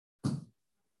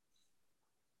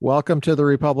Welcome to the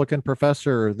Republican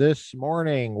Professor. This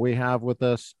morning we have with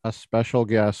us a special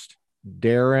guest,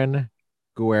 Darren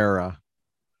Guerra.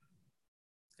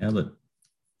 Ellen.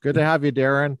 Good to have you,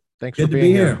 Darren. Thanks for Good to be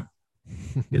being here.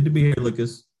 here. Good to be here,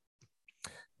 Lucas.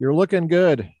 You're looking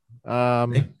good.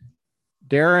 Hey.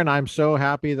 Darren, I'm so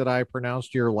happy that I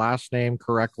pronounced your last name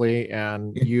correctly,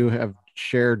 and you have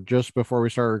shared just before we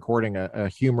started recording a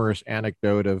humorous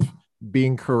anecdote of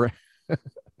being correct.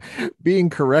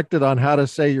 Being corrected on how to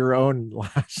say your own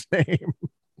last name.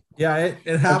 Yeah, it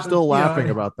I'm happens. still laughing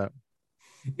about that.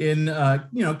 In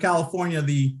California,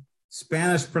 the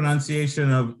Spanish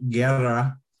pronunciation of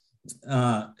Guerra,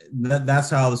 that's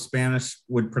how the Spanish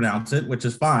would pronounce it, which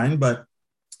is fine, but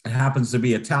it happens to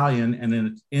be Italian. And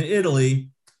in Italy,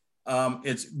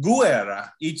 it's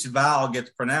Guerra. Each vowel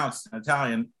gets pronounced in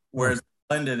Italian, whereas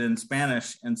blended in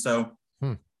Spanish. And so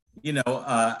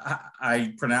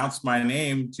I pronounced my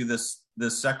name to this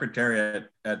secretary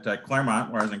at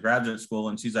Claremont, where I was in graduate school,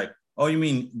 and she's like, "Oh, you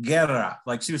mean Guerra?"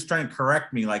 Like she was trying to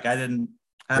correct me, like I didn't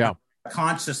have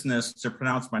consciousness to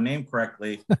pronounce my name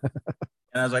correctly. And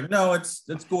I was like, "No, it's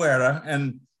Guerra."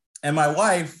 And my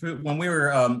wife, when we were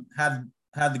had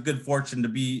the good fortune to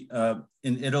be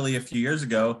in Italy a few years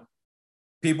ago,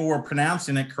 people were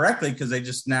pronouncing it correctly because they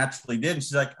just naturally did. And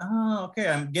she's like, "Oh, okay,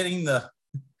 I'm getting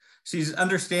she's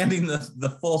understanding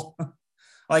the full,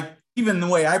 like even the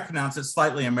way I pronounce it,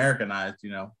 slightly Americanized,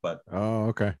 but. Oh,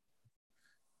 okay.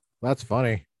 That's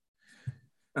funny.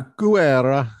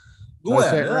 Guerra.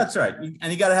 Guerra, that's right.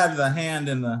 And you got to have the hand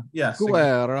in the, yes.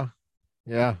 Guerra.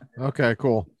 Yeah. Okay,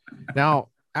 cool. Now,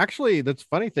 actually, the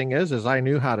funny thing is I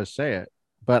knew how to say it,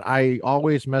 but I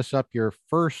always mess up your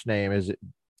first name.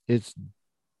 It's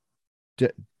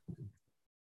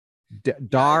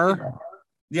Dar?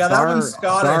 Yeah, that one's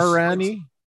Scottish. Darren.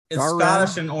 It's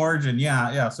Scottish in origin.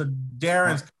 Yeah. So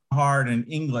Darren's hard in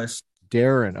English.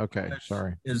 Darren. Okay.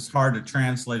 Sorry. Is hard to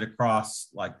translate across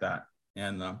like that.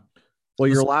 And well,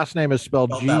 your last name is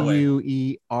spelled Guerra.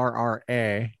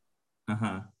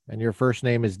 Uh-huh. And your first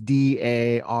name is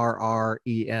Darren.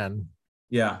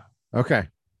 Yeah. Okay.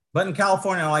 But in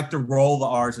California, I like to roll the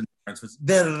R's and so it's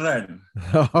Darren.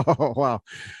 Oh, wow.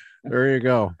 There you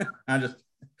go.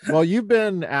 Well, you've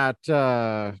been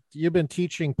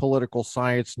teaching political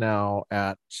science now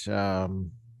at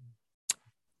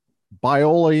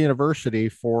Biola University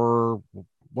for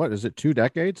what is it, 2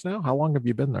 decades now? How long have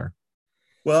you been there?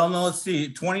 Well, no, let's see.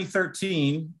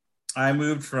 2013, I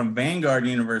moved from Vanguard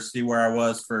University, where I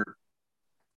was for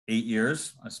 8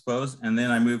 years, I suppose, and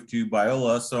then I moved to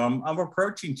Biola. So I'm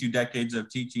approaching 2 decades of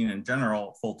teaching in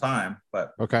general full time.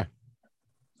 But okay.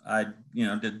 I,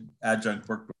 did adjunct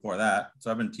work before that.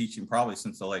 So I've been teaching probably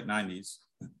since the late 90s.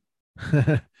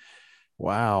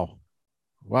 Wow.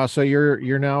 So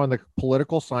you're now in the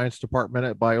political science department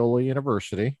at Biola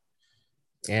University.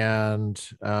 And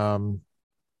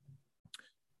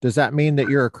does that mean that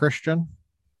you're a Christian?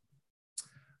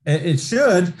 It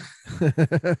should.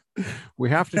 We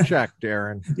have to check,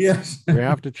 Darren. Yes. We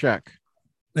have to check.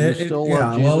 We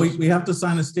have to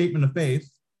sign a statement of faith.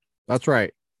 That's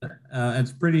right.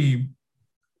 It's pretty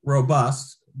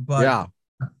robust, but yeah,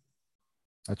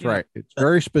 that's right. It's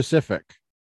very specific.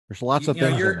 There's lots of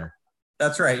things in there.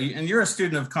 That's right. And you're a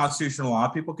student of constitutional law.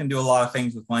 People can do a lot of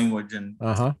things with language and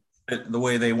the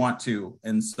way they want to.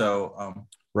 And so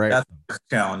that's a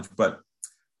challenge. But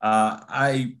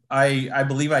I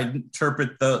believe I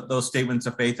interpret those statements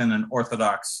of faith in an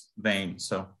Orthodox vein.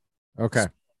 So okay.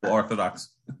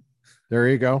 Orthodox. There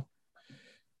you go.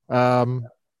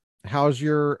 How's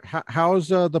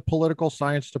the political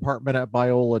science department at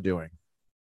Biola doing?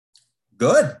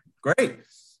 Good, great.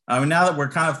 I mean, now that we're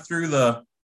kind of through the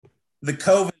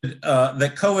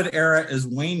COVID era is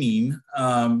waning.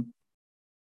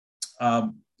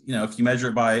 If you measure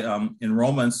it by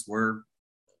enrollments,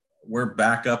 we're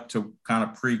back up to kind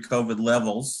of pre-COVID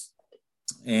levels,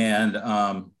 and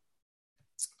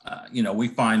we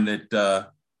find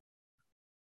that.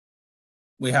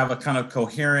 We have a kind of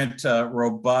coherent,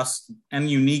 robust, and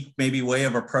unique maybe way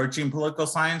of approaching political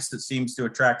science that seems to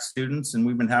attract students. And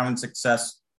we've been having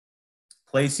success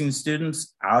placing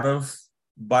students out of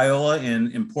Biola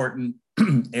in important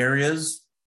areas.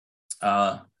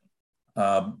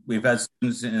 We've had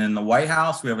students in the White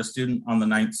House. We have a student on the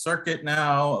Ninth Circuit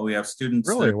now. We have students.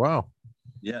 Really? Wow.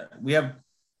 Yeah, we have.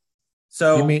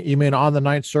 So you mean on the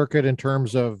Ninth Circuit in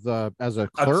terms of as a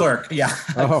clerk? A clerk, yeah.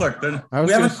 Oh, a clerk.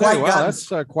 We haven't quite gotten. That's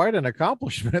quite an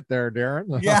accomplishment there,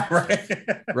 Darren. Yeah,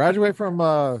 right. Graduate from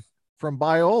from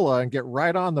Biola and get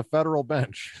right on the federal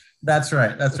bench. That's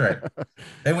right. That's right.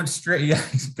 They went straight. Yeah,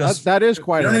 That is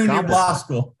quite you an don't even need law accomplishment.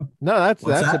 school. No, What's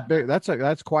that's a that? big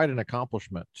that's quite an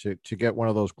accomplishment to get one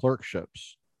of those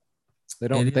clerkships. It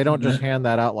They is, don't isn't just it? hand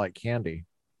that out like candy.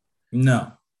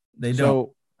 No, they don't.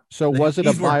 So was it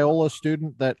a These were. Biola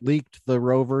student that leaked the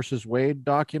Roe versus Wade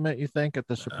document, you think, at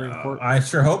the Supreme Court? I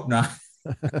sure hope not.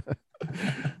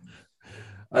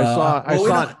 I Well,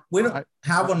 saw we don't I,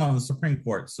 have one on the Supreme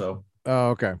Court, so oh,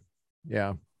 okay.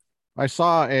 Yeah. I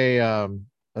saw a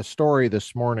story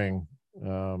this morning.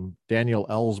 Daniel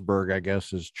Ellsberg, I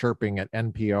guess, is chirping at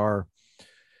NPR.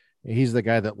 He's the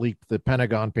guy that leaked the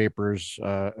Pentagon Papers,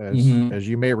 as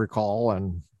you may recall,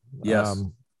 and yes.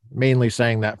 mainly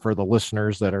saying that for the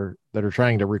listeners that are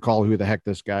trying to recall who the heck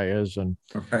this guy is. And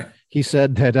Right. he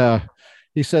said that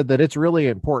it's really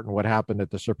important what happened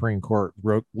at the Supreme Court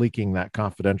leaking that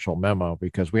confidential memo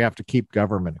because we have to keep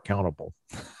government accountable.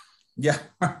 Yeah.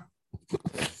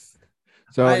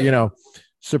 So,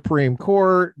 Supreme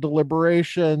Court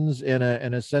deliberations in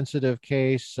a sensitive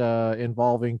case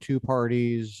involving two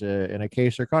parties in a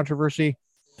case or controversy.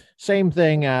 Same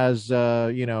thing as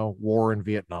war in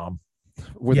Vietnam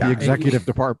with the executive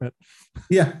department.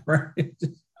 Yeah, right.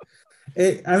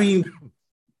 I mean,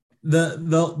 the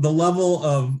level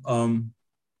of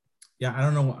I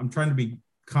don't know. I'm trying to be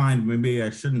kind. Maybe I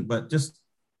shouldn't, but just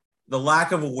the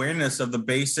lack of awareness of the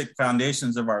basic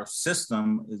foundations of our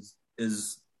system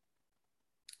is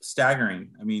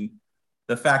staggering. I mean,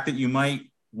 the fact that you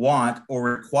might want or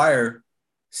require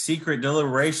secret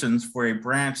deliberations for a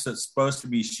branch that's supposed to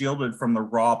be shielded from the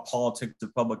raw politics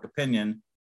of public opinion,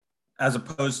 as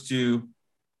opposed to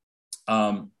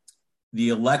the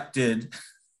elected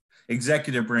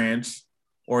executive branch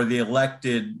or the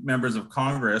elected members of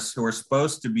Congress who are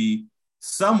supposed to be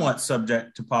somewhat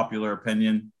subject to popular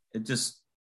opinion. It's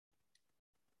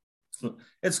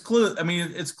clear. I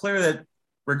mean, it's clear that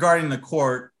regarding the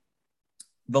court,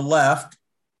 the left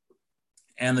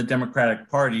and the Democratic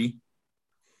Party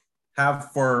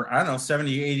have for, I don't know,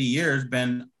 70, 80 years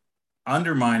been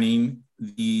undermining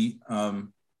the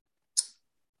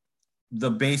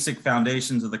basic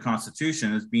foundations of the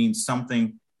Constitution as being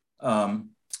something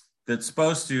that's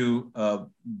supposed to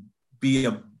be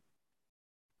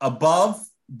above,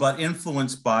 but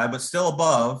influenced by, but still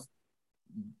above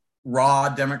raw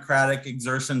democratic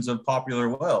exertions of popular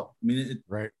will. I mean,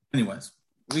 right. Anyways,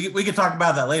 we could talk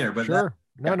about that later, but sure.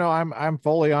 I'm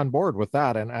fully on board with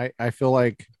that. And I feel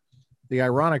like the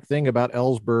ironic thing about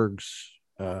Ellsberg's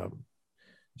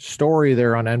story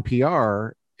there on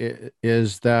NPR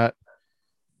is that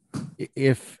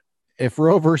if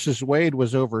Roe versus Wade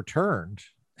was overturned,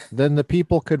 then the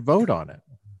people could vote on it.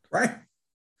 Right.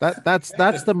 That's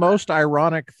the most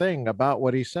ironic thing about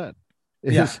what he said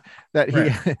is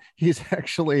that he's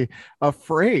actually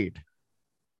afraid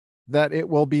that it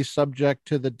will be subject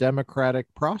to the democratic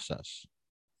process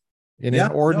in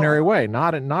an ordinary way,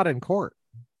 not in court.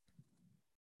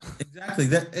 Exactly.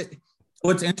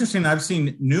 What's interesting, I've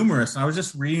seen numerous, and I was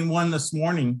just reading one this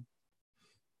morning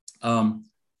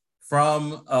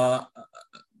from a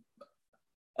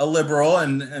liberal,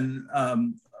 and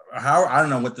how, I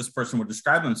don't know what this person would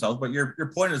describe themselves, but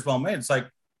your point is well made. It's like,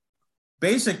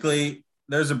 basically,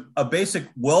 there's a basic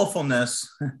willfulness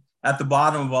at the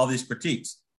bottom of all these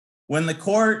critiques. When the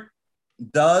court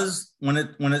when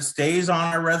it stays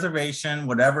on a reservation,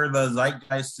 whatever the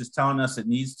zeitgeist is telling us it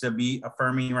needs to be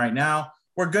affirming right now,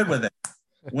 we're good with it.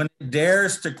 When it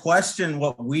dares to question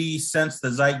what we sense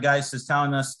the zeitgeist is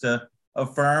telling us to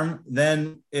affirm,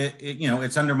 then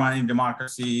it's undermining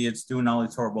democracy. It's doing all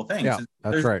these horrible things. Yeah,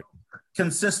 that's right.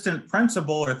 Consistent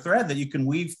principle or thread that you can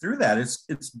weave through that.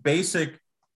 It's basic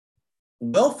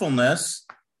willfulness.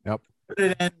 Yep. Put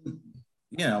it in.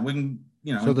 We can.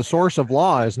 So the source of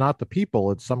law is not the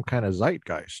people; it's some kind of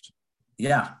zeitgeist.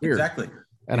 Yeah, Weird. Exactly.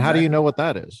 And how do you know what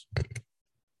that is?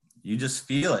 You just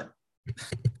feel it.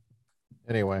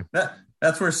 Anyway,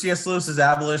 that's where C.S. Lewis's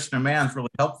Abolition of Man is really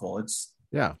helpful. It's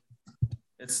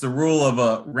the rule of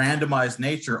a randomized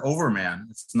nature over man.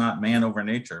 It's not man over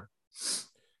nature.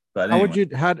 But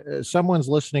anyway. Someone's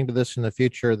listening to this in the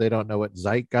future, they don't know what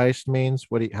zeitgeist means.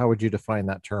 How would you define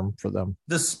that term for them?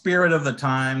 The spirit of the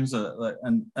times,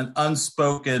 an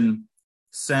unspoken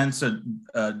sense of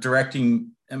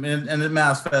directing. I mean, and it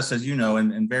manifests, as you know,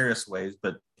 in various ways.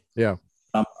 But yeah,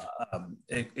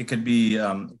 it could be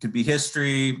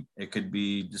history. It could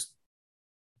be just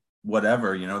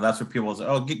whatever. That's what people say.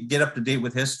 Oh, get up to date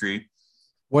with history.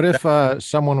 What if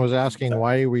someone was asking,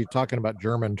 why are we talking about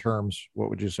German terms? What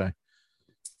would you say?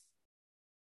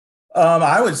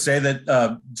 I would say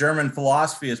that German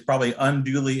philosophy has probably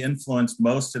unduly influenced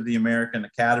most of the American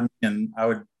Academy, and I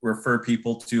would refer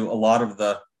people to a lot of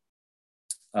the,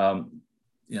 um,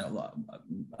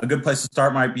 a good place to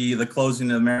start might be The Closing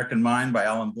of the American Mind by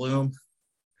Alan Bloom.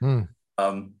 Hmm.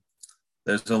 Um,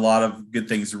 there's a lot of good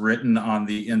things written on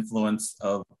the influence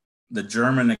of the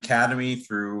German Academy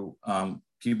through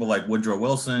people like Woodrow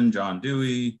Wilson, John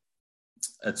Dewey,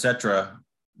 etc.,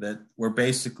 that were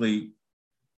basically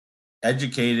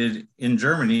educated in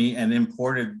Germany and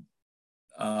imported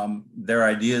their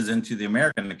ideas into the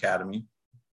American Academy.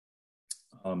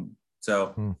 So,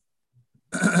 Hmm.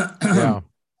 Yeah.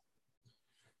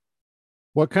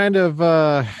 What kind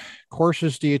of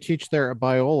courses do you teach there at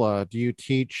Biola? Do you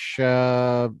teach,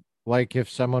 like, if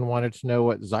someone wanted to know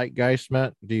what zeitgeist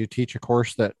meant, do you teach a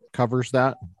course that covers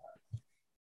that?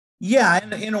 yeah,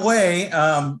 in a way.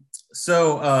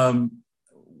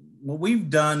 What we've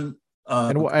done,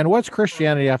 And what's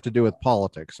Christianity have to do with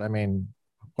politics? I mean,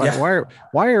 yeah,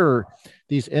 why are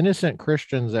these innocent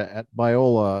Christians at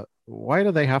Biola? Why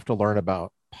do they have to learn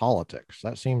about politics?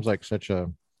 That seems like such a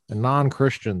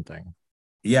non-Christian thing.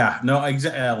 yeah, no,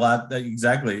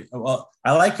 exactly. Well,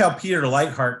 I like how Peter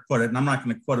Lightheart put it, and I'm not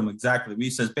going to quote him exactly, but he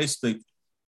says basically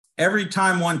every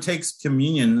time one takes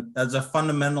communion, that's a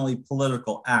fundamentally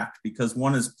political act because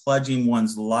one is pledging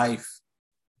one's life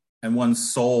and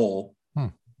one's soul Hmm.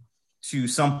 to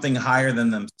something higher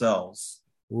than themselves.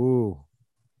 Ooh,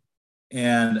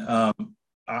 And I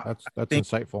that's think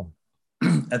insightful.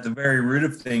 at the very root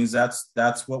of things,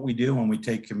 that's what we do when we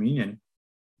take communion.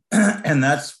 And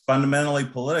that's fundamentally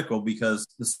political because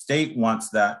the state wants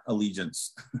that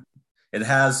allegiance. It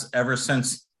has ever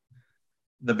since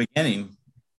the beginning.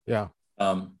 Yeah.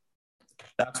 Um,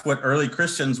 that's what early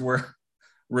Christians were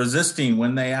resisting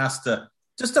when they asked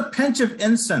just a pinch of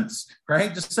incense,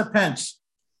 right? Just a pinch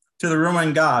to the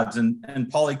Roman gods. And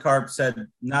Polycarp said,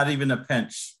 not even a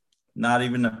pinch, not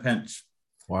even a pinch.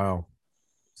 Wow.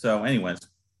 So, anyways,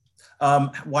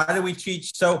 why do we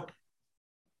teach? So,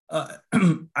 I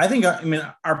mean,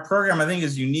 our program, I think,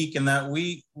 is unique in that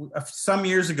some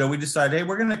years ago, we decided, hey,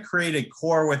 we're going to create a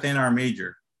core within our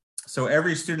major. So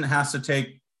every student has to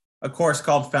take a course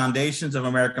called Foundations of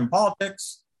American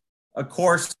Politics, a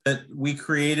course that we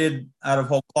created out of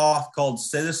whole cloth called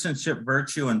Citizenship,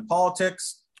 Virtue, and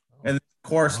Politics, and a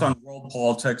course on world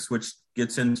politics, which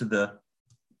gets into the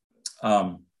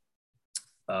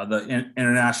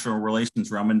international relations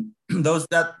realm. And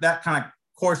that kind of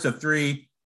course of three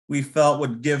we felt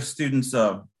would give students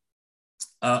a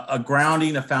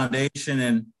grounding, a foundation,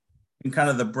 in kind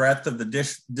of the breadth of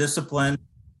the discipline.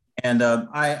 And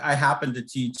I happen to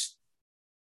teach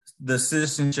the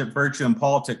Citizenship, Virtue, and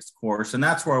Politics course, and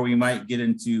that's where we might get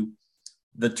into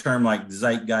the term like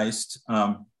zeitgeist.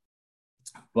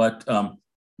 But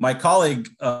my colleague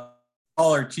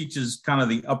Caller teaches kind of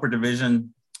the upper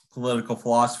division political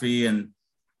philosophy, and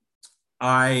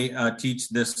I teach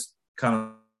this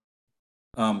kind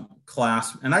of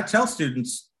class, and I tell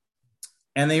students,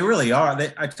 and they really are.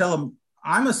 I tell them,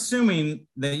 I'm assuming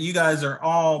that you guys are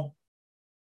all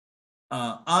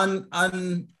not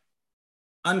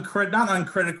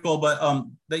uncritical, but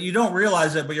that you don't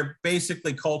realize it, but you're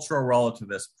basically cultural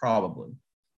relativists, probably.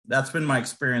 That's been my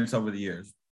experience over the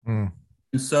years. Mm.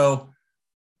 And so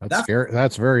that's scary.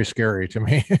 That's very scary to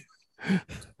me.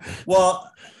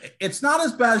 Well, it's not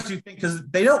as bad as you think because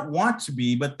they don't want to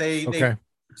be, but they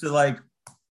to like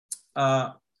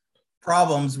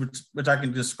problems which I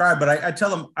can describe. But I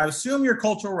tell them, I assume you're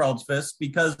cultural relativists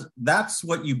because that's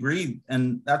what you breathe,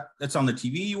 and that it's on the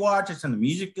TV you watch, it's in the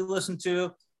music you listen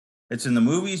to, it's in the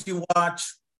movies you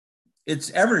watch,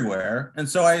 it's everywhere. And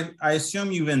so I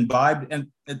assume you've imbibed, and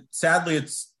sadly,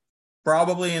 it's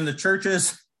probably in the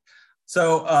churches.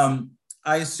 So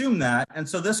I assume that. And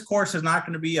so this course is not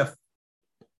going to be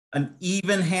an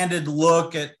even-handed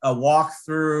look at a walk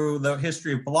through the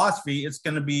history of philosophy. It's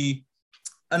going to be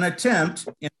an attempt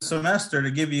in a semester to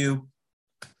give you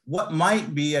what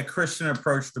might be a Christian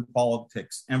approach to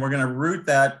politics. And we're going to root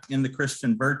that in the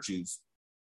Christian virtues.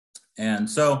 And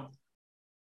so,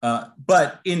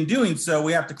 but in doing so,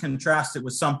 we have to contrast it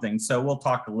with something. So we'll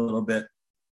talk a little bit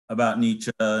about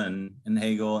Nietzsche and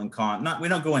Hegel and Kant. We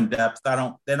don't go in depth.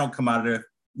 They don't come out of it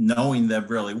knowing them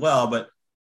really well, but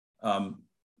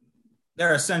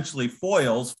they're essentially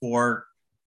foils for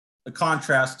the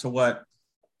contrast to what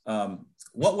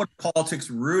would politics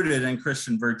rooted in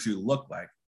Christian virtue look like.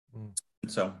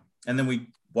 And so, and then we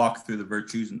walk through the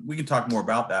virtues, and we can talk more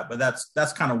about that, but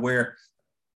that's kind of where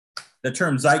the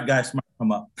term zeitgeist might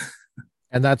come up.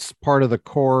 And that's part of the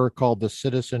core called the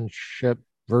Citizenship,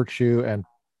 Virtue, and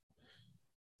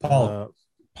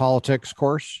politics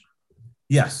course.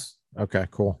 Yes. Okay,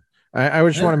 cool. I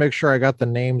just want to make sure I got the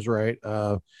names right.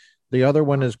 The other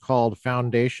one is called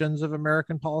Foundations of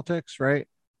American Politics, right?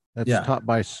 That's Yeah. taught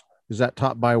by, is that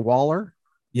taught by Waller?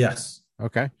 Yes.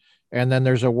 Okay. And then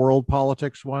there's a world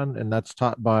politics one, and that's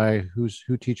taught by who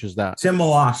teaches that? Tim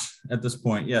Milosh at this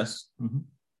point. Yes. Mm-hmm.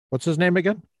 What's his name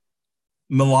again?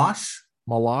 Milosh.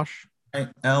 Malash.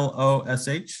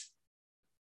 Losh.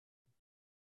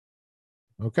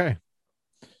 Okay.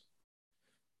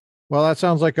 Well, that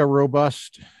sounds like a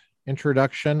robust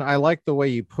introduction. I like the way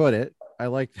you put it. I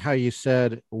liked how you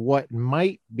said what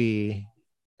might be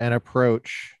an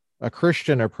approach, a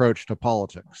Christian approach to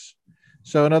politics.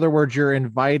 So, in other words, you're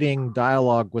inviting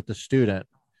dialogue with the student.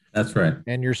 That's right.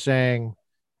 And you're saying,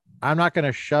 I'm not going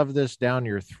to shove this down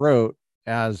your throat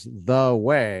as the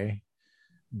way,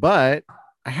 but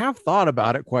I have thought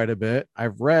about it quite a bit.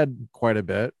 I've read quite a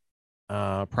bit,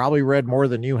 probably read more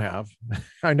than you have.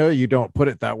 I know you don't put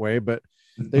it that way, but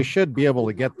they should be able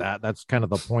to get that. That's kind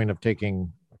of the point of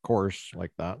taking a course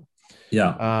like that.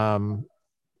 Yeah.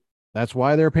 That's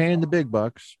why they're paying the big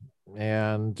bucks,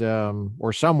 and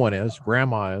or someone is,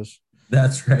 grandma is.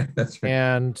 That's right. That's right.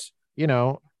 And you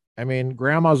know, I mean,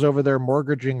 grandma's over there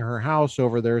mortgaging her house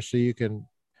over there, so you can.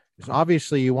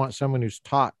 Obviously, you want someone who's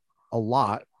taught a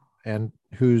lot and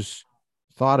who's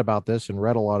thought about this and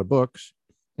read a lot of books.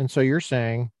 And so you're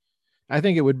saying, I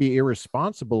think it would be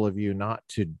irresponsible of you not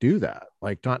to do that,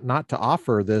 like not to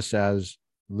offer this as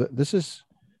this is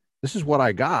what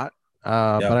I got.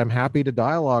 But I'm happy to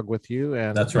dialogue with you,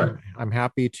 and that's right. I'm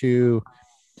happy to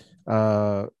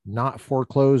not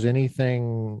foreclose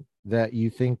anything that you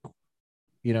think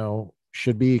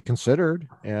should be considered.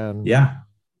 And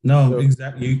no, so,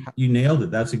 exactly. You nailed it.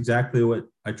 That's exactly what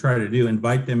I try to do.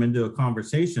 Invite them into a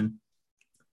conversation.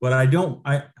 But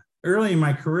early in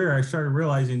my career, I started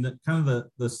realizing that kind of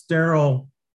the sterile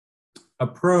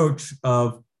approach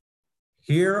of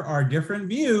here are different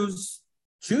views,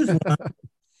 choose one.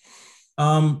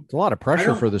 It's a lot of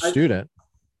pressure for the student.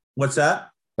 What's that?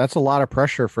 That's a lot of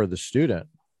pressure for the student.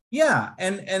 Yeah.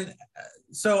 And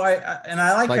so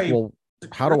I like how you, well,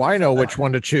 how do I know which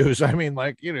one to choose? I mean,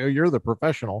 like, you're the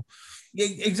professional. Yeah,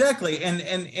 exactly.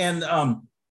 And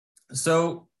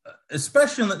so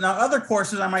especially now other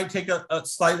courses, I might take a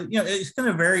slightly, it's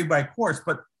going to vary by course,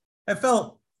 but I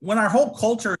felt when our whole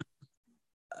culture,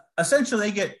 essentially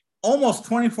they get almost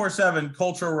 24/7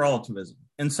 cultural relativism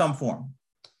in some form.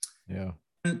 Yeah.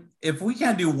 And if we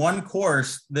can't do one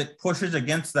course that pushes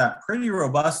against that pretty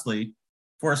robustly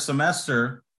for a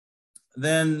semester,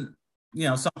 then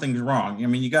something's wrong. I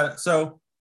mean, you got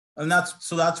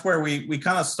that's where we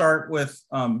kind of start with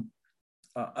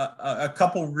a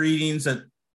couple readings that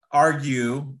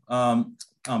argue.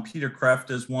 Peter Kreeft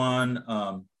is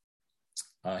one.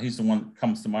 He's the one that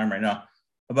comes to mind right now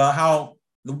about how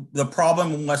the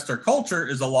problem in Western culture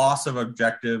is a loss of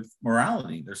objective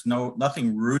morality. There's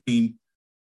nothing rooting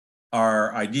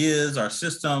our ideas, our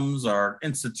systems, our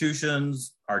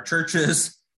institutions, our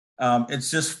churches.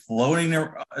 It's just floating.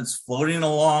 It's floating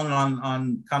along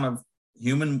on kind of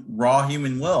raw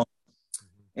human will.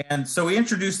 And so we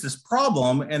introduced this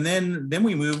problem, and then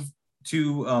we move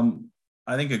to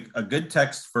I think a good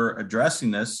text for addressing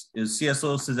this is C.S.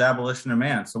 Lewis's Abolition of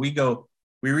Man. So we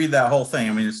read that whole thing.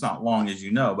 I mean, it's not long, as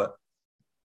you know, but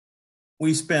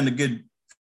we spend a good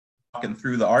talking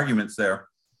through the arguments there.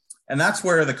 And that's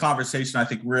where the conversation, I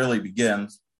think, really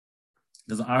begins.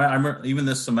 Because I remember even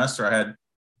this semester I had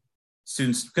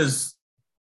students, because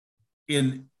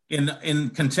in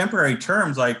contemporary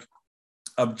terms, like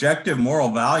objective moral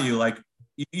value, like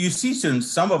you see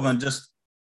students, some of them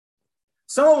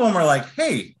are like,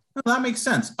 hey, that makes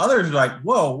sense. Others are like,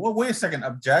 whoa, wait a second,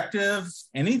 objective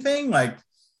anything? Like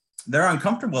they're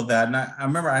uncomfortable with that. And I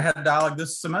remember I had a dialogue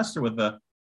this semester with a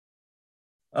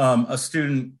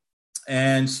student,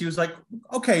 and she was like,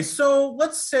 okay, so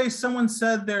let's say someone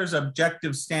said there's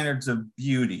objective standards of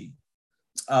beauty.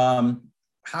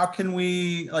 How can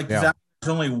we, there's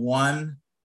only one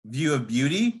view of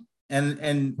beauty?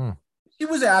 And she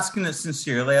was asking it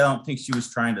sincerely. I don't think she was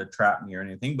trying to trap me or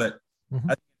anything, but I think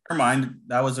in her mind,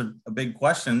 that was a big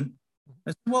question.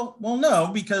 I said, well, no,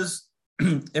 because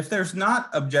if there's not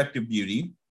objective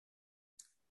beauty,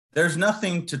 there's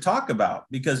nothing to talk about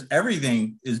because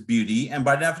everything is beauty. And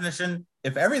by definition,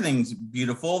 if everything's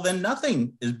beautiful, then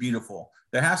nothing is beautiful.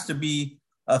 There has to be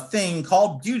a thing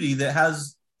called beauty that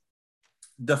has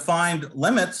defined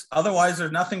limits. Otherwise,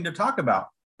 there's nothing to talk about.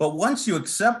 But once you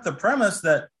accept the premise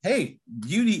that, hey,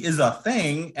 beauty is a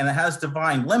thing and it has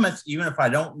defined limits, even if I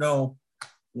don't know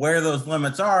where those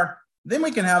limits are, then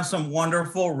we can have some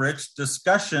wonderful, rich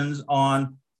discussions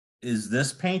on is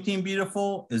this painting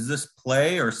beautiful? Is this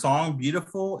play or song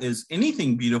beautiful? Is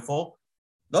anything beautiful?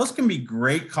 Those can be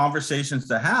great conversations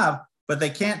to have, but they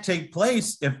can't take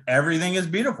place if everything is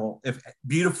beautiful. If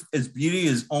beauty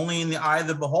is only in the eye of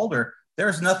the beholder,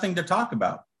 there's nothing to talk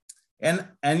about. And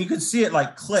you could see it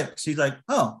like click. She's like,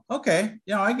 oh, okay,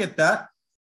 I get that.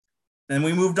 And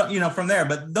we moved on, from there.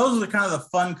 But those are the kind of the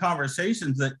fun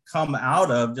conversations that come out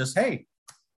of just, hey,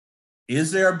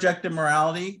 is there objective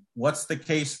morality? What's the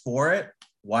case for it?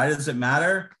 Why does it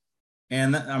matter?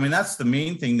 And that's the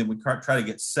main thing that we try to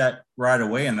get set right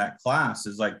away in that class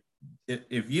is like,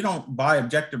 if you don't buy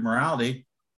objective morality,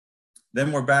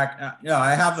 then we're back.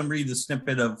 I have them read the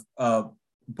snippet of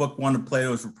book 1 of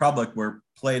Plato's Republic, where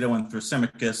Plato and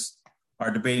Thrasymachus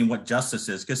are debating what justice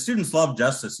is, because students love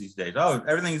justice these days. Oh,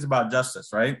 everything's about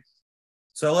justice, right?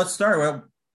 So let's start. Well,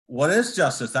 what is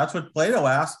justice? That's what Plato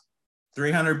asked,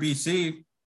 300 BC.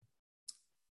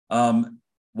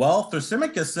 Well,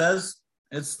 Thrasymachus says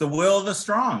it's the will of the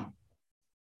strong,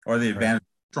 or the advantage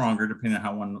of stronger, depending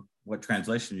on what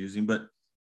translation you're using.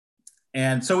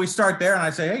 And so we start there, and I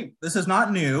say, hey, this is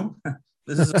not new.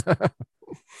 This is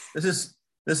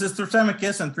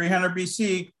Thrasymachus in 300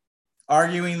 BC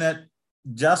arguing that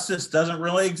justice doesn't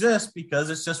really exist because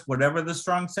it's just whatever the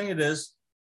strong say it is.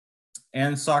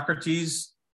 And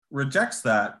Socrates rejects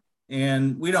that.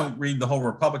 And we don't read the whole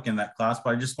Republic in that class,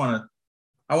 but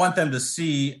I want them to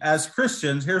see, as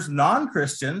Christians, here's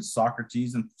non-Christians,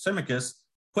 Socrates and Thrasymachus,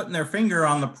 putting their finger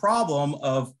on the problem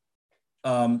of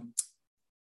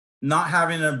not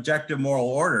having an objective moral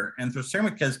order. And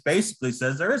Thrasymachus basically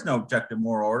says there is no objective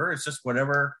moral order. It's just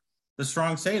whatever the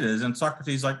strong say it is. And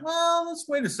Socrates is like, well, let's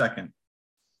wait a second.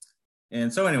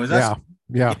 And so anyways, yeah.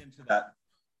 Get into that.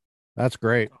 That's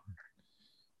great.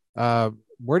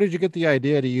 Where did you get the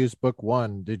idea to use book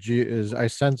 1? I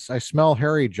smell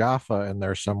Harry Jaffa in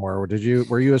there somewhere.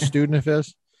 Were you a student of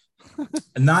his?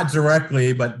 Not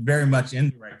directly, but very much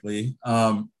indirectly.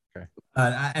 Okay.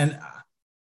 I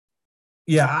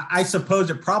suppose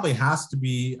it probably has to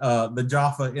be the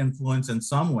Jaffa influence in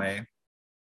some way.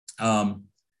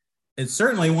 It's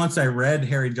certainly, once I read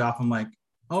Harry Jaffa, I'm like,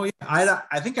 oh yeah, I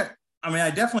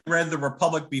definitely read the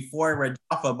Republic before I read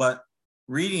Jaffa, but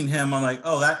reading him, I'm like,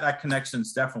 oh, that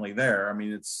connection's definitely there. I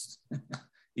mean, it's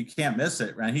you can't miss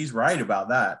it, right? He's right about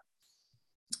that.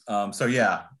 I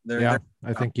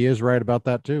think he is right about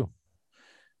that too.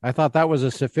 I thought that was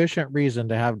a sufficient reason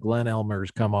to have Glenn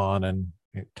Elmers come on and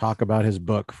talk about his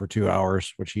book for 2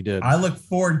 hours, which he did. I look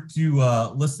forward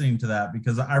to listening to that,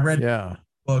 because I read the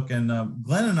book, and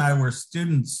Glenn and I were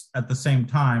students at the same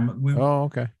time. We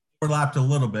overlapped a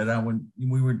little bit. We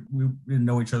didn't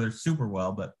know each other super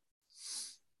well, but.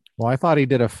 Well, I thought he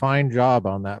did a fine job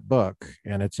on that book,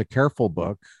 and it's a careful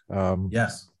book.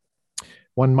 Yes.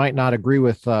 One might not agree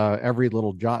with every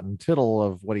little jot and tittle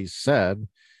of what he said.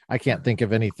 I can't think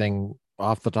of anything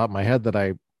off the top of my head that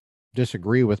I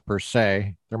disagree with per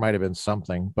se. There might have been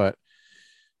something, but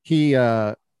he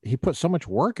put so much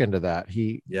work into that.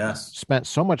 He spent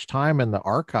so much time in the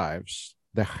archives,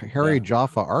 the Harry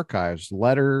Jaffa archives,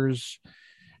 letters,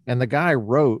 and the guy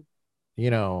wrote,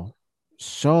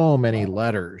 so many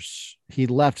letters. He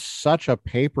left such a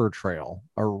paper trail,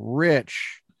 a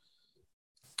rich,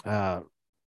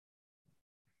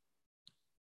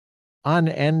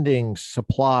 unending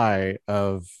supply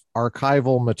of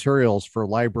archival materials for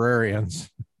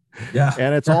librarians. Yeah.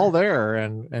 And it's all there.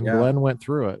 And Glenn went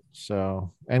through it.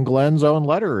 So, and Glenn's own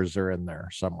letters are in there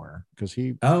somewhere, because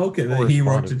he he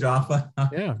wrote to Jaffa.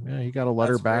 yeah, he got a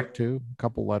letter back too, a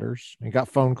couple letters. He got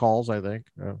phone calls, I think.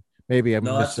 Maybe I'm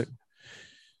missing.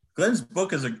 Glenn's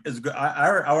book is good. I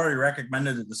already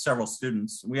recommended it to several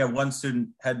students. We have one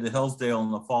student head to Hillsdale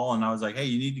in the fall, and I was like, hey,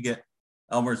 you need to get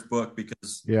Elmer's book,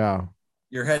 because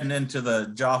you're heading into the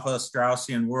Jaffa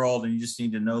Straussian world, and you just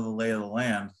need to know the lay of the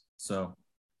land. So,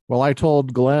 well, I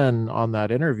told Glenn on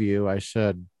that interview, I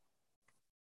said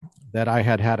that I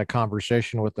had a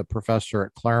conversation with the professor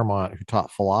at Claremont who taught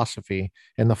philosophy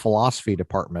in the philosophy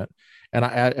department. And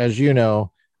as you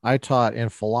know, I taught in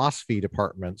philosophy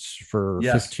departments for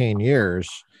 15 years.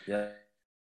 Yeah.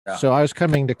 So I was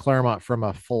coming to Claremont from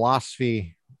a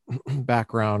philosophy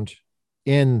background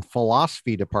in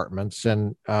philosophy departments.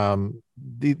 And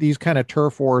these kind of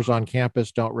turf wars on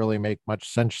campus don't really make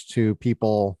much sense to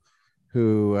people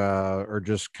who are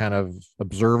just kind of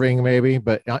observing, maybe.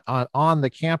 But on the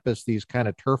campus, these kind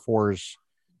of turf wars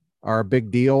are a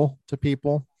big deal to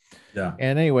people. Yeah.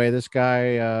 And anyway, this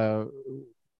guy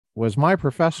was my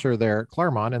professor there at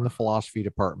Claremont in the philosophy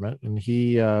department. And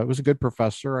he was a good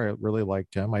professor. I really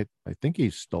liked him. I think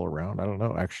he's still around. I don't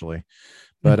know, actually.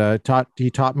 But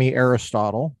he taught me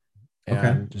Aristotle. Okay.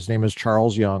 and his name is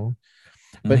Charles Young.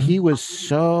 But he Mm-hmm. was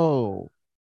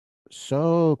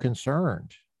so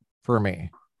concerned for me.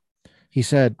 He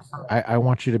said, I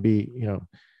want you to be,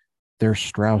 they're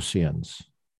Straussians.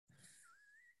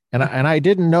 And I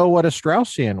didn't know what a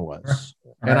Straussian was.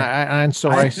 And Right. so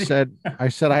I think.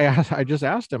 I just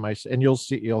asked him, and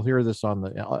you'll hear this on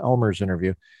the Elmer's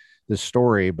interview, this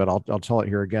story, but I'll tell it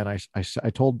here again. I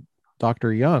told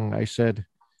Dr. Young, I said,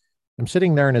 I'm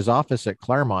sitting there in his office at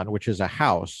Claremont, which is a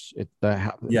house. It's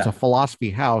a Yeah.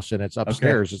 philosophy house, and it's Okay.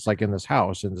 upstairs. It's like in this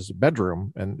house, in this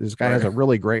bedroom, and this guy has Right. a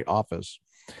really great office.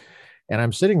 And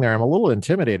I'm sitting there, I'm a little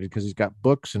intimidated because he's got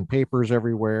books and papers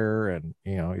everywhere, and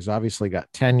he's obviously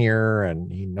got tenure,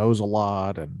 and he knows a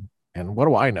lot. And what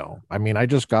do I know? I mean, I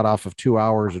just got off of 2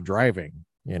 hours of driving,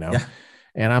 Yeah.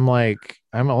 and I'm like,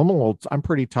 I'm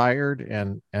pretty tired,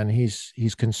 and he's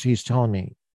telling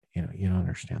me, you don't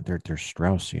understand. They're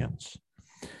Straussians.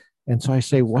 And so I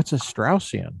say, what's a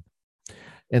Straussian?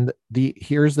 And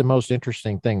here's the most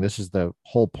interesting thing. This is the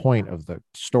whole point of the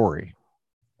story.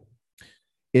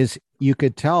 Is you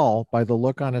could tell by the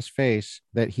look on his face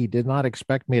that he did not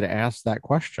expect me to ask that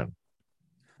question,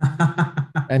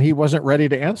 and he wasn't ready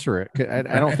to answer it.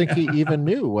 I don't think he even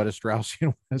knew what a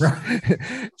Straussian was.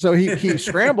 Right. So he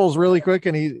scrambles really quick,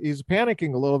 and he's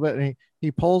panicking a little bit, and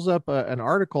he pulls up an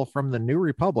article from the New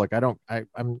Republic.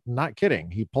 I'm not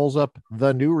kidding. He pulls up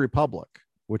the New Republic,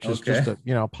 which is just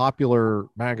Okay. a popular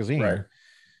magazine,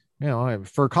 Right.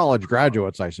 for college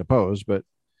graduates, I suppose. But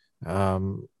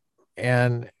um,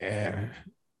 and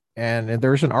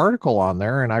there's an article on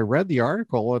there, and I read the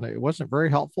article, and it wasn't very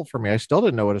helpful for me. I still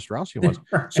didn't know what a Straussian was.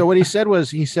 So what he said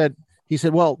was, he said,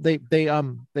 well,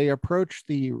 they approach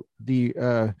the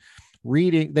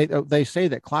reading. They say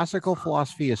that classical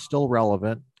philosophy is still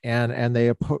relevant, and they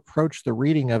approach the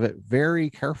reading of it very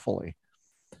carefully.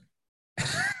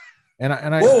 And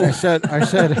I said,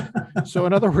 so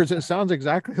in other words, it sounds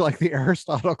exactly like the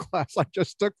Aristotle class I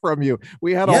just took from you.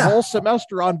 We had a Yeah. whole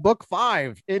semester on book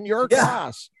 5 in your Yeah.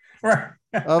 class Right.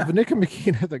 of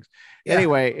Nicomachean ethics. Yeah.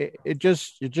 Anyway, it's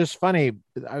just funny.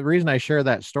 The reason I share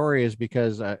that story is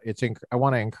because I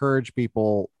want to encourage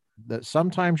people that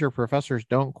sometimes your professors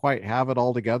don't quite have it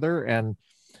all together, and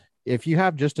if you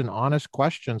have just an honest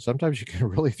question, sometimes you can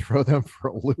really throw them for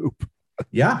a loop.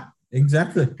 Yeah.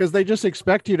 Exactly. Because they just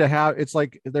expect you to have, it's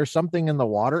like there's something in the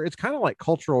water. It's kind of like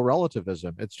cultural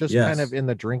relativism. It's just kind of Yes. in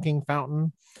the drinking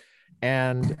fountain,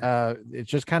 and it's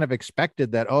just kind of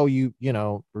expected that, oh, you're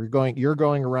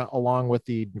going around along with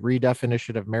the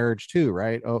redefinition of marriage too,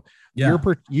 right? Oh, Yeah.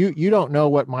 you don't know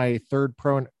what my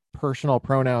personal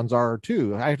pronouns are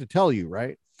too. I have to tell you,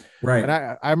 right? And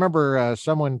Right. I remember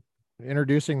someone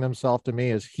introducing themselves to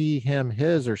me as he, him,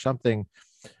 his, or something,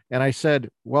 and I said,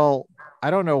 well, I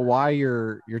don't know why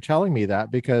you're telling me that,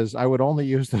 because I would only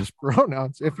use those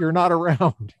pronouns if you're not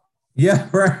around. Yeah.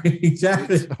 Right.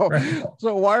 Exactly. So Right.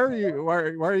 so why are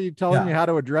you telling me Yeah. how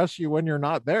to address you when you're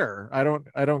not there? I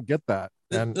don't get that.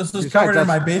 And This is besides, covered in that's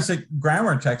my basic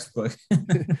grammar textbook.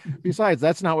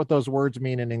 that's not what those words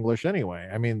mean in English anyway.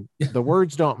 I mean, Yeah. the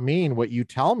words don't mean what you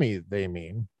tell me they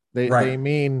mean. They Right.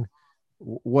 mean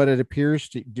what it appears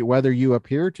to, whether you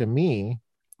appear to me,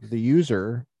 the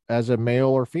user, as a male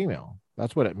or female.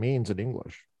 That's what it means in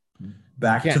English. You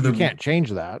Back to can't you can't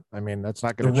change that. I mean, that's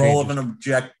not the going to role change. of an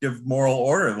objective moral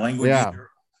order. Language Yeah,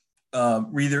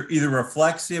 either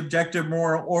reflects the objective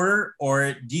moral order, or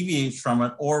it deviates from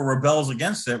it, or rebels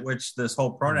against it. Which this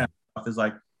whole pronoun stuff is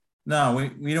like, no,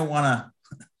 we don't want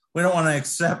to. We don't want to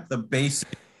accept the basic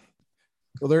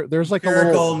well, there's like a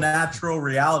empirical, little, natural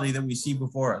reality that we see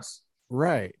before us.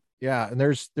 right. Yeah, and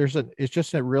it's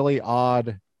just a really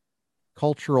odd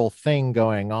cultural thing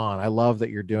going on. I love that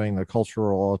you're doing the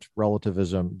cultural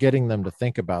relativism, getting them to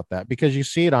think about that, because you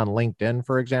see it on LinkedIn,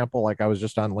 for example. Like I was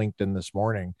just on LinkedIn this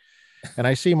morning, and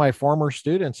I see my former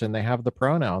students, and they have the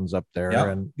pronouns up there, Yep.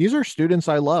 and these are students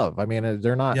I love. I mean,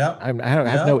 they're not, Yep. I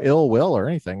have no Yep. ill will or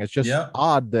anything. It's just Yep.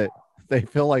 odd that they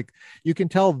feel like, you can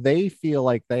tell they feel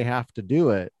like they have to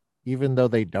do it even though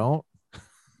they don't,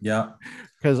 Yep.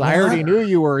 because I Well, already that, knew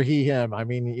you were he, him. I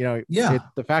mean, yeah.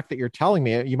 the fact that you're telling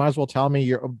me it, you might as well tell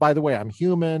me by the way, I'm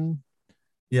human.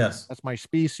 Yes. That's my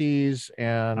species.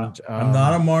 And I'm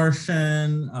not a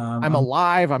Martian. I'm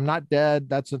alive. I'm not dead.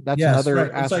 That's Yes. another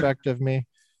Right. It's like, aspect of me.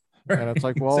 And right, it's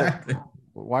like, well, exactly.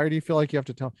 why do you feel like you have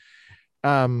to tell?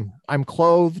 I'm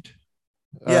clothed.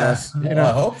 Yes. You Well, I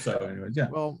know, hope so. Anyways, yeah.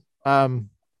 well,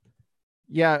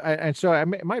 yeah. And so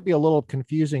it might be a little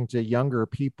confusing to younger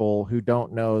people who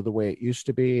don't know the way it used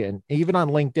to be. And even on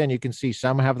LinkedIn, you can see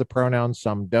some have the pronouns,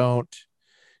 some don't.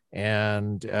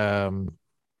 And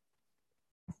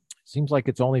seems like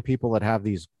it's only people that have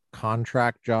these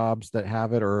contract jobs that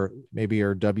have it, or maybe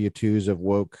are W-2s of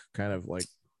woke kind of like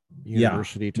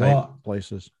university type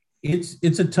places?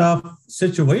 It's a tough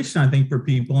situation, I think, for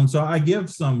people, and so I give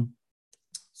some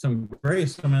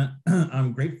grace.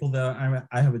 I'm grateful that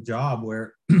I have a job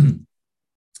where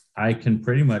I can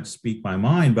pretty much speak my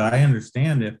mind, but I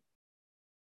understand if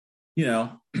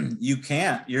you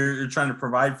can't, you're trying to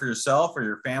provide for yourself or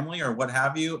your family or what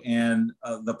have you, and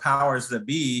the powers that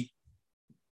be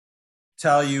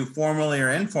tell you formally or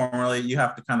informally you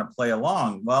have to kind of play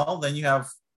along. Well, then you have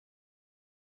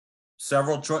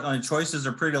several choices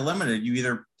are pretty limited. You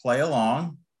either play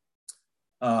along,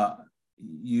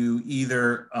 you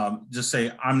either just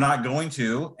say I'm not going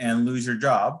to and lose your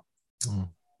job,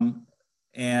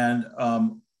 and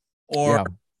or yeah.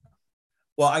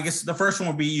 Well, I guess the first one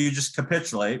would be you just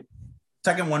capitulate.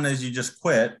 Second one is you just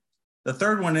quit. The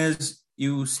third one is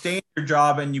you stay in your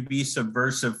job and you be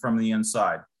subversive from the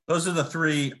inside. Those are the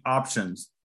three options.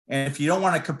 And if you don't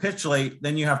want to capitulate,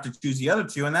 then you have to choose the other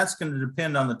two. And that's going to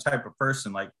depend on the type of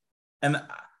person.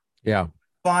 Yeah,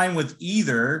 fine with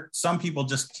either. Some people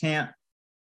just can't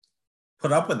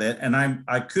put up with it. And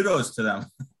I kudos to them,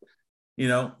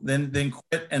 then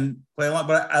quit and play along.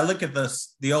 But I look at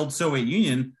the old Soviet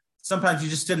Union. Sometimes you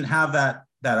just didn't have that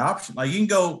option. Like you can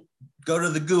go to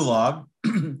the gulag,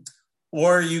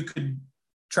 or you could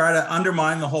try to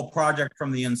undermine the whole project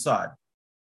from the inside.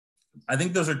 I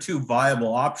think those are two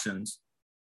viable options.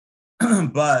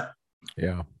 But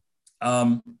yeah,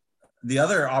 the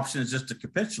other option is just to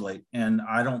capitulate, and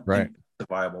I don't think it's a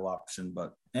viable option.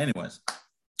 But anyways,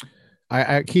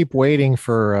 I keep waiting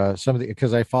for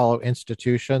because I follow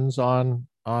institutions on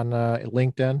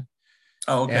LinkedIn.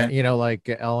 Oh, okay. And, like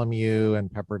LMU and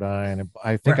Pepperdine. And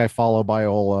I think I follow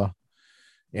Biola.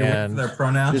 And their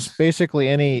pronouns. Just basically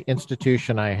any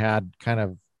institution I had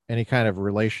any kind of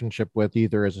relationship with,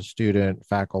 either as a student,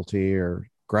 faculty, or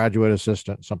graduate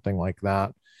assistant, something like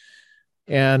that.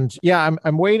 And yeah,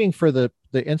 I'm waiting for the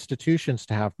institutions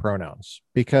to have pronouns,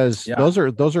 because those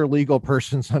are legal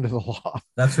persons under the law.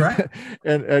 That's right.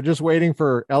 And just waiting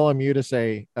for LMU to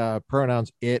say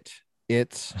pronouns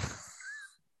it's.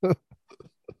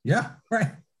 Yeah,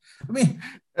 right. I mean,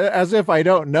 as if I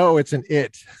don't know it's an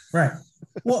it. Right.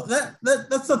 Well,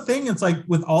 that's the thing. It's like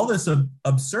with all this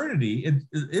absurdity, it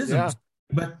is absurd.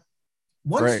 But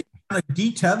once you kind of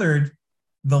detethered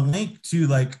the link to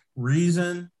like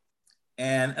reason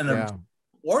and an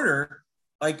order,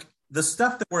 like the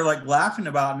stuff that we're like laughing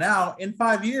about now, in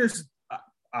 5 years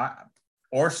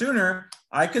or sooner,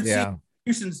 I could see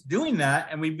institutions doing that,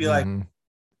 and we'd be like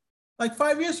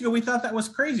 5 years ago we thought that was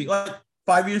crazy. Like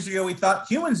 5 years ago we thought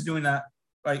humans doing that,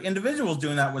 like individuals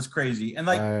doing that, was crazy. And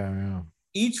like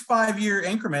each 5 year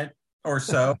increment or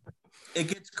so, it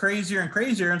gets crazier and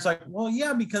crazier. And it's like, well,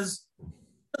 yeah, because there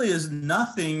really is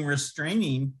nothing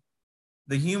restraining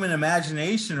the human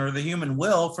imagination or the human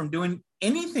will from doing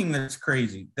anything that's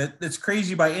crazy, that's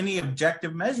crazy by any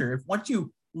objective measure. If once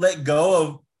you let go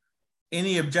of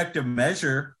any objective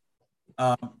measure,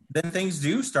 then things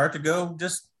do start to go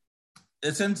just,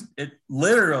 it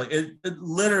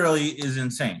literally is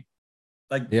insane.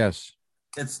 Like, yes,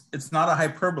 it's not a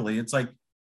hyperbole. It's like,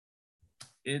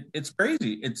 it's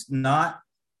crazy. It's not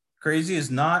crazy, is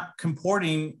not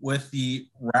comporting with the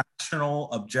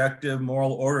rational, objective,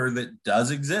 moral order that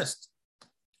does exist.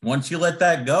 Once you let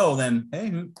that go, then,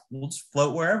 hey, we'll just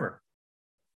float wherever.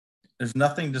 There's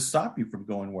nothing to stop you from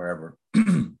going wherever.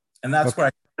 And that's what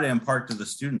I try to impart to the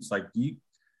students. Like,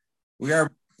 we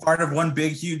are part of one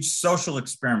big, huge social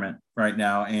experiment right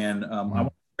now. And I want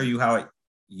to show you how it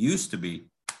used to be,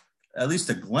 at least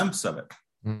a glimpse of it.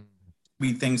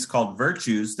 Be things called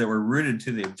virtues that were rooted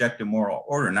to the objective moral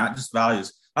order, not just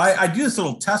values. I do this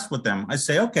little test with them. I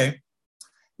say, okay,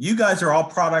 you guys are all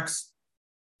products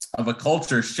of a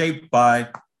culture shaped by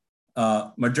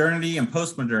modernity and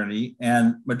postmodernity.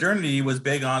 And modernity was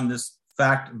big on this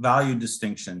fact-value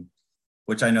distinction,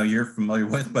 which I know you're familiar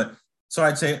with. But so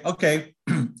I'd say, okay,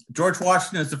 George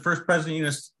Washington is the first president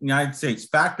of the United States.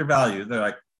 Fact or value? They're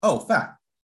like, oh, fact.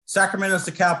 Sacramento is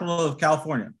the capital of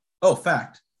California. Oh,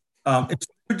 fact. It's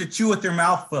rude to chew with your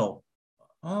mouth full.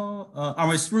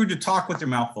 It's rude to talk with your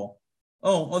mouth full.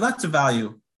 Oh, well, that's a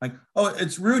value. Like, oh,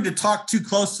 it's rude to talk too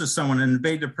close to someone and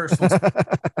invade their personal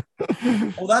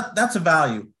space. Well, that's a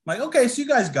value. I'm like, okay, so you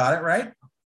guys got it, right?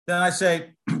 Then I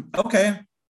say, okay,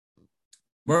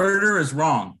 murder is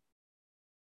wrong.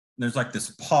 And there's like this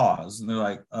pause, and they're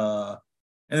like, and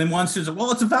then one student says,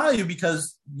 well, it's a value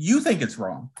because you think it's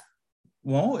wrong.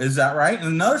 Well, is that right? And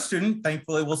another student,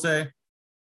 thankfully, will say,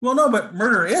 well, no, but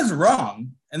murder is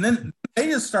wrong. And then they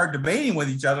just start debating with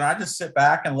each other. I just sit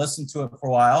back and listen to it for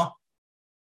a while.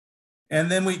 And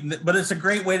then but it's a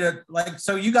great way to like,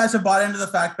 so you guys have bought into the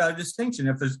fact value distinction.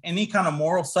 If there's any kind of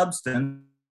moral substance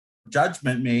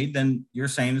judgment made, then you're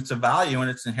saying it's a value and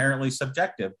it's inherently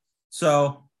subjective.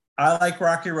 So I like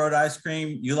Rocky Road ice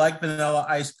cream. You like vanilla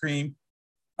ice cream.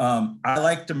 I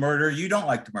like to murder. You don't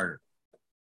like to murder,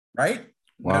 right?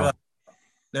 Wow.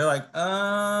 They're like,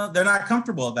 they're not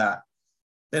comfortable with that.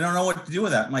 They don't know what to do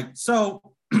with that. I'm like, so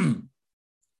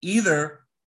either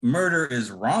murder is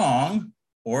wrong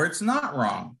or it's not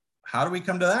wrong. How do we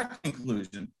come to that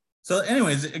conclusion? So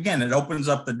anyways, again, it opens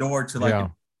up the door to like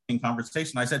a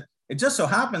conversation. I said, it just so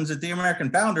happens that the American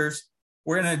founders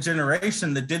were in a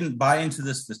generation that didn't buy into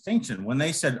this distinction. When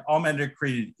they said all men are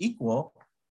created equal,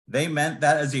 they meant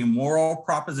that as a moral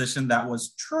proposition that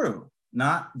was true,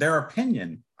 not their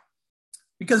opinion.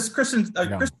 Because Christians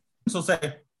will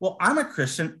say, well, I'm a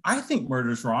Christian. I think murder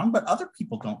is wrong, but other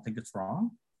people don't think it's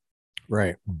wrong.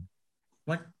 Right.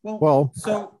 Like, well,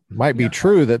 so it might be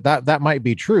true that might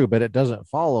be true, but it doesn't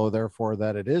follow, therefore,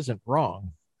 that it isn't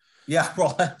wrong. Yeah.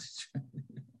 Well,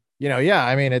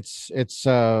 I mean, it's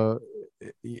I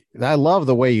love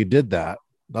the way you did that.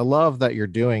 I love that you're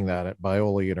doing that at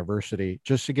Biola University.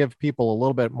 Just to give people a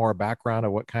little bit more background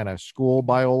of what kind of school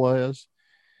Biola is.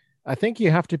 I think you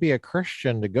have to be a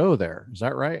Christian to go there. Is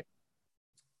that right?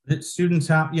 Students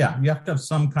have, you have to have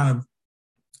some kind of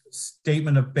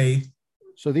statement of faith.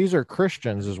 So these are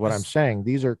Christians, is what I'm saying.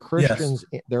 These are Christians.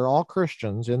 Yes. They're all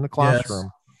Christians in the classroom.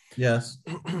 Yes.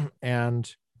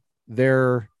 And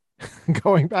they're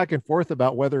going back and forth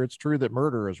about whether it's true that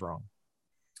murder is wrong.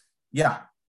 Yeah.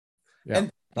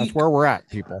 And that's where we're at,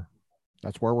 people.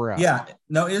 That's where we're at. Yeah.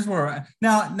 No, it is where we're at.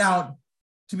 Now,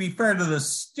 to be fair to the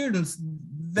students,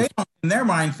 they don't, in their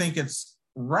mind, think it's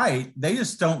right. They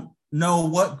just don't know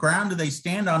what ground do they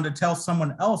stand on to tell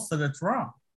someone else that it's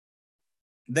wrong.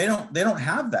 They don't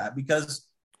have that because.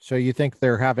 So you think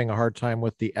they're having a hard time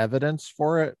with the evidence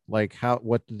for it? Like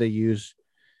what do they use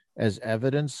as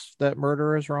evidence that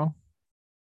murder is wrong?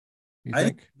 I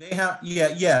think they have,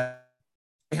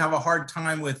 they have a hard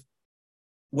time with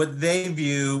what they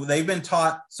view. They've been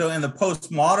taught. So in the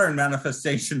postmodern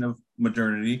manifestation of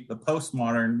modernity,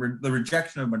 the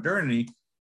rejection of modernity,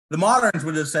 the moderns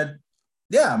would have said,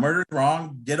 yeah, murder's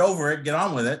wrong. Get over it. Get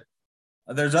on with it.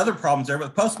 There's other problems there,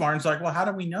 but postmoderns like, well, how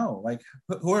do we know? Like,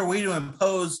 who are we to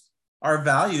impose our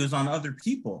values on other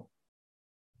people?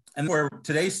 And where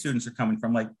today's students are coming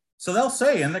from, like, so they'll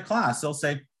say in the class, they'll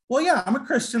say, well, yeah, I'm a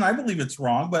Christian. I believe it's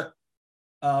wrong, but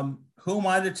who am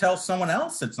I to tell someone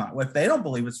else it's not? If they don't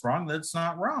believe it's wrong, then it's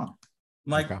not wrong.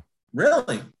 I'm like,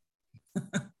 really?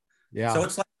 Yeah. So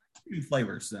it's like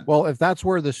flavors then. Well, if that's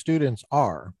where the students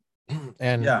are,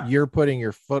 and you're putting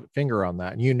your finger on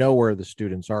that, and you know where the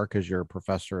students are because you're a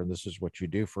professor and this is what you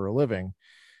do for a living,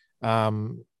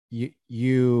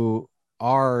 you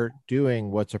are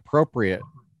doing what's appropriate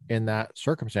in that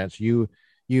circumstance. You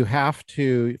have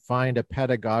to find a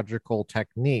pedagogical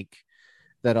technique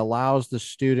that allows the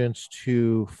students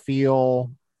to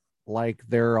feel like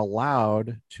they're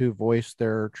allowed to voice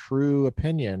their true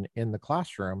opinion in the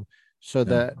classroom so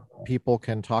that people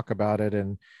can talk about it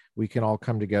and we can all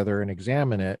come together and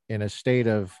examine it in a state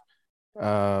of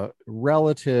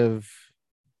relative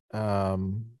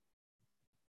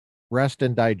rest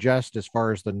and digest as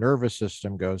far as the nervous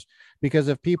system goes. Because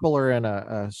if people are in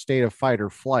a state of fight or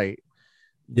flight,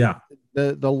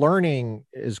 the learning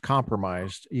is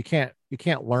compromised. You can't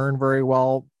learn very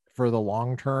well for the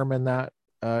long term in that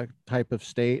type of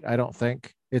state. I don't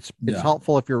think it's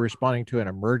helpful if you're responding to an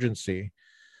emergency.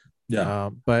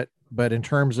 But in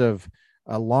terms of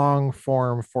a long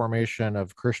form formation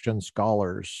of Christian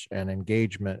scholars and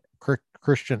engagement,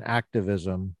 Christian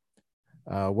activism,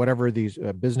 whatever these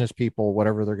business people,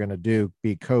 whatever they're going to do,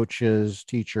 be coaches,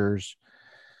 teachers,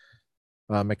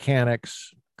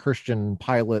 mechanics, Christian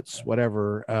pilots,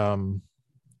 whatever,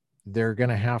 they're going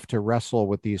to have to wrestle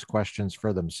with these questions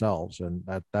for themselves. And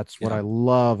that's what I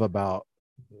love about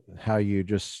how you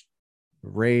just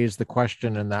raise the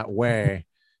question in that way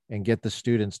and get the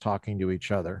students talking to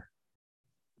each other.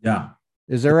 Yeah.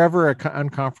 Is there ever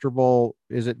uncomfortable?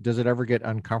 Does it ever get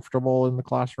uncomfortable in the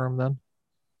classroom then?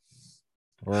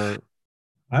 Or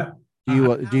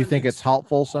do you think it's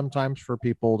helpful sometimes for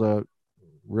people to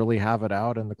really have it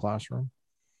out in the classroom?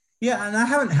 Yeah, and I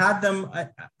haven't had them.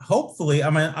 Hopefully,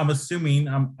 I'm assuming.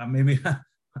 Maybe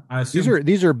I assume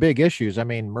these are big issues. I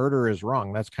mean, murder is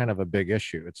wrong. That's kind of a big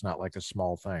issue. It's not like a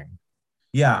small thing.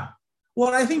 Yeah.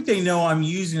 Well, I think they know I'm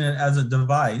using it as a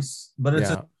device, but it's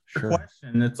a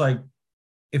question. It's like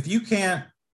if you can't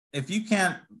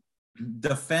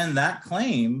defend that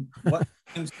claim, what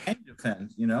claims can you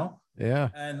defend? You know. Yeah.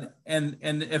 And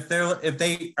if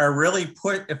they are really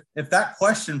if that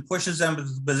question pushes them to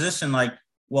the position like,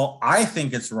 well, I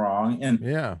think it's wrong, and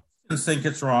Yeah. Christians think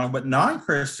it's wrong, but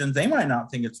non-Christians, they might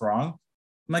not think it's wrong.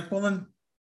 I'm like, well then,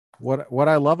 What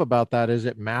I love about that is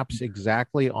it maps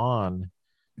exactly on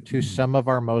to some of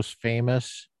our most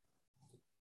famous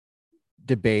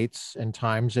debates and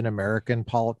times in American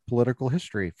political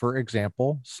history. For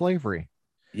example, slavery,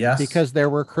 yes, because there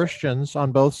were Christians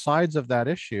on both sides of that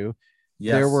issue.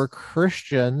 There were yes,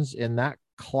 Christians in that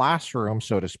classroom,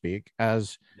 so to speak,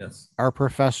 as yes, our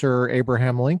professor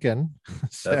Abraham Lincoln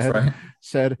that's said,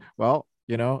 right. well,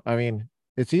 I mean,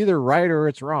 it's either right or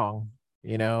it's wrong,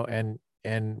 and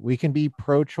we can be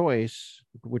pro-choice,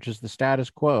 which is the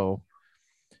status quo,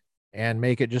 and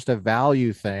make it just a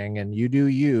value thing, and you do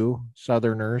you,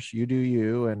 Southerners, you do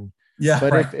you. And Yeah,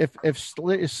 but right. if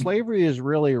slavery is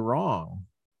really wrong,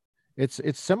 it's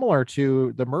similar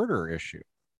to the murder issue.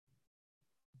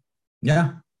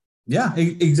 Yeah, yeah,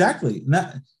 exactly.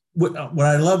 And what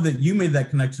I love that you made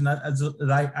that connection. That's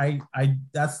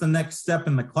the next step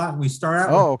in the class. We start out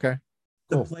with Oh, okay,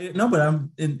 the cool. play. No, but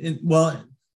well,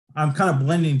 I'm kind of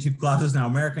blending two classes now: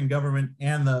 American government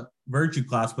and the virtue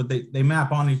class, but they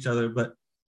map on each other. But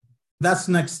that's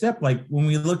the next step. Like when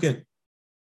we look at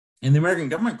in the American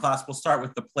government class, we'll start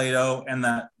with the Plato and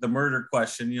the murder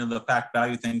question. The fact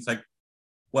value things. Like,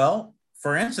 well,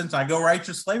 for instance, I go right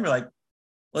to slavery. Like,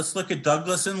 let's look at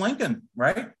Douglas and Lincoln.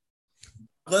 Right?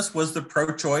 Douglas was the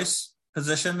pro-choice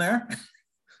position there.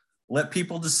 Let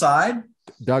people decide.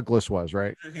 Douglas was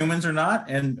right. Humans or not,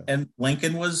 and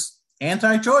Lincoln was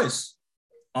anti-choice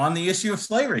on the issue of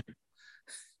slavery,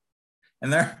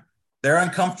 and they're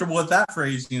uncomfortable with that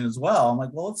phrasing as well. I'm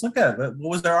like, well, let's look at it. What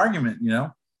was their argument?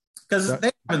 Because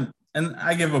they haven't. And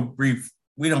I give a brief.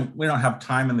 We don't have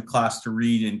time in the class to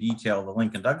read in detail the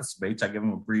Lincoln Douglas debates. I give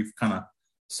them a brief kind of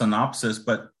synopsis,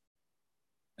 but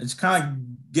it's kind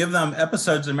of give them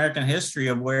episodes of American history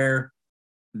of where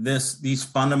these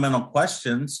fundamental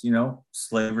questions,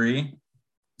 slavery.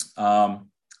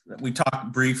 We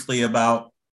talked briefly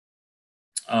about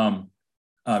you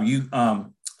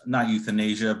not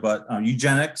euthanasia, but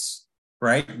eugenics,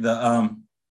 right? The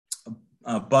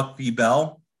Buck v.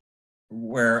 Bell,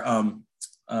 where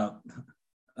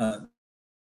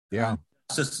Yeah.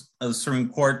 Justice of the Supreme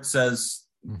Court says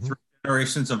 3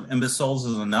 generations of imbeciles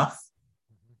is enough.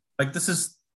 Like this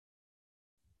is,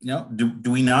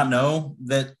 do we not know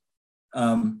that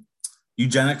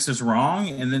eugenics is wrong?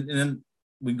 And then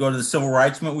we go to the civil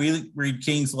rights movement. We read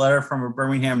King's letter from a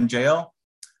Birmingham jail,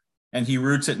 and he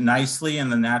roots it nicely in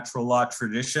the natural law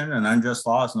tradition, and unjust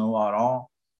law is no law at all.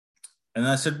 And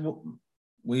I said, well,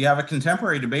 we have a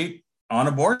contemporary debate on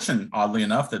abortion, oddly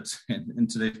enough, that's in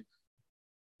today.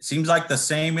 It seems like the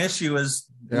same issue as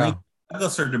Lincoln and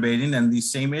Douglas are debating, and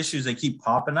these same issues, they keep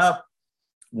popping up.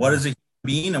 What is a human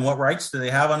being and what rights do they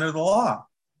have under the law?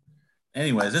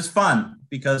 Anyways, it's fun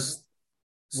because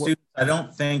students, I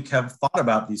don't think, have thought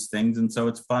about these things. And so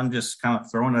it's fun just kind of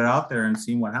throwing it out there and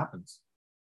seeing what happens.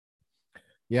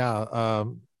 Yeah.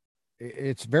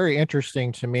 It's very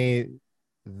interesting to me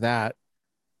that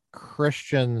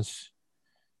Christians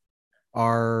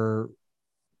are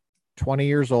 20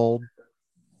 years old,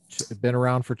 been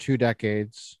around for 2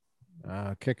 decades,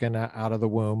 kicking out of the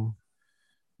womb.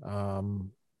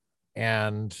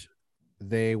 And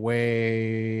they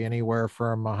weigh anywhere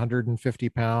from 150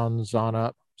 pounds on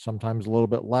up, sometimes a little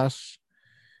bit less.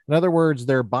 In other words,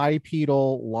 they're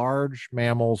bipedal, large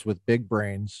mammals with big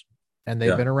brains, and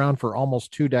they've been around for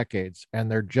almost 2 decades,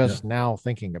 and they're just now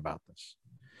thinking about this.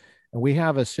 And we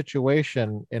have a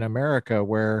situation in America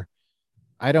where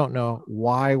I don't know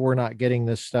why we're not getting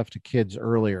this stuff to kids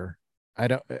earlier.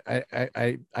 I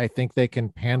think they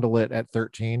can handle it at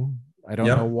 13. I don't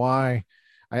know why.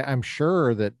 I'm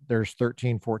sure that there's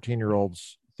 13,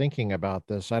 14-year-olds thinking about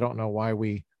this. I don't know why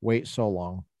we wait so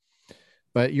long,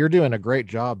 but you're doing a great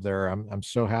job there. I'm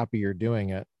so happy you're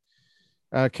doing it.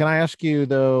 Can I ask you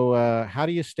though, how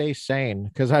do you stay sane?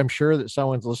 Because I'm sure that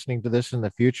someone's listening to this in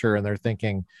the future and they're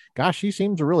thinking, gosh, he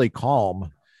seems really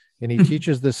calm and he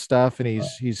teaches this stuff and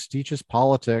he's teaches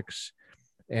politics.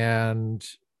 And,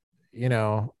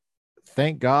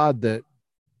 thank God that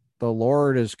the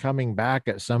Lord is coming back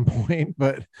at some point,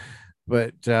 but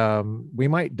we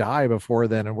might die before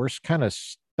then. And we're kind of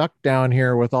stuck down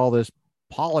here with all this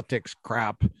politics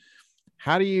crap.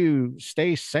 How do you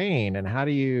stay sane? And how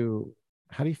do you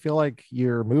feel like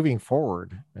you're moving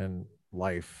forward in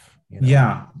life?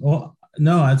 Yeah. Well,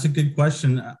 no, that's a good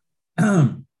question.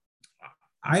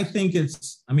 I think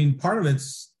part of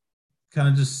it's kind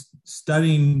of just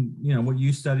studying, what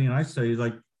you study and I study.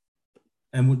 Like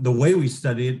and the way we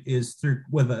study it is through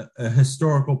with a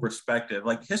historical perspective.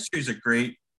 Like history is a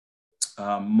great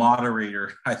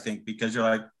moderator, I think, because you're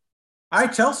like, I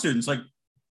tell students like,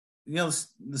 the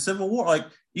Civil War, like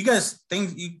you guys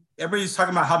think everybody's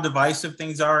talking about how divisive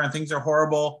things are and things are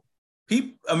horrible.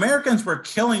 Americans were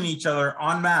killing each other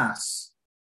en masse,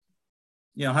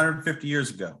 150 years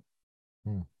ago.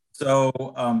 So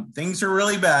things are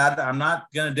really bad. I'm not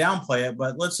going to downplay it,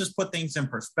 but let's just put things in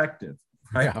perspective,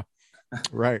 right? Yeah.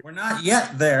 Right. We're not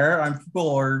yet there.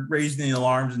 People are raising the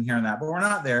alarms and hearing that, but we're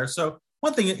not there. So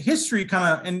one thing, history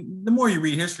and the more you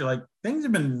read history, like things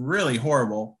have been really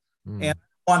horrible, and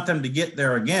I want them to get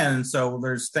there again. So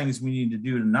there's things we need to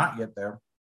do to not get there.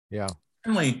 Yeah.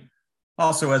 Certainly,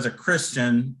 also as a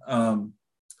Christian,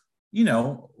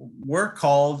 we're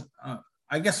called.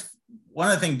 I guess one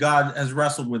of the things God has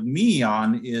wrestled with me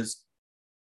on is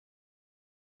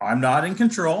I'm not in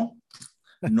control,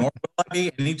 nor will I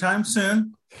be anytime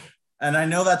soon. And I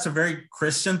know that's a very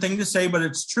Christian thing to say, but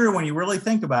it's true when you really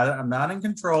think about it. I'm not in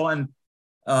control. And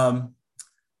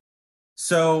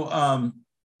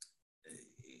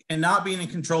and not being in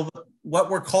control, what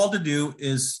we're called to do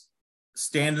is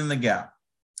stand in the gap.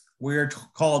 We're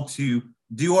called to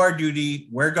do our duty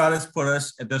where God has put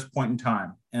us at this point in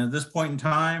time. And at this point in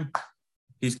time,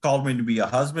 He's called me to be a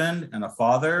husband and a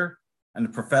father and a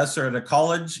professor at a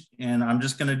college. And I'm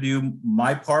just going to do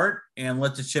my part and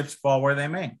let the chips fall where they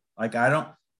may. Like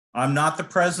I'm not the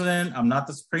president. I'm not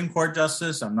the Supreme Court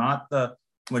justice. I'm not the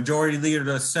majority leader of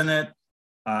the Senate.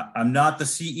 I'm not the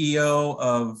CEO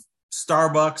of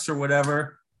Starbucks or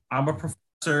whatever. I'm a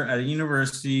professor at a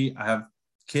university. I have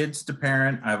kids to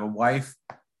parent. I have a wife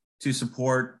to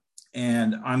support,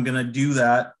 and I'm going to do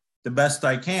that the best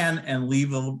I can and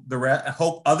leave the rest. I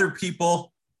hope other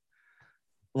people,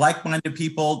 like-minded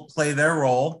people, play their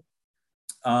role.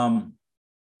 I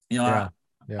love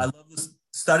this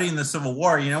studying the Civil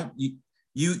War. You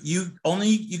can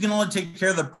only take care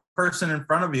of the person in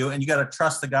front of you, and you got to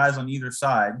trust the guys on either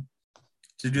side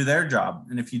to do their job.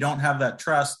 And if you don't have that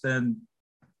trust, then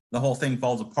the whole thing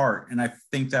falls apart. And I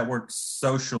think that works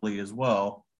socially as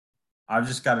well. I've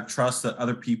just got to trust that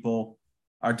other people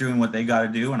are doing what they got to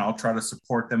do, and I'll try to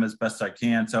support them as best I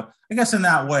can. So I guess in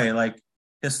that way, like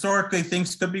historically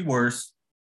things could be worse.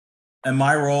 And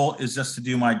my role is just to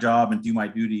do my job and do my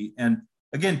duty. And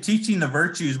again, teaching the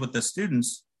virtues with the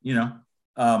students,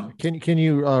 can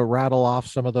you rattle off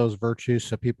some of those virtues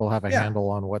so people have a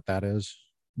handle on what that is?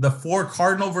 The 4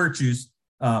 cardinal virtues: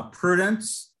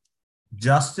 prudence,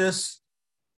 justice,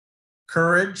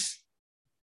 courage,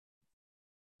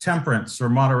 temperance or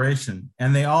moderation.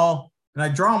 And I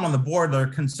draw them on the board. They're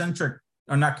concentric,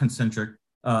 or not concentric,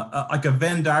 like a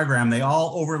Venn diagram. They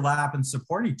all overlap and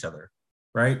support each other,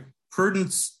 right?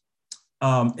 Prudence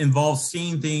involves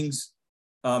seeing things.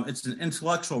 It's an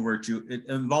intellectual virtue. It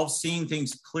involves seeing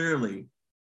things clearly.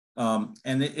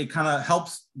 And it kind of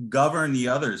helps govern the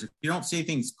others. If you don't see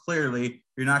things clearly,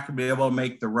 you're not going to be able to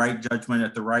make the right judgment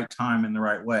at the right time in the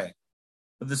right way.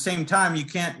 But at the same time,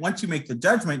 once you make the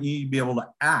judgment, you need to be able to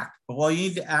act. But you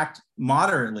need to act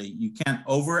moderately. You can't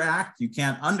overact. You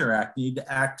can't underact. You need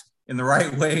to act in the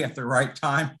right way at the right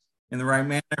time, in the right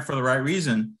manner, for the right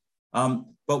reason.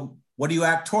 But what do you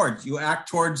act towards? You act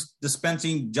towards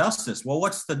dispensing justice. Well,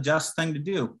 what's the just thing to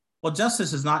do? Well,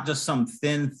 justice is not just some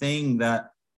thin thing that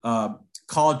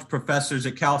college professors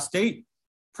at Cal State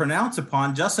pronounce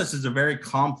upon. Justice is a very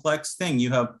complex thing. You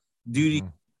have duties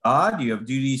to God. You have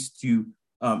duties to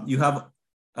the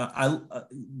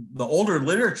older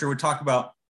literature would talk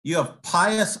about you have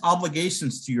pious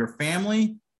obligations to your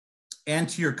family and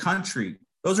to your country.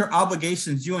 Those are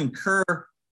obligations you incur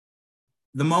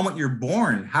the moment you're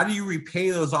born. How do you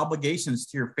repay those obligations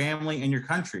to your family and your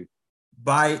country?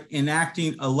 By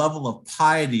enacting a level of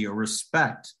piety or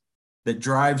respect that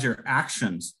drives your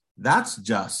actions. That's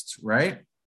just, right?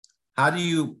 How do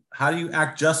you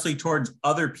act justly towards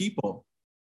other people?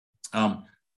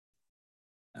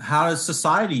 How does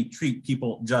society treat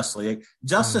people justly? Like,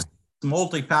 justice is a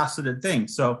multifaceted thing.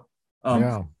 So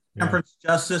temperance,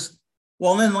 justice.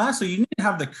 Well, and then lastly, you need to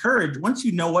have the courage. Once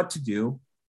you know what to do,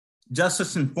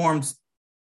 justice informs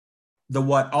the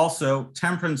what. Also,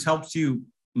 temperance helps you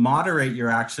moderate your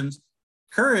actions.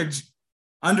 Courage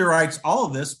underwrites all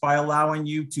of this by allowing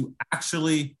you to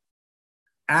actually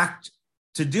act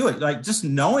to do it. Like, just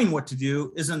knowing what to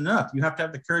do isn't enough. You have to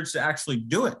have the courage to actually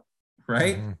do it,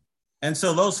 right? Mm-hmm. And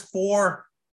so those 4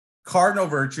 cardinal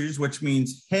virtues, which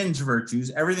means hinge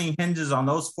virtues, everything hinges on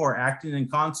those 4 acting in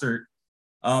concert.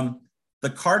 The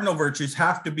cardinal virtues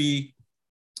have to be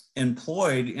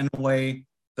employed in a way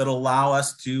that allow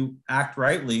us to act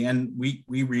rightly. And we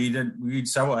read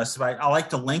several essays. I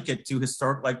like to link it to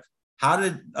historic, like how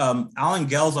did Alan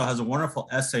Gelzo has a wonderful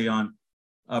essay on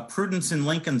prudence in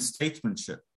Lincoln's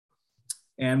statesmanship.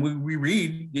 And we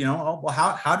read, well,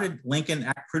 how did Lincoln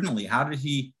act prudently? How did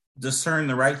he discern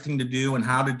the right thing to do and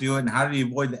how to do it? And how did he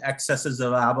avoid the excesses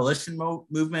of the abolition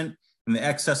movement and the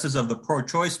excesses of the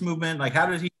pro-choice movement? Like, how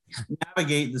did he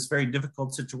navigate this very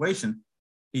difficult situation?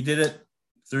 He did it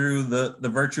through the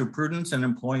virtue of prudence and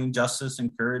employing justice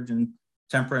and courage and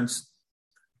temperance.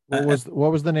 What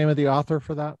was the name of the author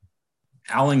for that?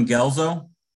 Alan Gelzo.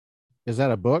 Is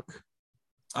that a book?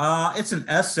 It's an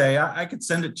essay. I could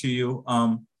send it to you.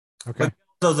 Okay.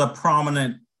 Gelzo's a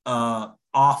prominent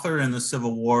author in the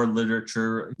Civil War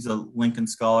literature. He's a Lincoln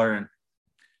scholar. And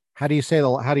how do you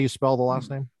spell the last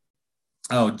name?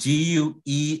 Oh, Guelzo.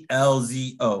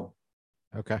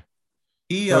 Okay.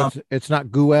 It's not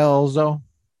Guelzo.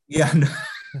 Yeah.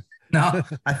 No,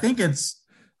 I think it's.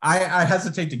 I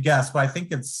hesitate to guess, but I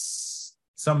think it's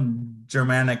some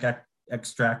Germanic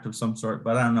extract of some sort.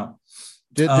 But I don't know.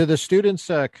 Do the students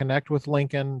connect with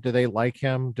Lincoln? Do they like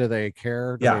him? Do they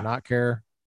care? Do they not care?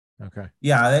 Okay.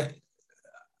 Yeah,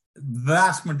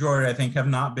 vast majority, I think, have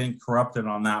not been corrupted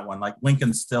on that one. Like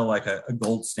Lincoln's still like a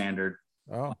gold standard.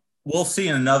 Oh. We'll see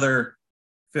in another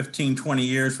 15, 20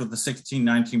 years with the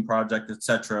 1619 project, et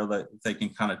cetera, that they can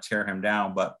kind of tear him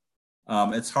down. But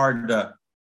it's hard to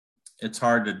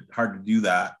do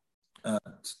that.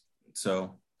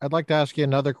 So I'd like to ask you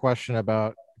another question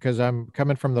because I'm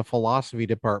coming from the philosophy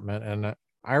department, and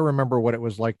I remember what it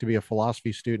was like to be a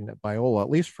philosophy student at Biola, at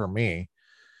least for me.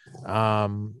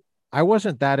 I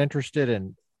wasn't that interested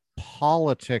in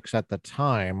politics at the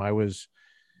time. I was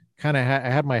kind of I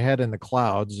had my head in the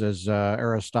clouds, as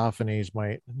Aristophanes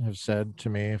might have said to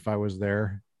me if I was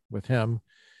there with him.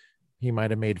 He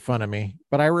might have made fun of me.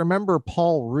 But I remember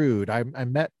Paul Rood. I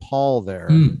met Paul there.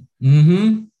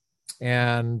 Mm-hmm.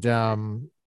 And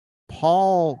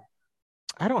Paul,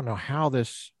 I don't know how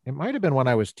it might have been when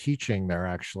I was teaching there,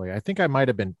 actually. I think I might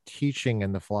have been teaching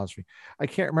in the philosophy. I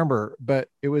can't remember, but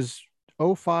it was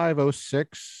 05,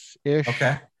 06-ish.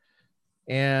 Okay.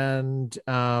 And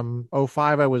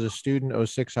 05, I was a student.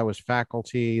 06, I was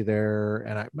faculty there.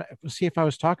 And see, if I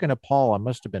was talking to Paul, I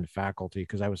must have been faculty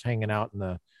because I was hanging out in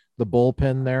the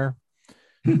bullpen there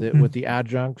with the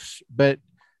adjuncts. But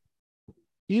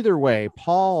either way,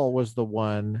 Paul was the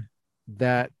one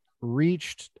that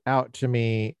reached out to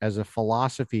me as a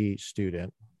philosophy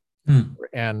student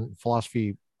and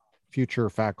philosophy future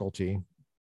faculty.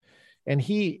 And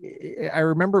I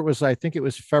remember I think it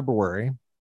was February,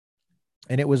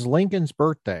 and it was Lincoln's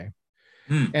birthday.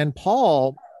 And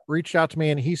Paul reached out to me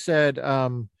and he said,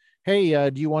 hey,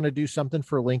 do you want to do something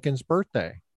for Lincoln's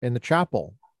birthday in the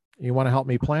chapel? You want to help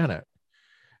me plan it?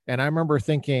 And I remember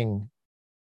thinking,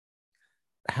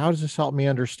 how does this help me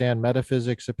understand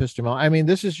metaphysics, epistemology? I mean,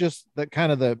 this is just the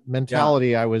kind of the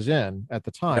mentality I was in at the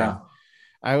time. Yeah.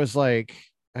 I was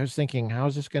thinking, how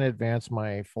is this going to advance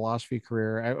my philosophy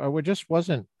career?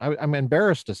 I'm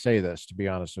embarrassed to say this, to be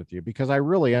honest with you, because I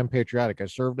really am patriotic. I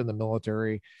served in the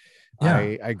military.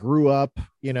 Yeah. I grew up,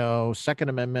 Second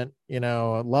Amendment,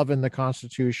 loving the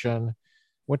Constitution,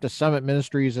 went to Summit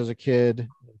Ministries as a kid,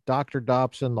 Dr.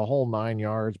 Dobson, the whole 9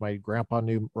 yards. My grandpa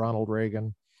knew Ronald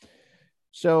Reagan.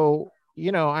 So,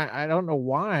 I don't know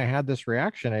why I had this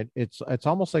reaction. It's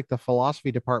almost like the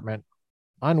philosophy department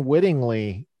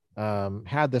unwittingly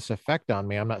had this effect on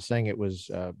me. I'm not saying it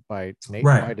was by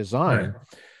design,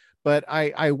 but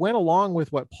I went along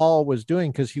with what Paul was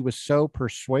doing because he was so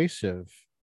persuasive.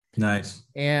 Nice.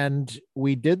 And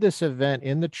we did this event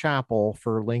in the chapel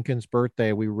for Lincoln's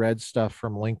birthday. We read stuff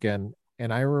from Lincoln.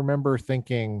 And I remember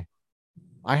thinking,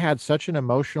 I had such an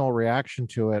emotional reaction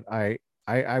to it. I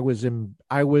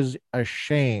was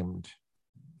ashamed.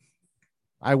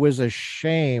 I was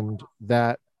ashamed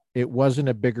that it wasn't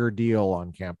a bigger deal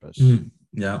on campus.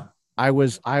 Yeah. I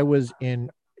was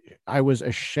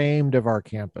ashamed of our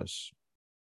campus.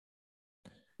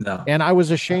 No. And I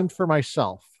was ashamed for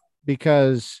myself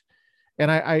because, and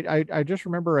I just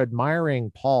remember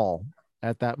admiring Paul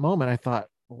at that moment. I thought,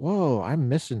 whoa, I'm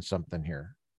missing something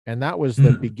here. And that was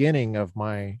the beginning of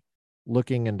my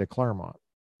looking into Claremont.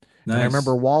 Nice. And I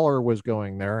remember Waller was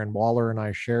going there, and Waller and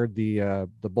I shared the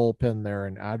bullpen there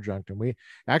in adjunct. And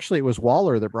it was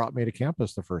Waller that brought me to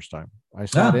campus the first time. I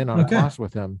sat in on a class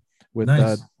with him, with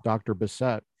Dr.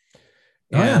 Bissett.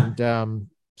 And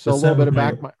so Bissett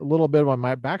a little bit of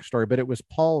my backstory, but it was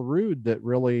Paul Rood that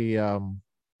really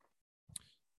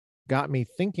got me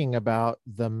thinking about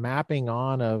the mapping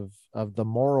on of the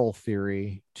moral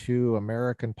theory to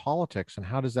American politics, and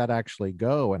how does that actually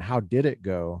go, and how did it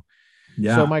go? So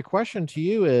Yeah. my question to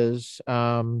you is,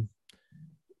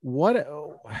 what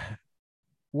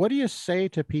what do you say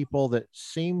to people that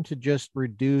seem to just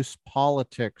reduce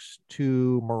politics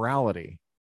to morality,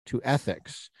 to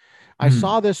ethics? I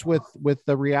saw Mm. this with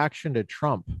the reaction to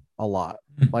Trump a lot.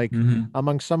 Like Mm-hmm.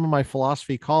 among some of my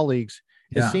philosophy colleagues,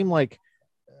 it Yeah. seemed like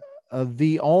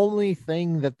the only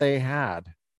thing that they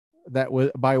had that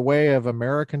was by way of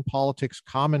American politics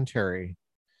commentary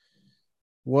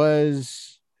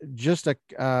was just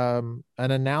an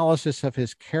analysis of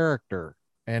his character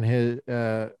and his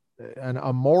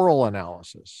a moral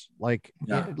analysis,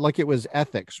 Yeah. like it was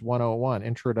ethics 101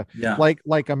 intro to, Yeah.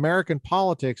 like American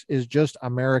politics is just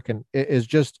American, is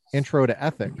just intro to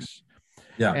ethics.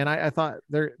 Yeah. And I thought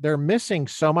they're missing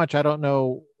so much. I don't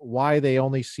know why they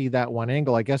only see that one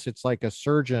angle. I guess it's like a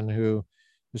surgeon who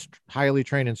is highly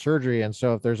trained in surgery, and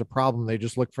so if there's a problem they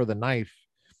just look for the knife,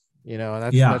 and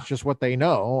that's Yeah. just what they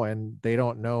know, and they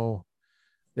don't know,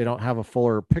 they don't have a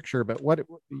fuller picture. But what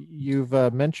you've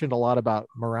mentioned a lot about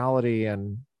morality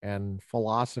and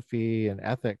philosophy and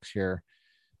ethics here,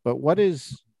 but what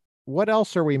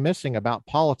else are we missing about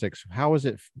politics? How is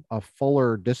it a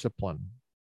fuller discipline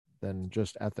than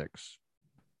just ethics?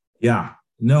 Yeah.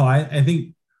 No, I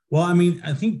think, well, I mean,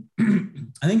 I think,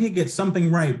 I think it gets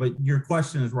something right, but your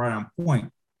question is right on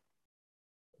point.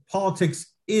 Politics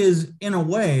is, in a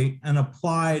way, an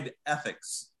applied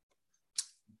ethics,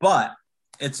 but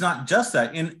it's not just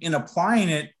that. In applying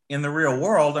it in the real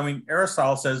world, I mean,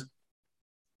 Aristotle says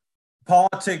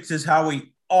politics is how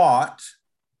we ought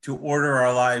to order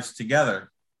our lives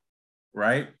together,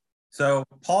 right? So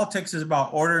politics is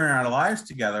about ordering our lives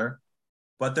together,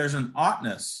 but there's an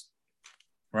oughtness,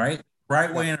 right? Right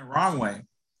Yep. way and a wrong way.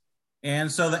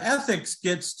 And so the ethics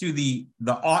gets to the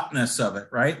oughtness of it,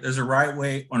 right? There's a right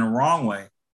way and a wrong way.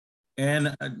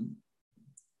 And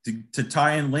to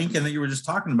tie in Lincoln that you were just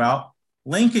talking about,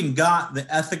 Lincoln got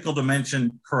the ethical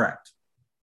dimension correct,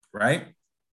 right?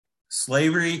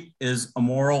 Slavery is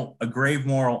a grave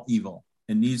moral evil.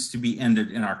 It needs to be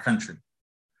ended in our country.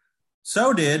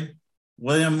 So did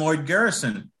William Lloyd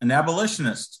Garrison, an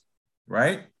abolitionist,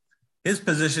 right? His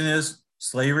position is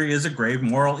slavery is a grave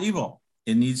moral evil.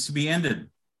 It needs to be ended.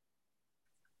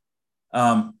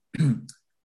 Um,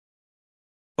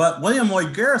 but William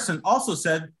Lloyd Garrison also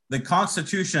said the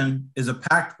Constitution is a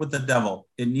pact with the devil.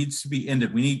 It needs to be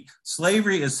ended.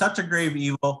 Slavery is such a grave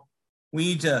evil. We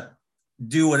need to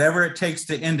do whatever it takes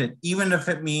to end it, even if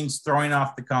it means throwing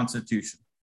off the Constitution.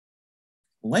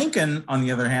 Lincoln, on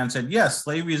the other hand, said, yes,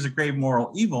 slavery is a grave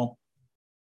moral evil,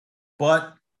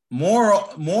 but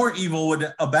more evil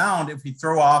would abound if we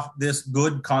throw off this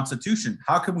good Constitution.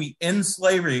 How can we end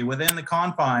slavery within the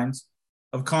confines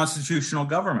of constitutional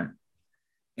government?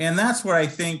 And that's where I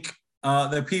think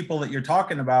the people that you're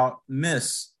talking about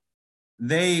miss.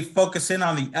 They focus in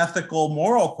on the ethical,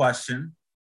 moral question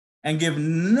and give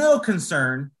no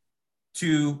concern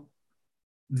to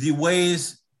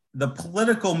the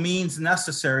political means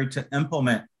necessary to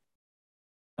implement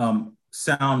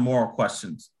sound moral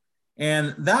questions.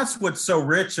 And that's what's so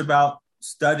rich about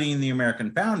studying the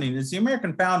American founding is the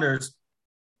American founders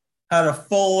had a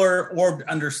fuller orbed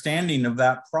understanding of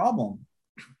that problem.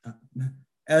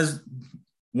 As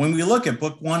when we look at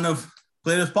book one of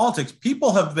Plato's Politics,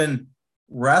 people have been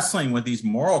wrestling with these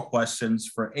moral questions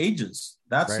for ages.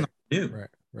 That's Right. not new.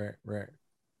 Right.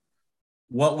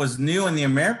 What was new in the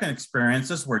American experience,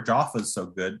 this is where Jaffa's so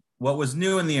good. What was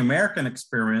new in the American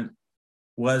experience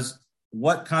was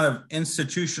what kind of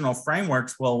institutional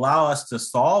frameworks will allow us to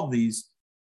solve these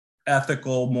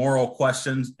ethical, moral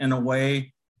questions in a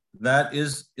way that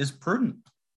is prudent.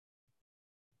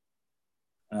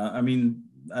 I mean,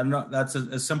 I don't know, that's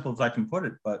as simple as I can put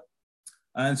it, but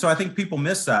and so I think people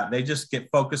miss that. They just get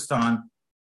focused on,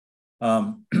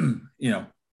 Biden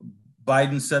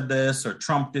said this, or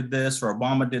Trump did this, or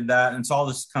Obama did that, and it's all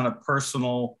this kind of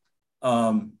personal.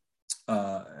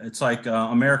 It's like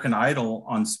American Idol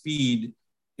on speed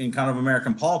in kind of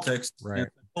American politics. Right.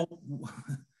 And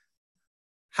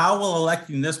how will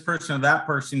electing this person or that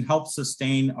person help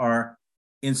sustain our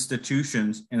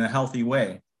institutions in a healthy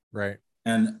way? Right.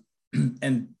 And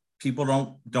people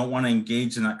don't want to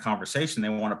engage in that conversation. They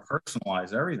want to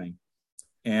personalize everything,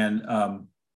 and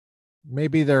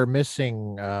Maybe they're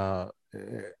missing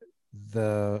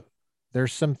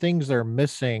there's some things they're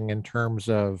missing in terms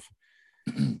of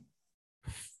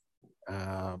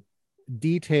uh,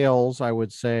 details, I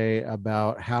would say,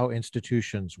 about how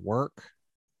institutions work,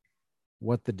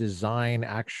 what the design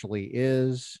actually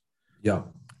is, yeah,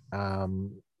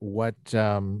 what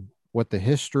the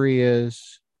history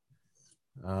is,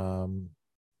 um,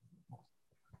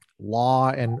 law,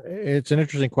 and it's an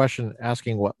interesting question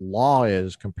asking what law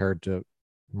is compared to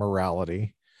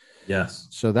morality. Yes.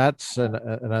 So that's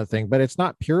another thing, but it's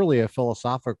not purely a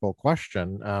philosophical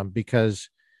question, because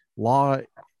law,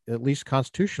 at least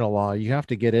constitutional law, you have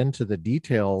to get into the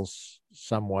details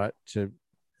somewhat to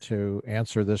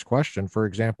answer this question. For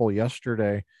example,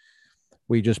 yesterday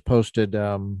we just posted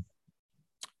an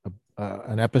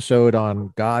episode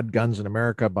on God, Guns, in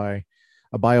America by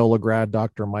a Biola grad,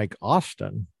 Dr. Mike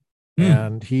Austin,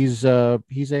 and he's a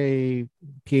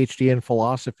PhD in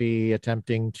philosophy,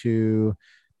 attempting to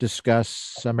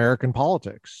discuss American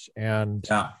politics. And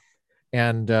Yeah.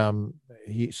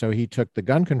 He took the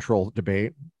gun control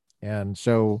debate, and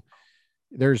so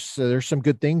there's some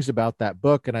good things about that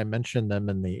book, and I mentioned them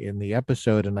in the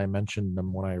episode, and I mentioned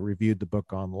them when I reviewed the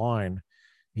book online.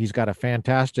 He's got a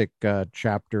fantastic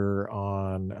chapter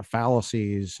on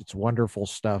fallacies. It's wonderful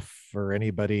stuff for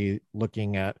anybody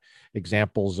looking at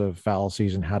examples of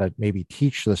fallacies and how to maybe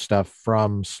teach the stuff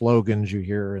from slogans you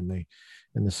hear in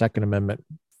the Second Amendment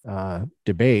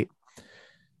debate.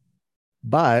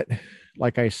 But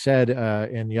like I said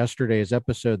in yesterday's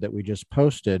episode that we just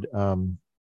posted,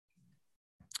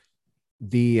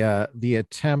 the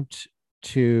attempt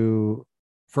to,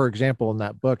 for example, in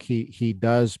that book, he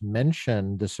does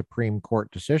mention the Supreme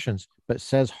Court decisions, but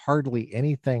says hardly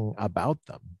anything about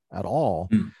them at all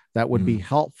that would be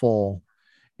helpful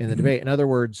in the debate. In other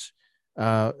words,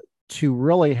 to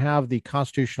really have the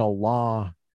constitutional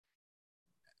law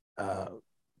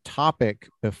topic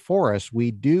before us, we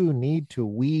do need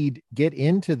to get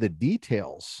into the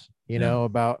details,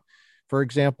 about, for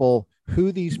example,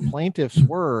 who these plaintiffs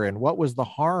were and what was the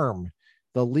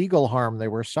legal harm they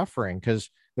were suffering, because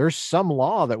there's some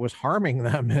law that was harming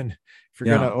them, and if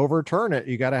you're going to overturn it,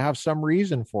 you got to have some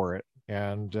reason for it.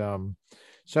 And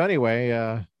so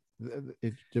anyway,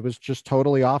 it was just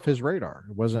totally off his radar.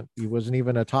 It wasn't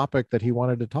even a topic that he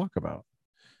wanted to talk about.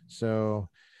 So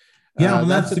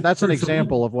that's an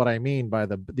example of what I mean by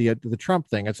the Trump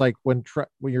thing. It's like when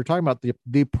you're talking about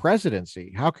the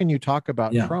presidency, how can you talk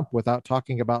about Trump without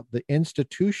talking about the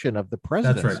institution of the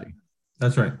presidency?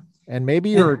 That's right. And maybe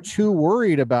you're too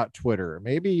worried about Twitter.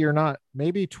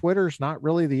 Maybe Twitter's not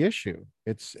really the issue.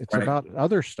 It's about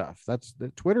other stuff. That's the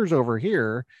Twitter's over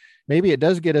here. Maybe it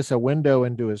does get us a window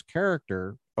into his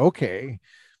character. Okay.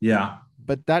 Yeah.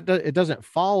 But it doesn't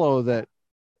follow that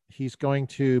he's going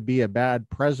to be a bad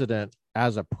president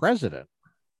as a president.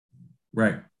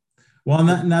 Right. Well,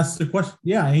 and that's the question.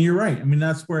 Yeah. And you're right. I mean,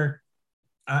 that's where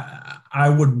I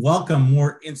would welcome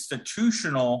more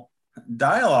institutional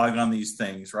dialogue on these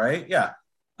things, right? Yeah.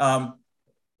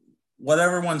 What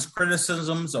everyone's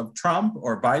criticisms of Trump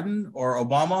or Biden or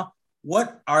Obama,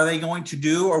 what are they going to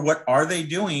do, or what are they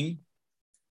doing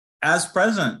as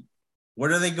president?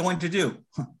 What are they going to do?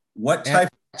 What type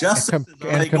of justice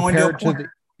are they going to appoint?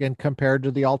 And compared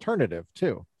to the alternative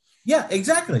too. Yeah,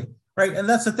 exactly. Right. And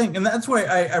that's the thing. And that's why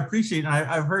I appreciate, and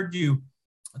I've heard you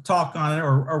talk on it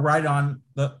or write on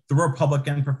the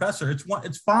Republican professor. It's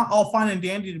all fine and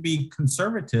dandy to be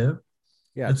conservative.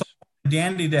 Yeah. It's all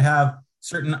dandy to have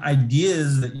certain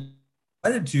ideas that you're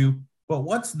wedded to, but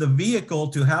what's the vehicle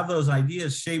to have those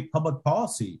ideas shape public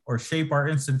policy or shape our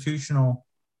institutional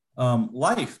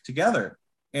life together?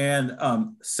 And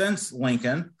since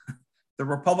Lincoln, the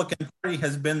Republican Party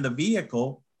has been the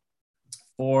vehicle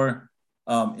for,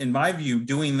 in my view,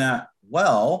 doing that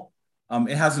well.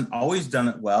 It hasn't always done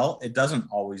it well. It doesn't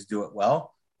always do it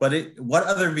well. But what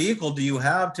other vehicle do you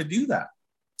have to do that?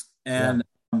 And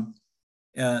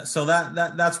so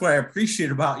that's what I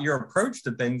appreciate about your approach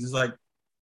to things is like,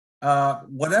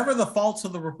 whatever the faults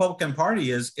of the Republican Party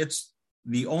is, it's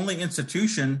the only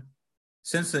institution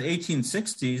since the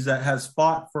 1860s that has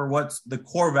fought for what's the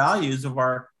core values of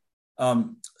our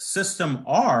system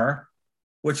are,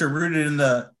 which are rooted in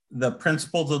the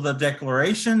principles of the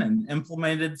Declaration and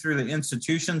implemented through the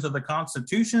institutions of the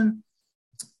Constitution.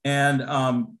 And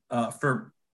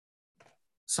for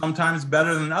sometimes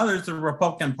better than others, the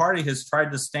Republican Party has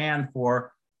tried to stand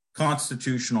for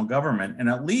constitutional government. And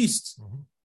at least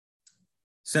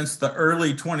since the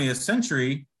early 20th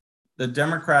century, the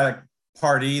Democratic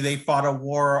Party, they fought a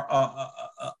war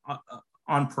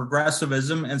on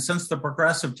progressivism. And since the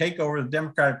progressive takeover of the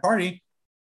Democratic Party,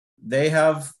 they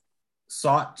have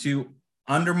sought to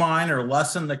undermine or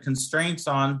lessen the constraints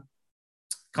on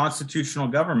constitutional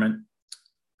government.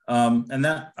 And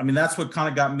that's what kind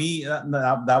of got me.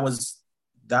 That was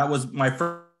my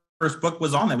first book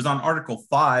was on. It was on Article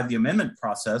 5, the amendment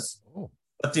process. Oh.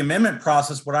 But the amendment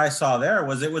process, what I saw there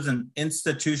was it was an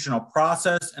institutional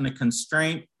process and a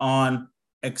constraint on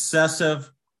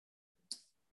excessive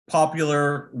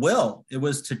popular will. It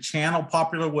was to channel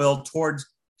popular will towards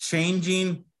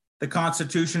changing the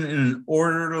Constitution in an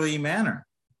orderly manner.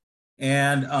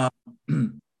 And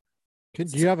do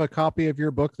you have a copy of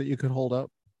your book that you could hold up?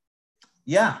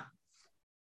 Yeah.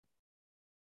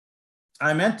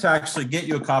 I meant to actually get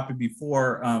you a copy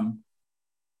before.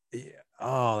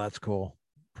 Oh, that's cool.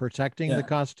 Protecting the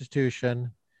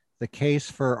Constitution, the case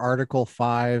for Article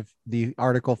 5, the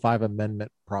Article 5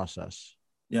 amendment process.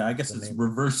 Yeah, I guess it's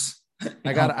reverse.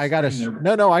 I got to,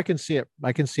 no, I can see it.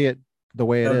 I can see it the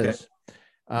way it is.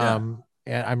 And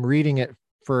I'm reading it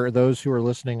for those who are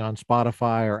listening on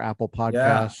Spotify or Apple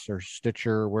Podcasts or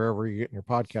Stitcher, wherever you're getting your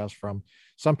podcast from.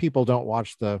 Some people don't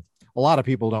watch a lot of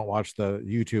people don't watch the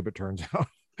YouTube, it turns out.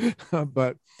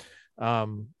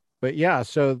 but yeah,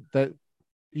 so that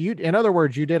in other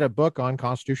words, you did a book on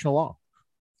constitutional law.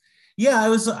 Yeah,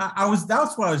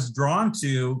 that's what I was drawn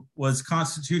to, was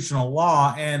constitutional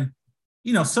law. And,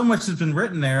 so much has been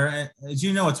written there. As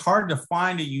you know, it's hard to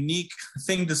find a unique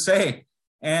thing to say.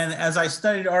 And as I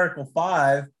studied Article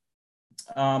 5,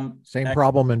 same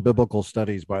problem in biblical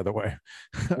studies, by the way.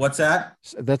 What's that?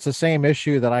 That's the same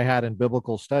issue that I had in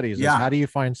biblical studies. Is how do you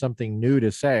find something new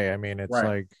to say? I mean, it's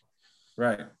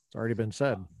it's already been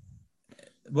said.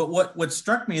 But what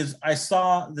struck me is I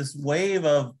saw this wave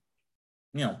of,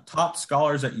 top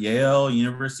scholars at Yale,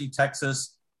 University of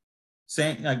Texas,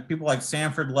 saying, like people like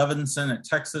Sanford Levinson at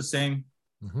Texas, saying,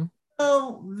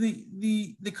 "Oh,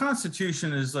 the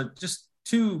Constitution is like just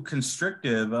too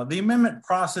constrictive. The amendment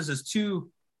process is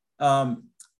too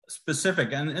specific,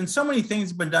 and so many things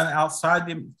have been done outside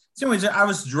the." So anyways, I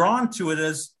was drawn to it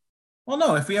as, well,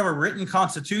 no, if we have a written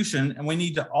Constitution and we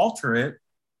need to alter it,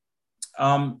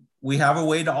 we have a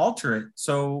way to alter it.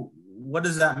 So what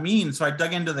does that mean? So I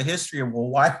dug into the history of, well,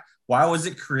 why was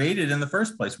it created in the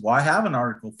first place? Why have an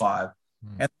Article 5?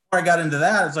 And before I got into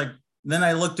that, it's like, then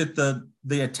I looked at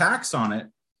the attacks on it.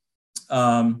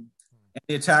 And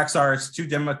the attacks are, it's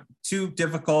too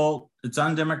difficult, it's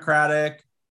undemocratic,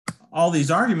 all these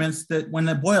arguments that when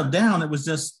they boiled down, it was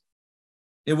just,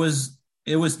 it was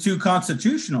too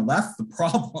constitutional. That's the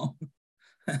problem.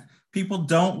 People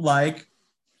don't like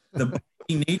the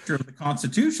nature of the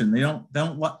Constitution. They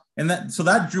don't like, and so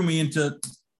that drew me into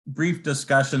brief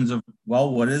discussions of,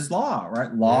 well, what is law,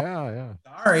 right? Law,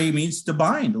 sorry, means to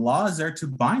bind. Law is there to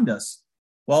bind us.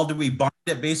 Well, do we bind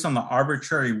it based on the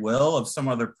arbitrary will of some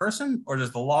other person, or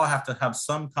does the law have to have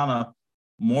some kind of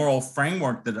moral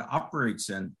framework that it operates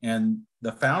in? And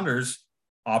the founders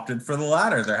opted for the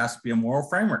latter. There has to be a moral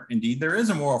framework. Indeed, there is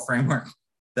a moral framework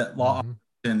that law operates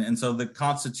in. And so the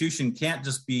Constitution can't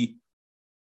just be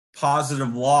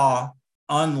positive law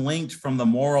unlinked from the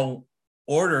moral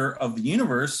order of the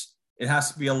universe. It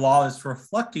has to be a law that's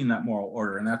reflecting that moral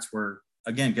order. And that's where,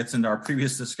 again, gets into our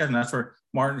previous discussion. That's where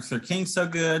Martin Luther King's so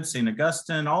good, St.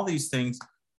 Augustine, all these things.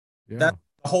 That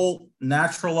the whole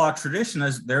natural law tradition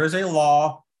is, there is a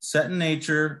law set in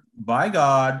nature by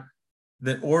God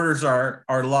that orders our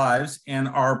lives, and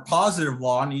our positive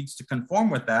law needs to conform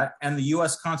with that. And the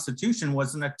U.S. Constitution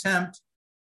was an attempt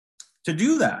to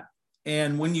do that.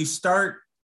 And when you start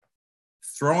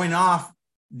throwing off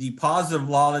the positive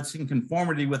law that's in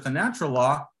conformity with the natural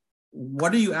law,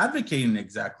 what are you advocating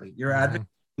exactly? You're advocating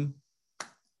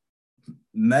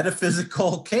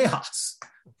metaphysical chaos.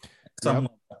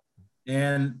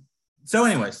 And so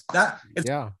anyways, that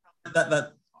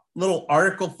little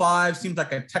Article 5 seems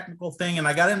like a technical thing. And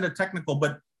I got into technical,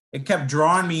 but it kept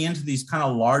drawing me into these kind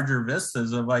of larger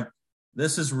vistas of like,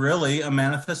 this is really a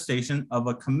manifestation of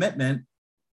a commitment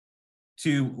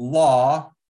to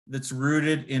law that's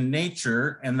rooted in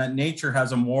nature, and that nature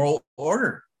has a moral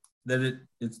order that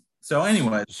it's so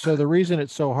anyway. So the reason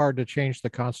it's so hard to change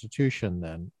the Constitution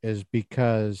then is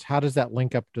because, how does that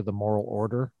link up to the moral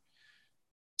order?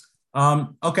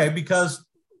 Okay, because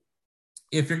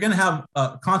if you're going to have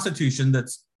a Constitution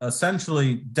that's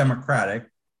essentially democratic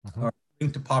or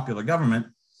linked to popular government,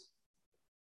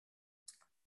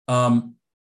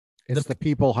 it's the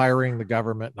people hiring the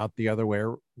government, not the other way.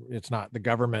 It's not the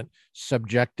government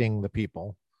subjecting the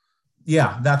people.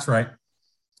 Yeah, that's right.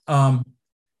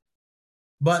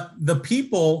 But the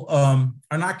people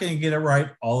are not going to get it right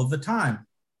all of the time.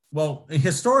 Well,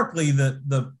 historically,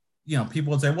 the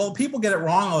people would say, well, people get it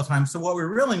wrong all the time. So what we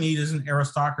really need is an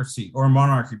aristocracy or a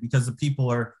monarchy because the people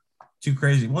are too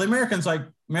crazy. Well, the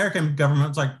American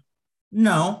government's like,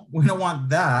 no, we don't want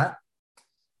that.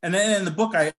 And then in the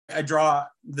book, I draw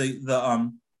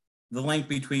the link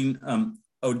between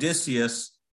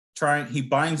Odysseus he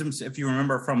binds himself, if you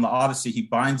remember from the Odyssey, he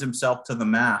binds himself to the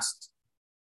mast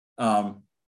so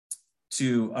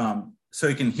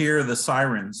he can hear the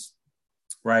sirens,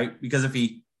 right? Because if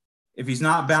he if he's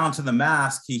not bound to the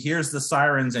mast, he hears the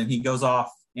sirens and he goes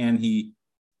off and he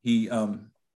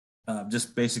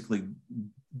just basically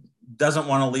doesn't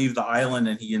want to leave the island,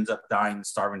 and he ends up dying and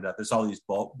starving to death. There's all these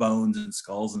bones and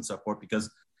skulls and so forth because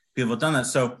people have done that.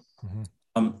 So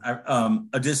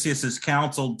Odysseus is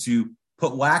counseled to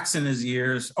put wax in his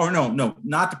ears, or no,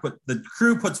 not to put, the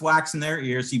crew puts wax in their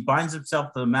ears. He binds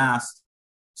himself to the mast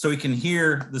so he can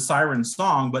hear the siren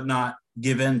song, but not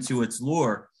give in to its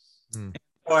lure. So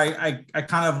I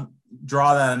kind of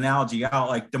draw that analogy out.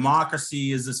 Like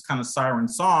democracy is this kind of siren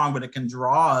song, but it can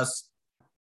draw us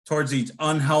towards these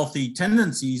unhealthy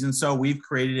tendencies. And so we've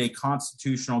created a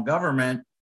constitutional government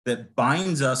that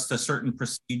binds us to certain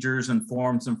procedures and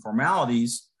forms and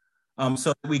formalities,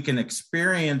 so that we can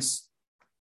experience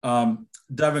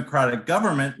democratic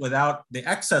government without the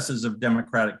excesses of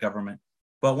democratic government.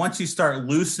 But once you start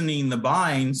loosening the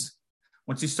binds,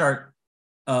 once you start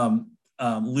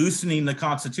loosening the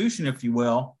Constitution, if you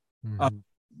will,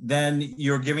 then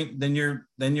you're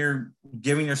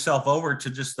giving yourself over to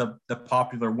just the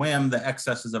popular whim, the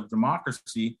excesses of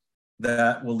democracy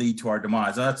that will lead to our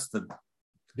demise. That's the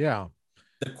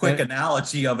quick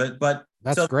analogy of it. But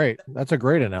that's great. That's a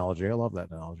great analogy. I love that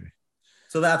analogy.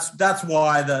 So that's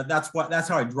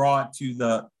how I draw it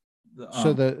to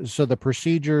so the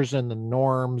procedures and the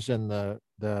norms and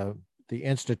the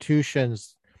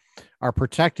institutions are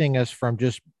protecting us from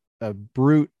just a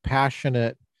brute,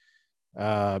 passionate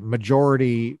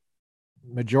majority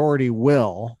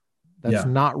will that's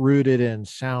not rooted in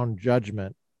sound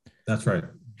judgment. That's right.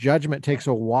 Judgment takes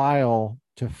a while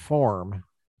to form.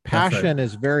 Passion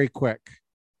is very quick.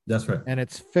 That's right. And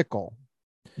it's fickle.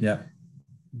 Yeah.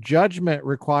 Judgment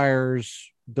requires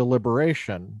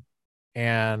deliberation,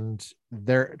 and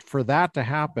for that to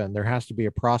happen, there has to be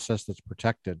a process that's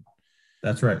protected.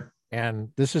 That's right. And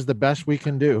this is the best we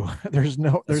can do. There's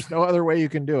no other way you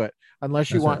can do it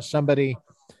unless you want somebody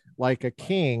like a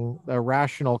king, a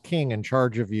rational king in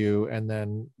charge of you, and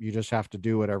then you just have to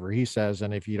do whatever he says.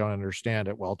 And if you don't understand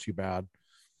it, well, too bad.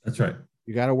 That's right.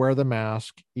 You got to wear the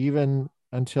mask even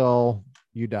until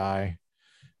you die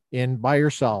by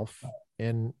yourself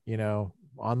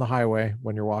on the highway,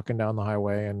 when you're walking down the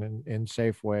highway, and in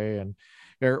Safeway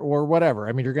or whatever.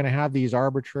 I mean, you're going to have these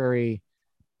arbitrary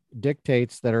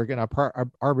dictates that are going to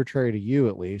arbitrary to you,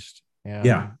 at least.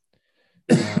 And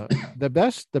the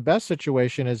best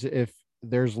situation is if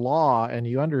there's law and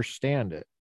you understand it.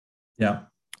 Yeah.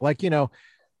 Like,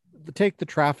 take the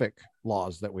traffic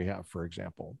laws that we have, for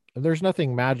example. There's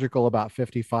nothing magical about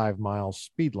 55 miles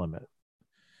speed limit,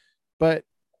 but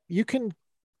you can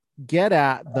get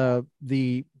at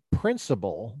the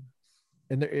principle,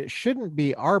 and it shouldn't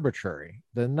be arbitrary.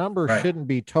 The number shouldn't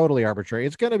be totally arbitrary.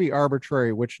 It's going to be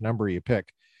arbitrary which number you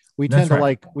pick. We tend to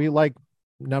like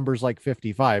numbers like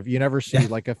 55. You never see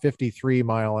like a 53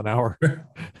 mile an hour.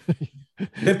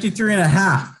 53 and a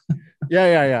half.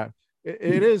 Yeah.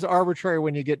 It is arbitrary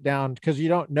when you get down, because you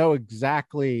don't know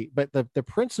exactly, but the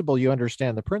principle, you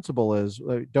understand. The principle is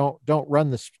don't run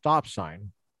the stop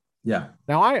sign. Yeah.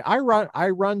 Now I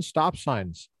run stop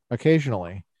signs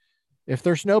occasionally. If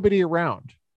there's nobody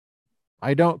around,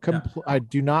 I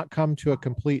do not come to a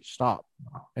complete stop.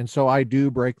 And so I do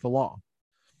break the law.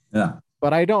 Yeah.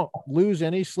 But I don't lose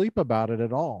any sleep about it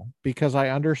at all, because I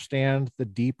understand the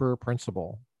deeper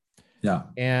principle. Yeah.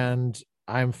 And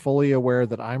I'm fully aware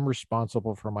that I'm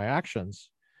responsible for my actions,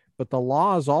 but the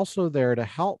law is also there to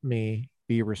help me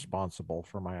be responsible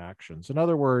for my actions. In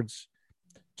other words,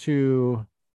 to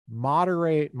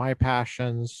moderate my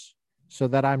passions so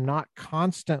that I'm not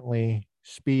constantly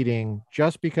speeding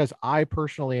just because I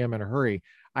personally am in a hurry.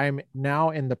 I'm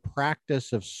now in the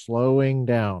practice of slowing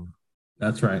down.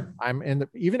 That's right.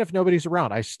 Even if nobody's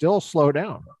around, I still slow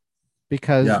down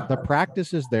because the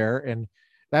practice is there. And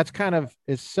that's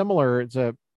it's similar. It's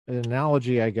an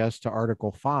analogy, I guess, to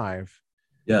Article 5.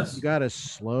 Yes. You got to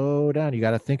slow down. You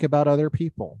got to think about other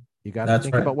people. You got to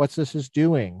think about what this is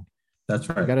doing. That's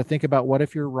right. You got to think about, what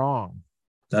if you're wrong?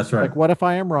 That's right. Like, what if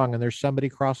I am wrong and there's somebody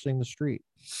crossing the street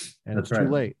and it's too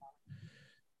late?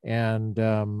 And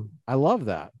I love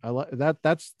that.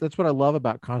 That's what I love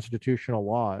about constitutional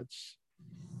law.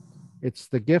 It's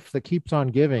the gift that keeps on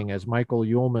giving, as Michael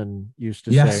Ullman used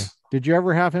to say. Did you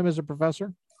ever have him as a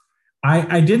professor?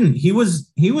 I didn't. He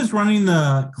was running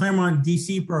the Claremont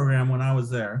DC program when I was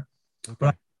there. Okay.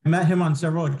 But I met him on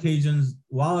several occasions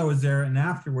while I was there, and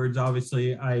afterwards,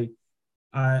 obviously, I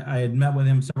had met with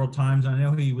him several times. I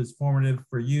know he was formative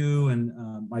for you and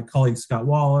my colleague Scott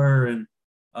Waller,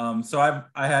 and so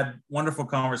I had wonderful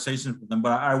conversations with him.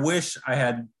 But I wish I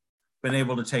had been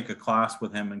able to take a class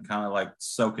with him and kind of like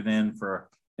soak it in for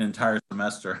an entire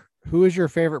semester. Who is your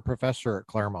favorite professor at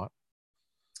Claremont?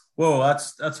 Whoa,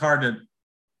 it's hard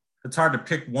to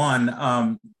pick one.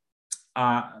 Uh,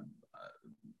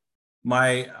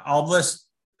 I'll list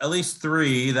at least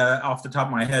three that off the top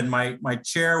of my head. My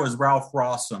chair was Ralph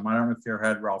Rossum. I don't know if you ever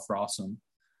had Ralph Rossum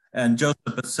and Joseph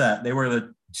Bassett. They were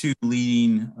the two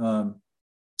leading,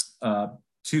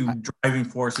 two driving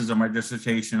forces of my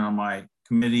dissertation on my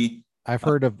committee. I've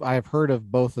heard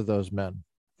of both of those men.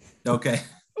 Okay.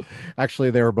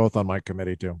 Actually, they were both on my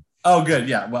committee too. Oh, good.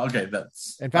 Yeah. Well, okay.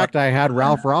 That's In fact, I had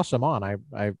Ralph Rossum on.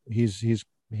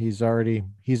 He's already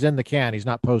he's in the can. He's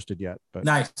not posted yet, but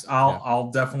nice.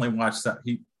 I'll definitely watch that.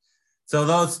 So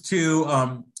those two,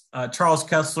 Charles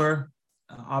Kessler.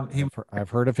 I've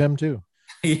heard of him too.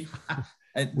 We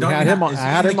had him. I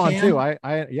had him on too. I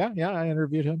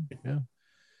interviewed him. Yeah,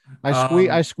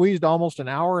 I squeezed almost an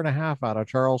hour and a half out of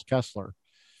Charles Kessler.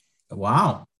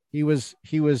 Wow. He was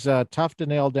tough to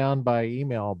nail down by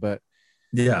email, but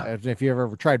yeah, if you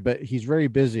ever tried, but he's very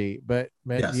busy. But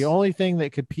yes. The only thing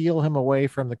that could peel him away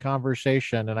from the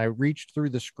conversation, and I reached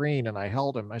through the screen and I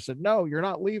held him. I said, "No, you're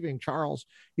not leaving, Charles."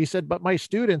 He said, "But my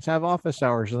students have office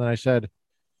hours." And then I said,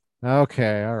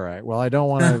 "Okay, all right. Well, I don't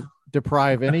want to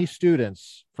deprive any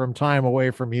students from time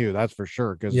away from you. That's for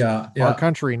sure, because our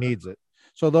country needs it."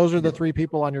 So those are the three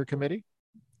people on your committee?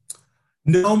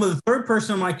 No, but the third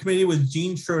person on my committee was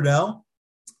Jean Strodell.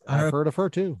 I've heard of her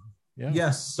too. Yeah.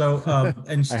 Yes. So,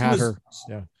 and she was her.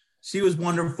 Yeah. She was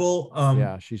wonderful.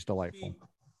 Yeah, she's delightful.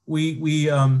 We we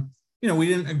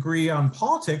didn't agree on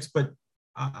politics, but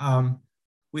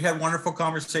we had wonderful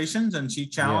conversations, and she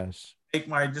challenged me to make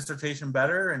my dissertation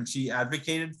better, and she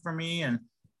advocated for me, and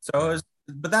so it was.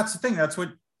 But that's the thing. That's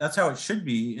how it should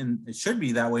be, and it should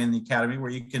be that way in the academy, where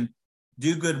you can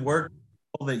do good work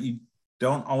that you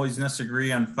don't always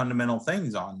disagree on fundamental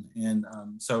things on. And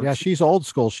so yeah, she's old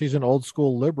school. She's an old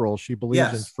school liberal. She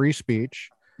believes in free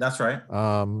speech. That's right.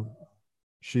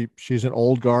 She's an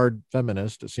old guard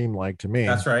feminist, it seemed like to me.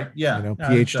 That's right. Yeah.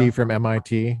 PhD from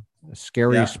MIT,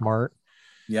 scary smart.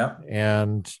 Yeah.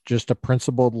 And just a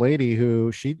principled lady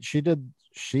who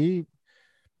she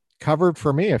covered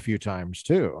for me a few times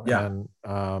too. Yeah.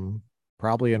 And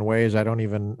probably in ways I don't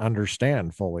even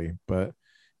understand fully, but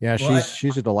yeah,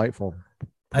 she's a delightful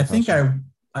professor.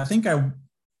 I think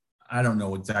I don't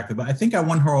know exactly, but I think I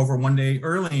won her over one day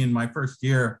early in my first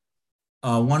year.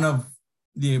 One of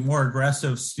the more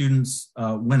aggressive students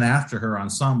went after her on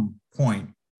some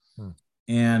point,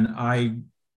 and I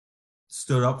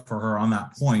stood up for her on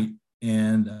that point.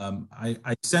 And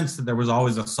I sensed that there was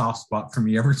always a soft spot for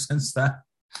me ever since that.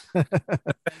 I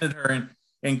defended her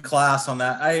in class on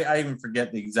that. I even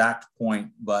forget the exact point,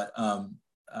 but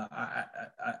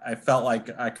I felt like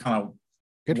I kind of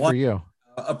good for you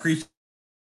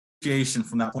appreciation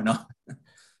from that point on.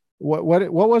 What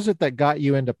was it that got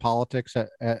you into politics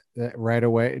at right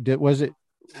away?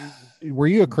 Were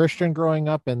you a Christian growing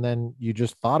up, and then you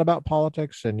just thought about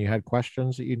politics and you had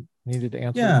questions that you needed to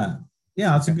answer?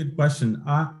 Yeah, that's a good question.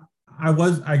 I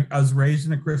was raised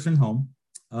in a Christian home.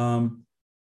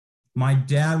 My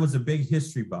dad was a big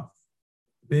history buff.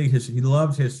 He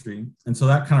loved history, and so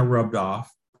that kind of rubbed off.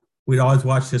 We'd always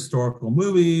watch historical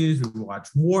movies. We'd watch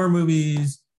war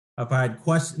movies. If I had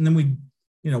questions, and then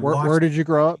where did you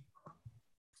grow up?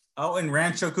 Oh, in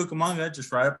Rancho Cucamonga,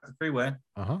 just right up the freeway.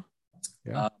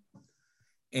 Yeah.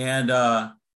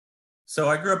 So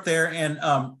I grew up there,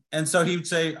 and so he would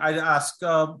say, I'd ask,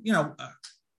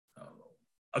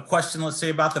 a question, let's say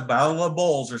about the Battle of the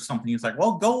Bulls or something. He's like,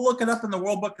 well, go look it up in the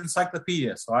World Book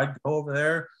Encyclopedia. So I'd go over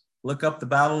there, look up the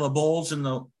Battle of the Bulls in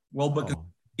the World Book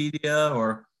Encyclopedia,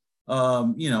 or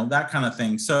that kind of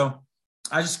thing. So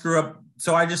I just grew up.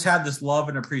 So I just had this love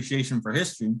and appreciation for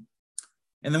history.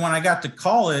 And then when I got to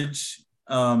college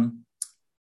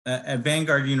at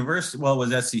Vanguard University, well, it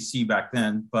was SEC back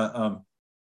then, but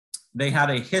they had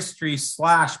a history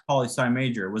 / poli-sci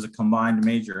major. It was a combined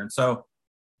major. And so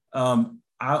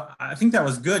I think that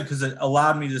was good because it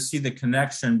allowed me to see the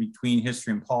connection between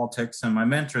history and politics. And my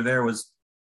mentor there was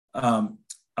a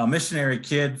missionary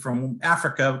kid from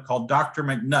Africa called Dr.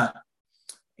 McNutt.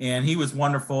 And he was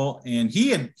wonderful. And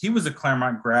he was a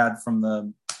Claremont grad from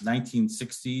the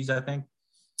 1960s, I think.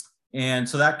 And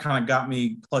so that kind of got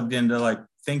me plugged into like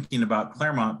thinking about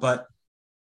Claremont. But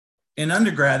in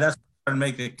undergrad, that's to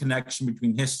make a connection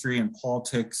between history and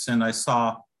politics. And I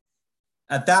saw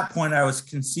at that point, I was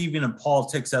conceiving of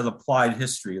politics as applied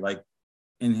history. Like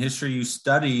in history, you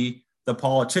study the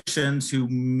politicians who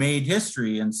made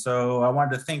history. And so I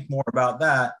wanted to think more about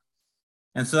that.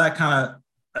 And so that kind of,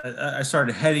 I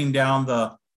started heading down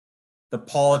the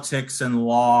politics and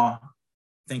law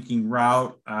thinking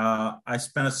route. I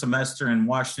spent a semester in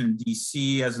Washington,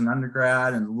 D.C. as an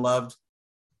undergrad and loved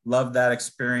loved that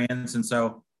experience. And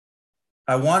so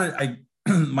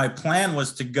my plan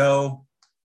was to go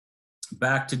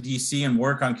back to DC and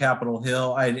work on Capitol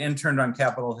Hill. I had interned on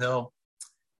Capitol Hill,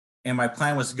 and my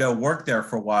plan was to go work there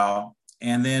for a while.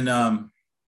 And then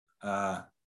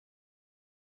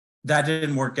that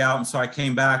didn't work out. And so I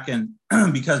came back, and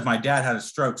because my dad had a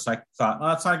stroke, so I thought, oh,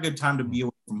 that's not a good time to be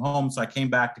away from home. So I came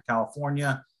back to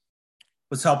California,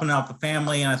 was helping out the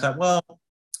family. And I thought, well,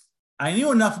 I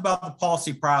knew enough about the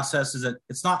policy processes that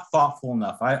it's not thoughtful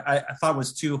enough. I thought it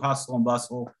was too hustle and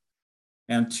bustle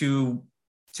and too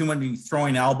many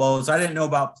throwing elbows. I didn't know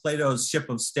about Plato's ship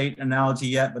of state analogy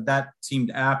yet, but that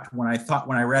seemed apt when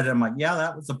I read it. I'm like, yeah,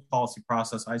 that was the policy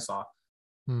process I saw.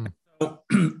 So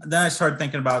then I started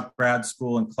thinking about grad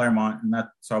school in Claremont, and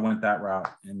so I went that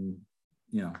route. And,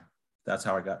 that's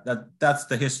how I got that. That's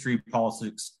the history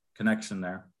politics connection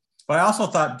there. But I also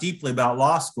thought deeply about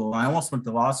law school. I almost went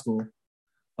to law school,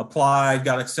 applied,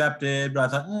 got accepted, but I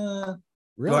thought,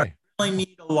 really? Do I really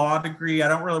need a law degree? I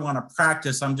don't really want to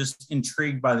practice. I'm just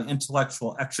intrigued by the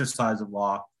intellectual exercise of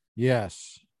law.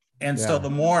 Yes. And so the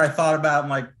more I thought about it, I'm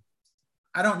like,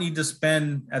 I don't need to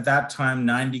spend at that time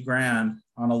 $90,000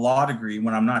 on a law degree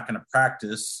when I'm not going to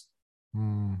practice.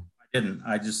 I didn't.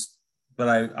 But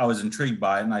I was intrigued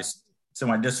by it. And so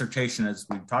my dissertation, as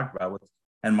we talked about,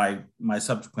 and my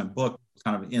subsequent book was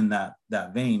kind of in that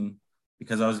vein,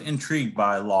 because I was intrigued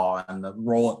by law and the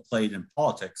role it played in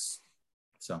politics.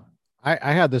 So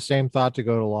I had the same thought to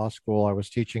go to law school. I was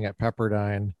teaching at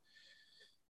Pepperdine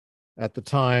at the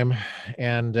time,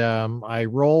 and I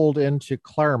rolled into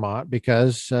Claremont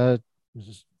because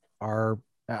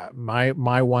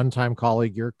my one-time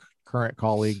colleague, your current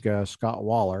colleague, Scott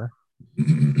Waller,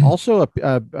 also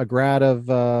a grad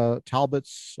of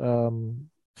Talbot's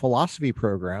philosophy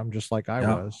program, just like I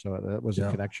was. So that was a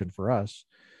connection for us.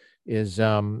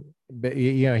 But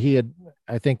he had,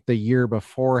 I think the year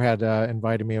before, had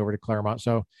invited me over to Claremont.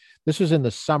 So this was in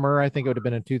the summer. I think it would have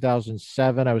been in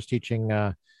 2007. I was teaching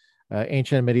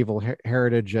ancient and medieval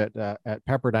heritage at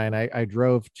Pepperdine. I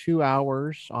drove 2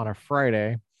 hours on a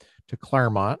Friday to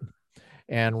Claremont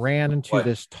and ran into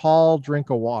this tall drink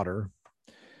of water.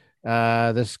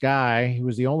 This guy, he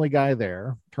was the only guy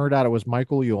there. Turned out it was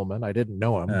Michael Uhlman. I didn't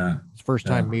know him. It's first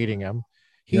time meeting him.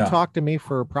 He talked to me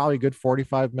for probably a good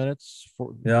 45 minutes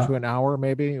to an hour,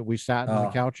 maybe. We sat on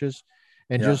the couches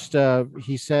and just,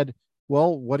 he said,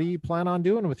 well, what do you plan on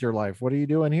doing with your life? What are you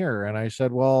doing here? And I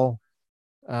said, well,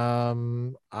 I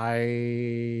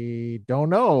don't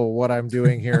know what I'm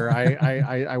doing here.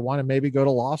 I want to maybe go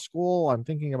to law school. I'm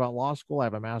thinking about law school. I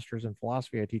have a master's in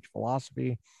philosophy. I teach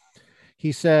philosophy.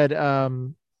 He said,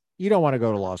 you don't want to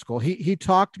go to law school. He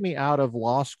talked me out of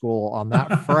law school on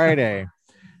that Friday.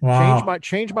 Wow.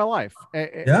 Changed my life.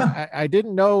 I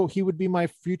didn't know he would be my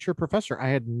future professor. I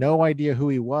had no idea who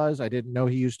he was. I didn't know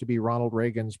he used to be Ronald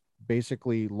Reagan's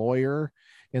basically lawyer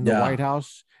in the White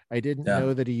House. I didn't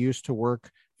know that he used to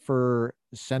work for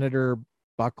Senator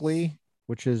Buckley,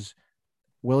 which is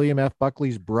William F.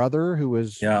 Buckley's brother, who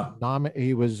was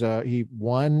he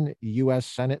won U.S.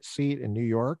 Senate seat in New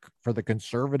York for the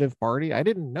Conservative Party. I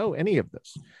didn't know any of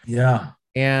this.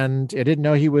 And I didn't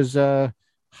know he was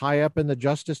high up in the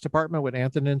Justice Department with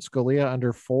Antonin Scalia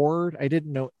under Ford. I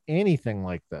didn't know anything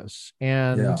like this.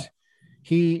 And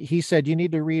he said, you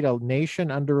need to read A Nation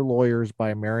Under Lawyers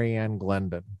by Marianne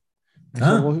Glendon. I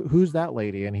said, well, who's that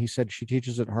lady? And he said, she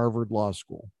teaches at Harvard Law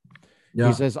School.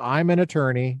 He says, I'm an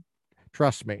attorney.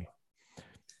 Trust me.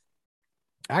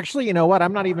 Actually, you know what?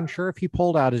 I'm not even sure if he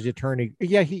pulled out his attorney.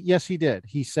 Yes, he did.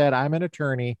 He said, I'm an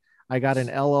attorney. I got an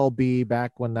LLB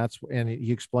back when and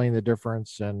he explained the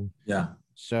difference. And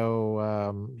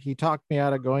so he talked me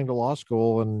out of going to law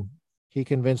school, and he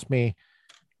convinced me,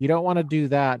 you don't want to do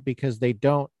that because they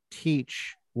don't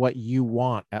teach what you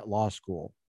want at law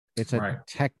school. It's a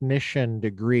technician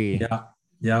degree.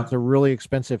 It's a really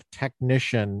expensive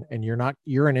technician, and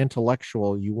you're an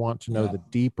intellectual. You want to know the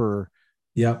deeper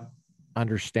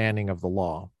understanding of the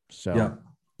law. So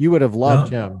you would have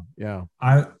loved him.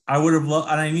 I would have loved,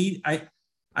 and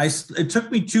it took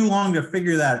me too long to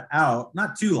figure that out.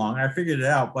 Not too long. I figured it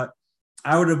out, but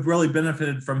I would have really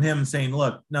benefited from him saying,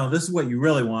 look, no, this is what you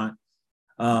really want.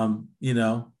 It's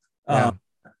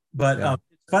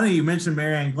funny you mentioned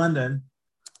Marianne Glendon,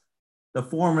 the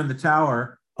Forum in the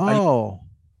Tower.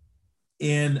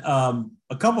 In a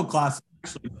couple classes,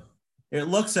 actually, it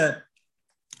looks at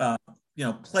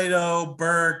Plato,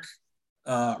 Burke,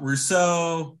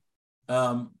 Rousseau,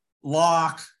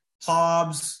 Locke,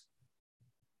 Hobbes,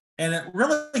 and it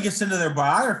really gets into their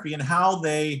biography and how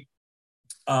they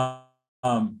thought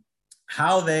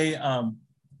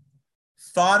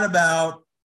about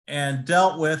and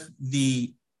dealt with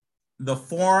the the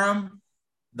forum,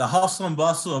 the hustle and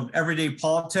bustle of everyday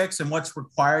politics and what's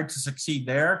required to succeed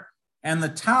there, and the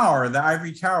tower, the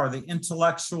ivory tower, the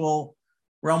intellectual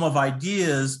realm of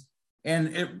ideas.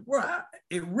 And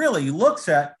it really looks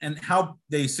at and how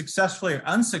they successfully or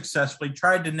unsuccessfully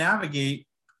tried to navigate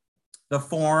the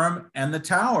forum and the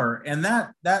tower. And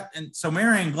and so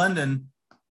Marion Glendon,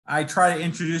 I try to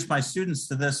introduce my students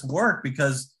to this work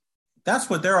because that's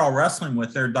what they're all wrestling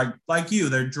with. They're like you,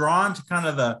 they're drawn to kind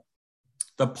of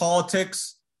the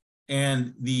politics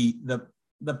and the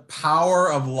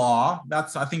power of law.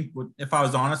 That's, I think, if I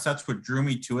was honest, that's what drew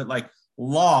me to it. Like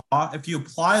law, if you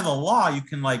apply the law, you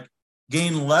can like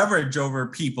gain leverage over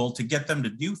people to get them to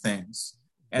do things,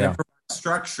 and it provides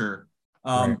structure.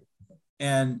 Right.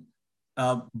 And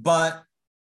but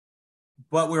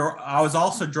I was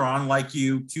also drawn, like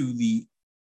you, to the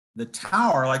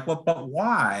tower. Like, but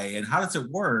why, and how does it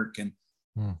work? And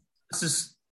this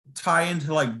is tie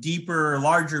into like deeper,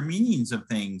 larger meanings of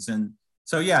things. And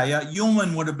so, yeah,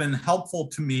 Ullman would have been helpful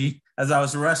to me as I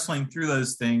was wrestling through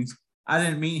those things. I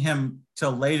didn't meet him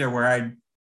till later, where I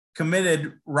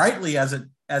committed rightly, as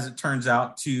it turns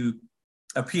out, to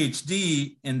a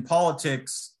PhD in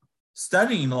politics,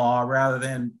 studying law rather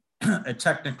than a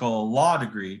technical law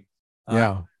degree.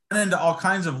 Yeah. And into all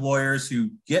kinds of lawyers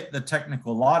who get the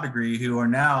technical law degree who are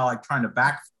now like trying to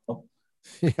backfill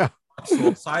the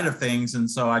actual side of things. And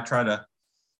so I try to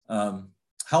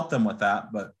help them with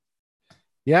that. But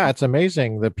yeah, it's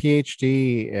amazing. The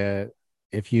PhD,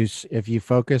 if you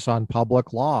focus on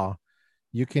public law,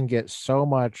 you can get so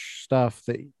much stuff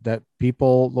that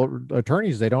people,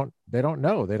 attorneys, they don't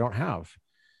know, they don't have.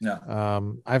 Yeah.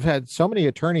 I've had so many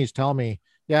attorneys tell me,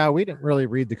 yeah, we didn't really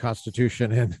read the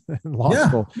Constitution in law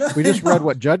school. We just read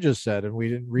what judges said, and we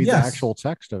didn't read the actual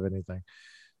text of anything.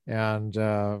 And,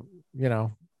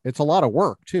 it's a lot of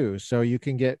work too. So you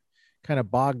can get kind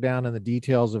of bogged down in the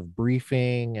details of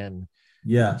briefing and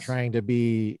trying to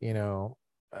be,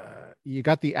 you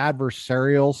got the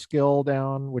adversarial skill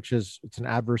down, it's an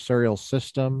adversarial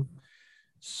system.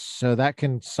 So that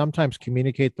can sometimes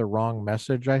communicate the wrong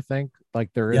message. I think,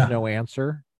 like, there is no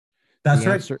answer. That's the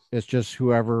right. Answer is just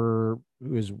who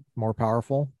is more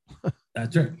powerful.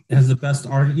 That's right. Has the best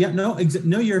argument. Yeah,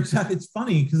 no, you're exactly. It's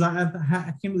funny because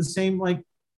I came to the same, like,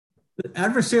 the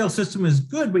adversarial system is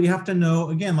good, but you have to know,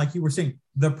 again, like you were saying,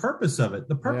 the purpose of it.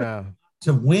 The purpose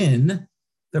to win,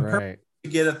 the purpose to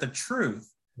get at the truth.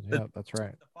 Yeah, that's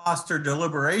right. To foster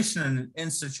deliberation in an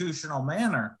institutional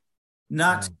manner,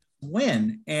 not to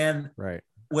win. And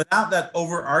without that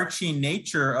overarching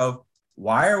nature of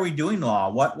why are we doing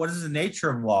law? What is the nature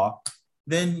of law?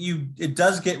 Then it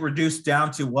does get reduced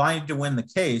down to, well, I need to win the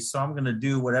case, so I'm going to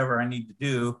do whatever I need to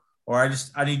do, or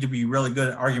I need to be really good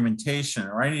at argumentation,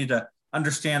 or I need to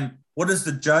understand what is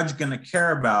the judge going to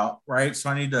care about, right? So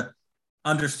I need to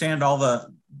understand all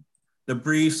the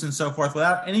briefs and so forth,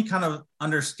 without any kind of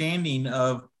understanding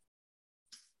of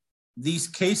these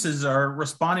cases are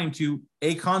responding to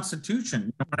a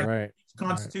constitution. Right.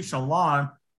 Constitutional law, I'm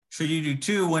sure you do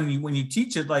too, when you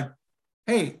teach it, like,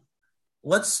 hey,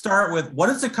 let's start with, what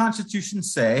does the Constitution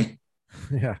say?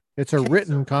 Yeah, it's a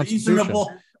written constitution.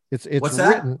 It's what's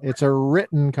written. That? It's a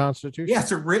written constitution. Yeah,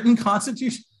 it's a written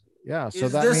constitution. Yeah, so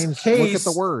that means look at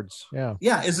the words. Yeah.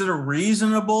 Yeah, is it a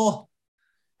reasonable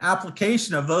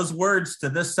application of those words to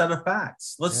this set of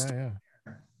facts?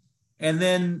 And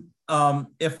then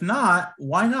if not,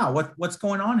 why not? What's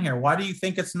going on here? Why do you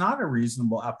think it's not a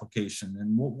reasonable application?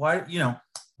 And why,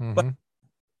 but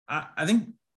I think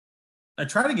I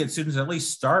try to get students to at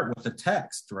least start with the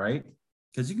text, right?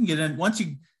 Because you can get in, once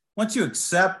you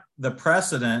accept the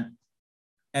precedent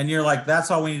and you're like,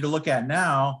 that's all we need to look at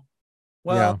now.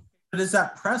 Well, but is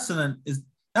that precedent,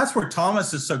 that's where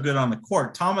Thomas is so good on the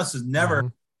court. Thomas is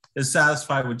never is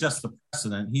satisfied with just the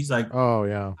precedent. He's like, oh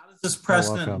yeah, how does this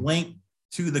precedent link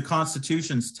to the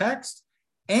Constitution's text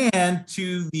and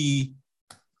to the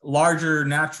larger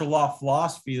natural law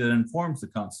philosophy that informs the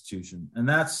Constitution? And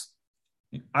that's,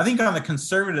 I think, on the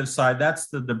conservative side, that's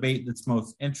the debate that's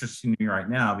most interesting to me right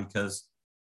now, because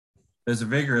there's a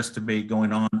vigorous debate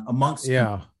going on amongst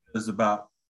is about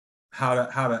how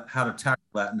to tackle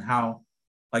that, and how,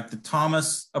 like, the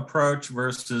Thomas approach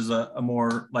versus a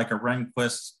more like a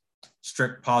Rehnquist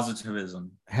strict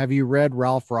positivism. Have you read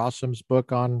Ralph Rossum's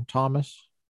book on Thomas?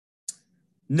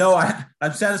 No,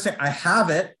 I'm sad to say I have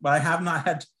it, but I have not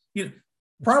had.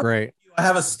 Probably great. I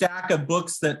have a stack of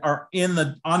books that are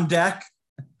on deck.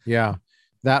 Yeah,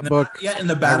 that book. Yeah, in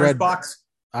the batter's box.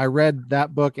 I read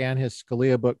that book and his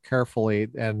Scalia book carefully,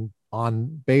 and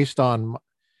based on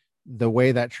the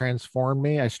way that transformed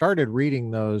me, I started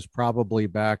reading those probably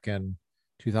back in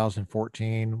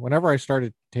 2014, whenever I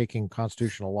started taking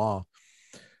constitutional law.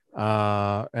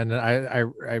 And I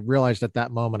realized at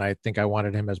that moment, I think I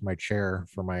wanted him as my chair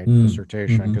for my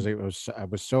dissertation, because I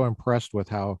was so impressed with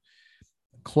how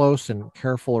close and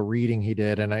careful a reading he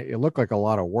did. And it looked like a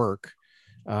lot of work.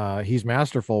 He's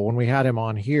masterful. When we had him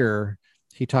on here,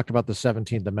 he talked about the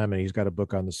 17th Amendment. He's got a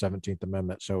book on the 17th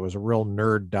Amendment. So it was a real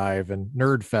nerd dive and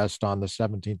nerd fest on the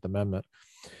 17th Amendment.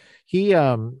 He's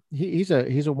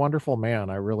a wonderful man.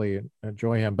 I really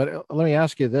enjoy him. But let me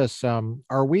ask you this.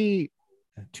 Are we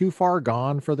too far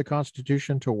gone for the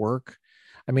Constitution to work?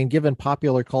 I mean, given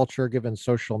popular culture, given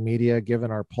social media,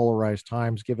 given our polarized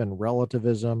times, given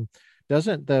relativism,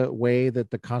 doesn't the way that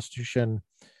the Constitution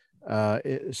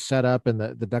is set up in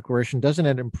the Declaration, doesn't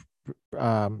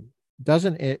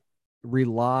it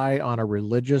rely on a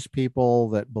religious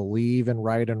people that believe in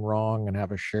right and wrong and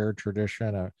have a shared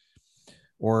tradition,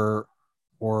 or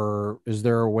is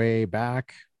there a way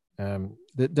back?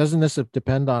 Doesn't this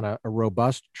depend on a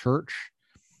robust church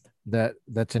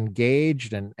that's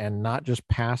engaged and not just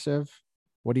passive?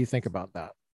 What do you think about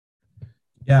that?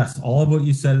 Yes, all of what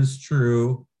you said is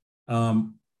true.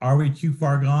 Are we too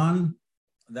far gone?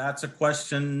 That's a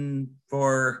question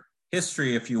for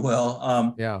history, if you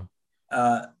will. Yeah.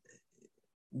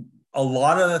 A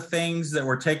lot of the things that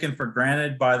were taken for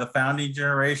granted by the founding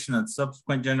generation and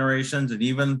subsequent generations, and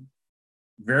even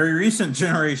very recent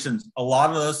generations, a lot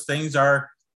of those things are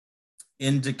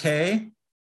in decay.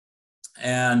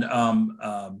 And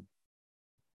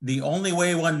the only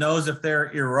way one knows if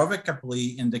they're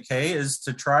irrevocably in decay is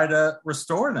to try to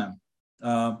restore them.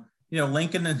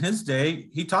 Lincoln in his day,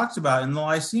 he talks about in the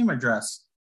Lyceum Address,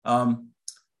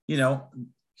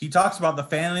 he talks about the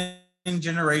founding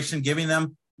generation giving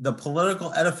them the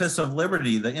political edifice of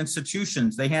liberty, the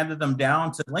institutions. They handed them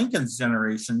down to Lincoln's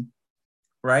generation,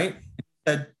 right?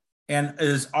 And it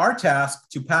is our task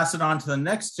to pass it on to the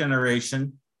next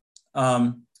generation,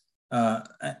 and to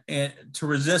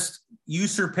resist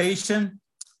usurpation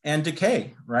and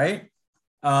decay, right?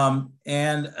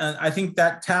 And I think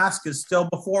that task is still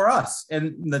before us,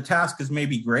 and the task is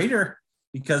maybe greater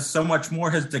because so much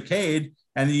more has decayed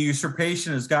and the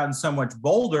usurpation has gotten so much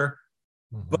bolder.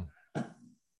 Mm-hmm. But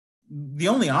the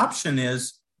only option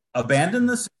is abandon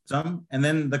the system, and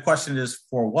then the question is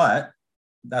for what?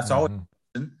 That's always the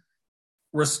question.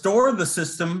 Restore the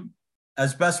system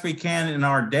as best we can in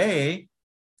our day.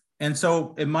 And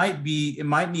so it might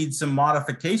need some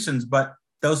modifications, but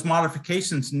those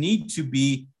modifications need to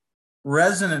be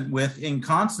resonant with, in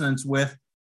consonance with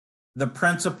the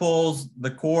principles,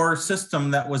 the core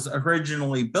system that was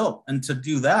originally built. And to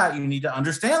do that, you need to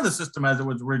understand the system as it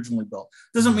was originally built.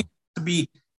 Doesn't mean to be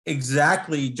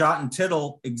exactly jot and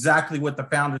tittle, exactly what the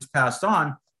founders passed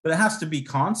on, but it has to be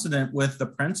consonant with the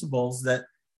principles that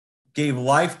gave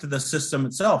life to the system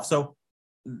itself. So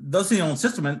those are the only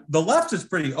system. And the left is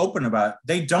pretty open about it.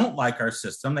 They don't like our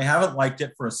system. They haven't liked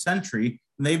it for a century.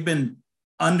 And they've been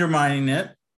undermining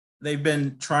it. They've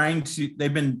been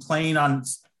playing on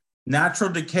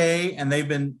natural decay, and they've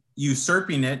been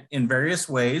usurping it in various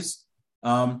ways.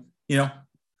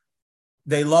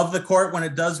 They love the court when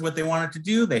it does what they want it to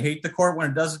do. They hate the court when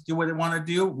it doesn't do what they want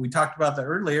to do. We talked about that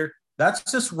earlier. That's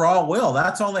just raw will.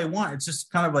 That's all they want. It's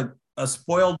just kind of like a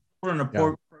spoiled and a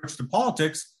poor approach to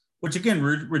politics, which again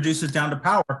reduces down to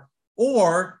power.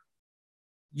 Or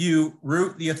you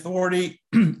root the authority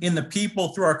in the people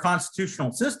through our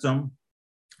constitutional system,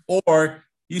 or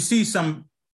you see some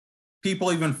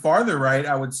people even farther right,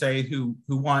 I would say, who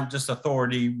want just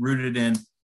authority rooted in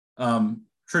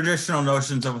traditional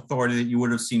notions of authority that you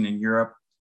would have seen in Europe,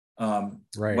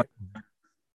 right?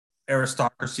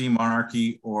 Aristocracy,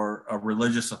 monarchy, or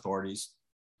religious authorities.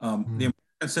 The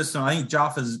American system, I think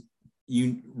Joff is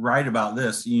right about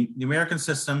this. The American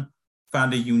system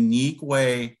found a unique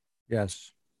way,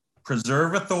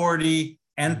 preserve authority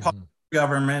and public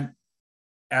government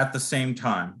at the same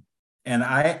time. And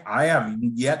I have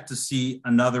yet to see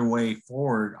another way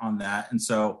forward on that. And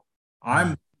so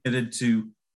I'm committed to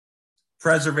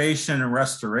preservation and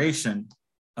restoration.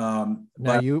 Now,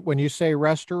 when you say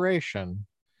restoration,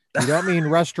 you don't mean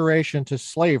restoration to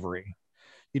slavery.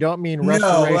 You don't mean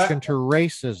restoration to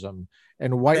racism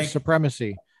and white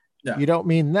supremacy. Yeah. You don't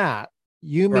mean that.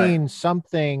 You mean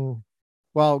something,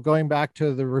 well, going back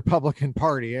to the Republican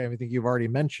Party, I think you've already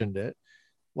mentioned it.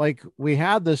 Like we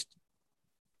had this,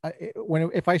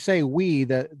 if I say we,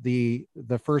 the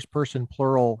first person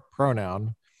plural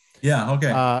pronoun,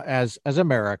 as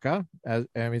America, I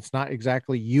mean, it's not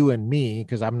exactly you and me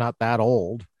because I'm not that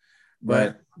old,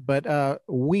 but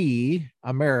we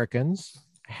Americans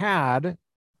had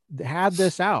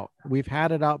this out. We've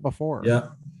had it out before.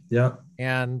 Yeah.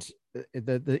 And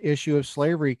the issue of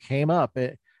slavery came up.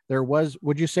 There was,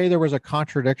 would you say there was a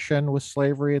contradiction with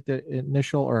slavery at the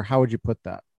initial, or how would you put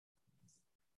that?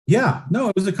 Yeah, no,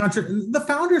 it was a contract. The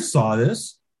founders saw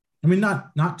this. I mean,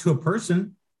 not to a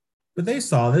person, but they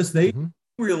saw this. They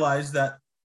realized that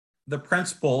the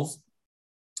principles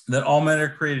that all men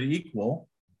are created equal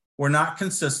were not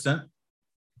consistent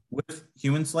with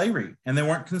human slavery, and they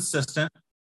weren't consistent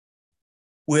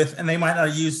with, and they might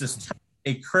not use this term,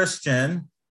 a Christian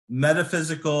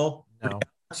metaphysical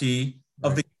reality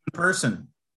of the human person.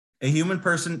 A human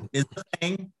person is a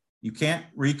thing. You can't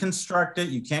reconstruct it.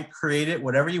 You can't create it,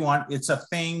 whatever you want. It's a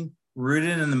thing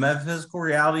rooted in the metaphysical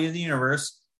reality of the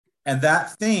universe. And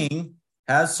that thing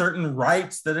has certain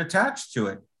rights that attach to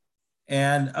it.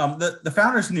 And the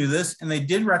founders knew this, and they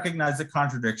did recognize the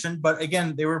contradiction. But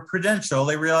again, they were prudential.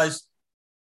 They realized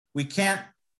we can't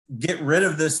get rid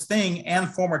of this thing and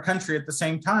form a country at the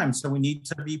same time. So we need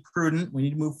to be prudent. We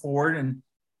need to move forward. And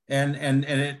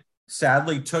it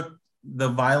sadly took the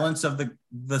violence of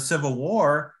the Civil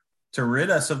War to rid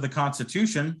us of the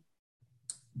Constitution.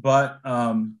 But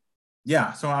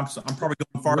yeah, so I'm probably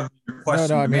going farther than your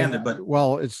question demanded. But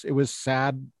well, it was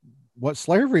sad what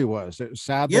slavery was. It was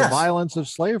sad the violence of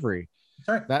slavery.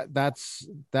 That's right. That's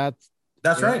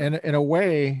right. And in a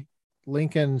way,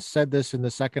 Lincoln said this in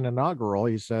the second inaugural.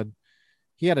 He said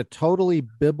he had a totally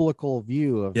biblical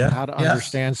view of how to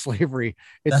understand slavery.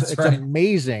 It's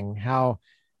amazing how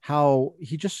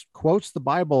he just quotes the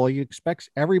Bible. He expects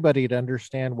everybody to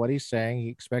understand what he's saying. He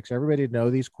expects everybody to know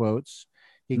these quotes.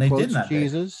 He quotes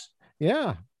Jesus.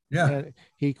 Yeah. And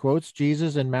he quotes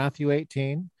Jesus in Matthew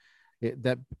 18,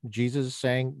 that Jesus is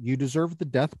saying, you deserve the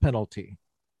death penalty.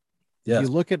 If you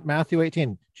look at Matthew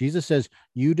 18, Jesus says,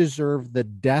 you deserve the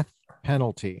death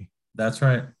penalty. That's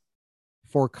right.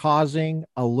 For causing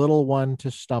a little one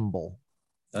to stumble.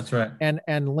 That's right.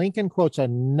 And Lincoln quotes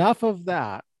enough of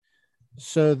that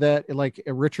so that, like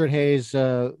Richard Hayes,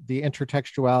 the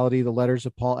intertextuality, the letters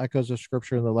of Paul, echoes of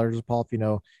scripture and the letters of Paul, if you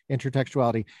know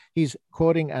intertextuality, he's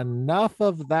quoting enough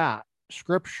of that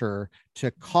scripture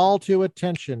to call to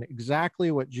attention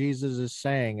exactly what Jesus is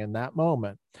saying in that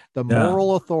moment. The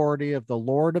moral authority of the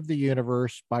Lord of the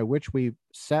universe by which we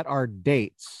set our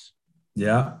dates.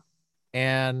 Yeah.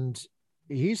 And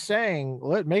he's saying,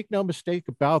 make no mistake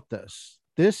about this.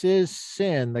 This is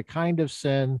sin, the kind of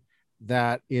sin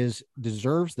that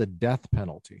deserves the death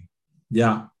penalty.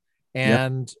 Yeah.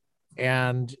 And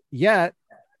yet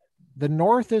the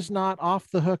North is not off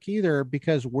the hook either,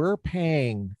 because we're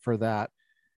paying for that.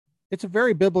 It's a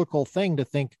very biblical thing to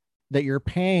think that you're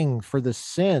paying for the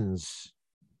sins.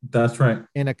 That's right.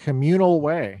 In a communal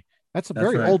way. That's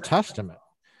very Old Testament.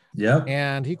 Yeah.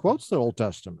 And he quotes the Old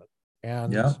Testament.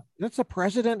 And that's the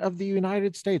president of the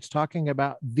United States talking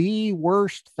about the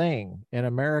worst thing in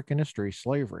American history,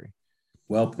 slavery.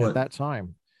 Well put. At that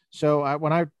time. So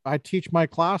when I teach my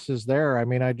classes there, I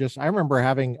mean, I remember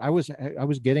I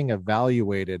was getting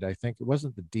evaluated. I think it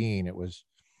wasn't the dean. It was,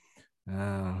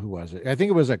 who was it? I think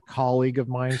it was a colleague of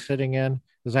mine sitting in,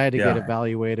 because I had to get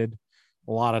evaluated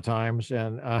a lot of times.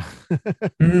 And I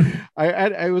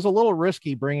was a little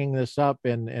risky bringing this up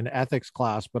in ethics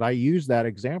class, but I used that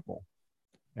example.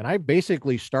 And I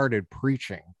basically started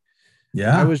preaching.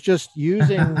 Yeah. I was just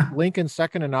using Lincoln's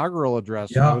second inaugural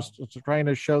address. I was trying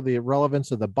to show the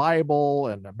relevance of the Bible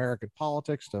and American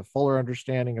politics to fuller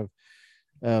understanding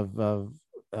of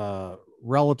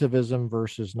relativism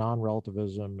versus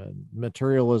non-relativism, and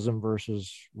materialism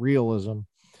versus realism,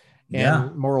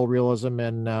 and moral realism,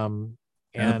 and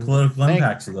the political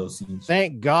impacts of those things.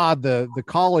 Thank God the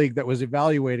colleague that was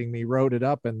evaluating me wrote it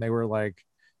up, and they were like,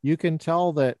 you can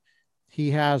tell that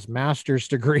he has master's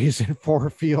degrees in 4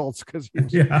 fields, because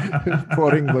he's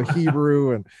quoting the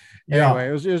Hebrew. And anyway,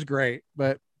 it was great.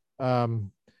 But Darren,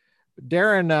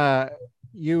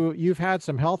 you've had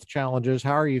some health challenges.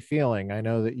 How are you feeling? I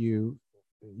know that you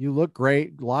look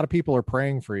great. A lot of people are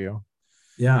praying for you.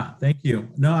 Yeah, thank you.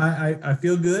 No, I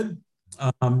feel good.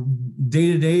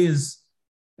 Day to day is,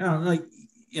 it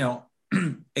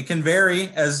can vary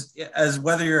as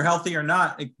whether you're healthy or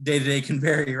not. Day to day can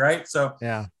vary, right? So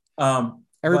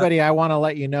everybody, I want to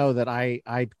let you know that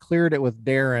I cleared it with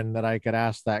Darren that I could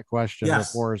ask that question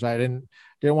before. So I didn't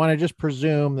want to just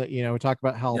presume that, we talk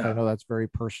about health. I know that's very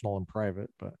personal and private,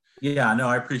 but no,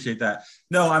 I appreciate that.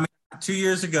 No, I mean, 2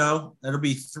 years ago, it'll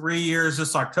be 3 years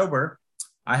this October,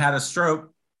 I had a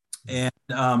stroke, and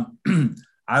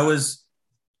I was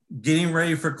getting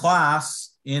ready for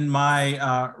class in my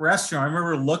restroom. I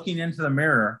remember looking into the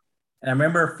mirror, and I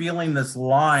remember feeling this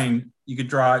line. You could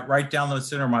draw it right down the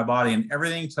center of my body, and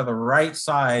everything to the right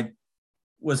side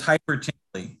was hyper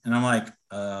tingly. And I'm like,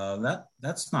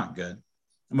 that's not good.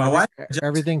 My wife just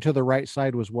Everything to the right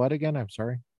side was what again? I'm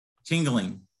sorry.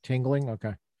 tingling. Tingling.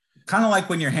 Okay. Kind of like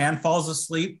when your hand falls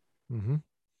asleep, Mm-hmm.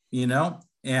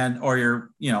 and or your,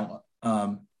 Yeah.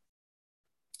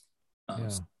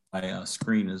 my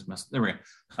screen is messed. There we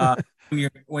go.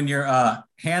 When your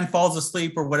hand falls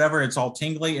asleep or whatever, it's all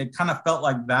tingly. It kind of felt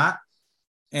like that,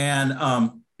 and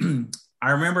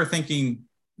I remember thinking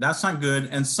that's not good.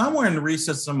 And somewhere in the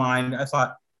recess of mind, I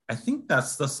thought, I think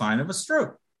that's the sign of a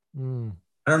stroke. Mm.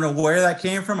 I don't know where that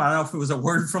came from. I don't know if it was a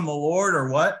word from the Lord or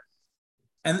what.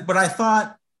 But I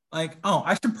thought, like, oh,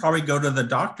 I should probably go to the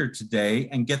doctor today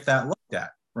and get that looked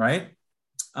at, right?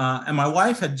 And my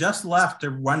wife had just left to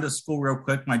run to school real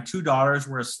quick. My two daughters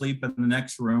were asleep in the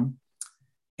next room.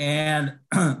 And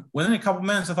within a couple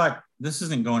minutes, I thought, this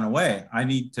isn't going away. I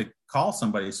need to call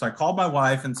somebody. So I called my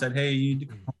wife and said, hey, you need to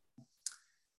come.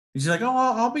 And she's like, oh,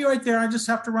 I'll be right there. I just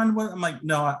have to run. I'm like,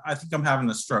 no, I think I'm having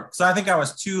a stroke. So I think I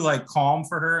was too like calm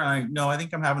for her. And I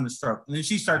think I'm having a stroke. And then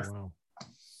she starts. Oh,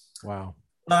 wow.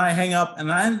 Then I hang up and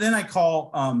then I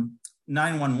call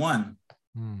 911.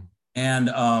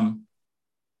 And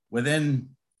within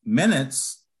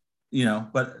minutes,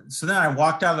 but so then I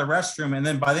walked out of the restroom, and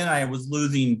then by then I was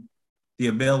losing the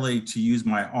ability to use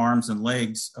my arms and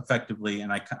legs effectively.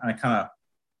 And I kind of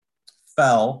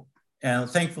fell, and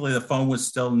thankfully the phone was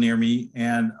still near me.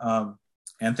 And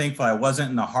thankfully I wasn't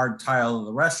in the hard tile of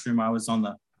the restroom. I was on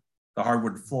the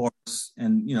hardwood floors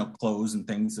and, clothes and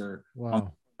things that are,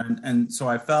 wow. And so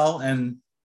I fell, and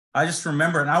I just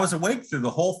remember, and I was awake through the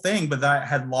whole thing, but I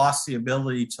had lost the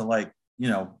ability to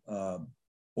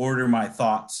order my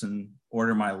thoughts and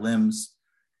order my limbs.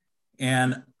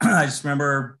 And I just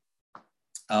remember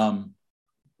the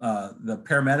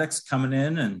paramedics coming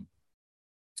in and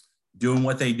doing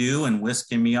what they do and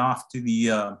whisking me off to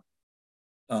the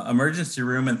emergency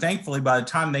room. And thankfully, by the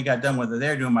time they got done with what they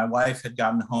were doing, my wife had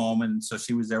gotten home, and so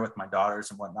she was there with my daughters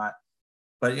and whatnot.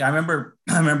 But I remember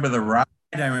the ride.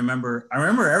 I remember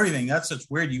everything. That's such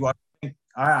weird.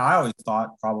 I always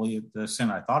thought, probably the sin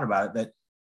I thought about it, that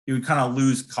you would kind of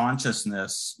lose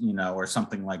consciousness, or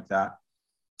something like that.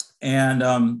 And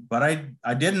but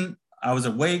I didn't. I was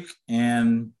awake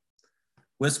and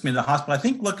whisked me to the hospital. I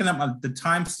think looking at the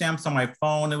timestamps on my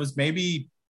phone, it was maybe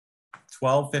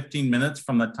 12, 15 minutes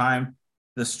from the time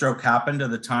the stroke happened to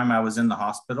the time I was in the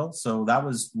hospital. So that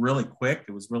was really quick.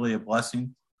 It was really a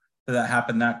blessing that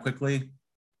happened that quickly.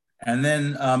 And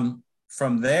then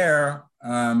from there,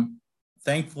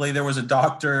 thankfully there was a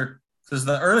doctor, because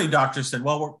the early doctor said,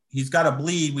 well, he's got a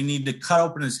bleed. We need to cut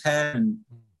open his head and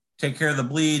take care of the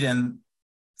bleed. And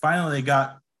finally they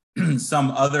got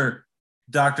some other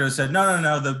doctor who said,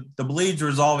 no, the bleed's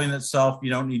resolving itself. You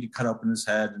don't need to cut open his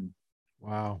head. And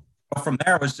wow. From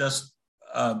there it was just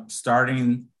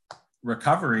starting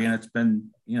recovery. And it's been,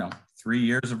 3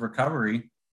 years of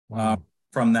recovery. Wow.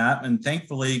 From that, and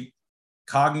thankfully,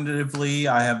 cognitively,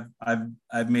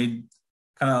 I've made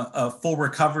kind of a full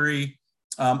recovery.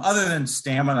 Other than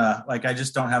stamina, like I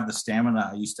just don't have the stamina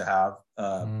I used to have,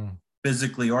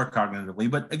 physically or cognitively.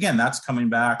 But again, that's coming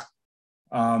back.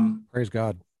 Praise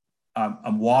God.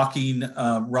 I'm walking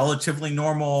relatively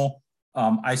normal.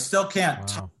 I still can't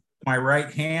talk with my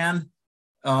right hand,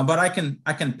 but I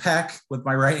can peck with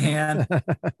my right hand.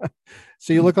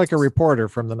 So you look like a reporter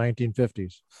from the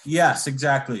 1950s. Yes,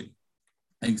 exactly.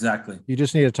 You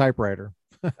just need a typewriter.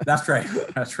 That's right.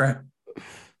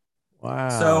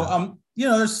 Wow.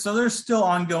 So there's still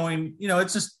ongoing,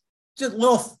 it's just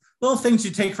little things you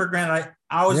take for granted.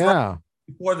 I was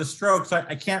before the stroke, so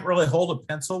I can't really hold a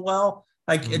pencil well.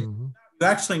 Like you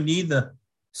actually need the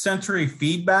sensory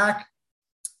feedback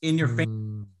in your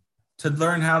finger to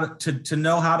learn how to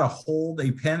know how to hold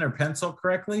a pen or pencil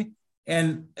correctly.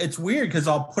 And it's weird because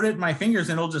I'll put it in my fingers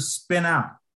and it'll just spin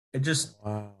out. It just,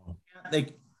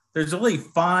 there's really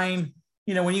fine,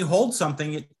 when you hold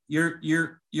something, your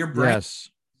brain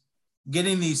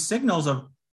getting these signals of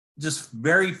just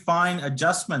very fine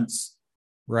adjustments.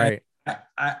 Right.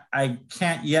 I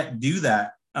can't yet do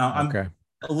that. I'm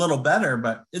a little better,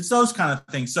 but it's those kind of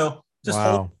things. So just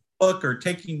holding a book or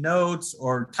taking notes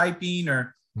or typing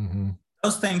or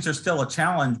those things are still a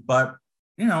challenge, but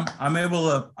I'm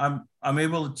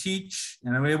able to teach,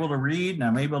 and I'm able to read, and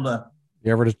I'm able to.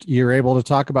 You're able to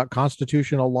talk about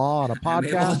constitutional law on a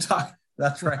podcast. I'm able to talk.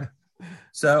 That's right.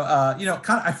 So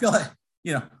I feel like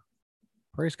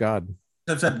praise God.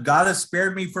 I've said God has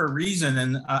spared me for a reason,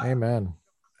 and amen.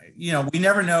 We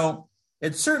never know.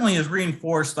 It certainly is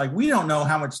reinforced. Like we don't know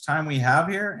how much time we have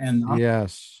here, and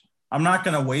I'm not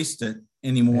going to waste it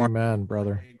anymore. Amen,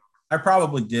 brother. I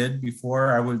probably did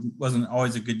before. Wasn't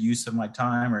always a good use of my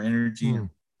time or energy.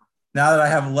 now that I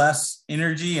have less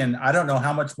energy and I don't know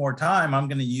how much more time, I'm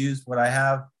going to use what I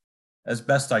have as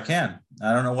best I can.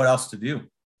 I don't know what else to do.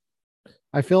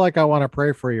 I feel like I want to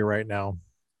pray for you right now.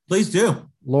 Please do.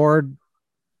 Lord,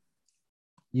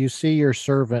 you see your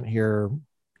servant here,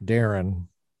 Darren,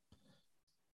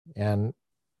 and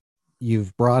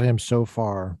you've brought him so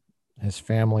far, his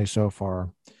family so far.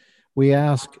 We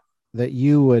ask that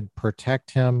you would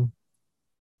protect him,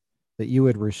 that you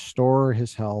would restore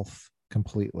his health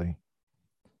completely.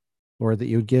 Lord, that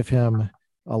you would give him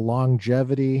a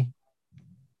longevity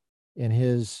in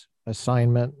his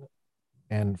assignment,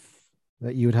 and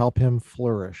that you would help him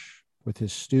flourish with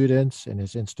his students and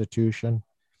his institution.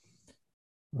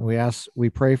 We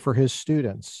pray for his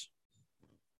students.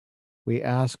 We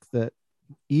ask that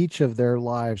each of their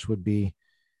lives would be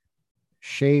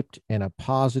shaped in a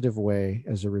positive way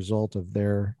as a result of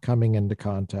their coming into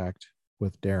contact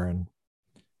with Darren.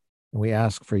 And we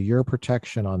ask for your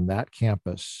protection on that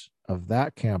campus,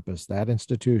 that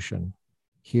institution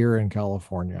here in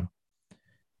California,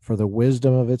 for the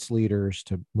wisdom of its leaders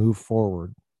to move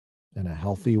forward in a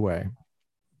healthy way,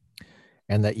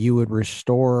 and that you would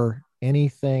restore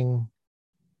anything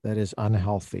that is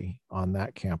unhealthy on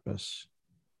that campus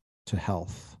to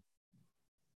health.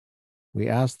 We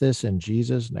ask this in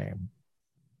Jesus' name.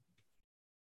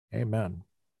 Amen.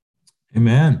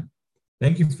 Amen.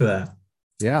 Thank you for that.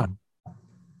 Yeah.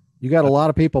 You got a lot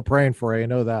of people praying for you. I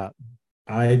know that.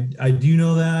 I do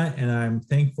know that, and I'm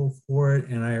thankful for it.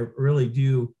 And I really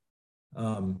do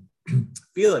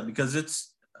feel it, because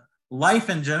it's life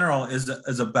in general is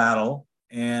a battle.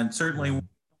 And certainly when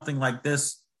something like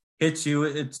this hits you,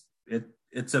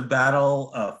 it's a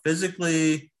battle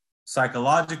physically,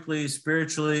 psychologically,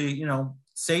 spiritually. You know,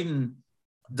 Satan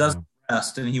doesn't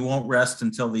rest, and he won't rest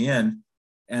until the end.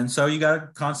 And so you got to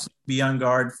constantly be on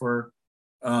guard for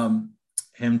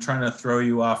him trying to throw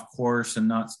you off course and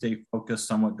not stay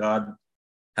focused on what God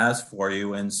has for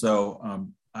you. And so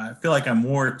I feel like I'm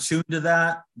more attuned to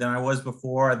that than I was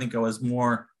before. I think I was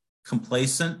more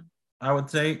complacent, I would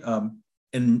say,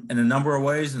 in a number of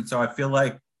ways. And so I feel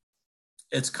like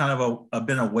it's kind of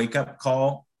been a wake up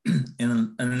call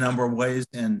in a number of ways.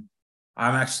 And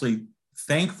I'm actually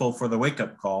thankful for the wake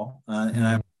up call.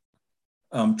 And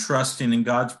I'm trusting in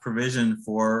God's provision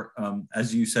for,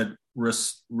 as you said,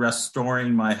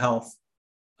 restoring my health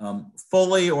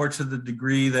fully, or to the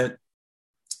degree that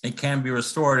it can be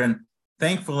restored. And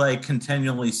thankfully, I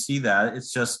continually see that.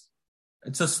 It's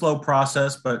a slow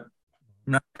process, but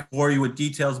I'm not going to bore you with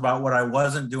details about what I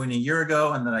wasn't doing a year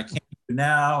ago and that I can't do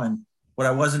now, and what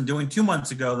I wasn't doing 2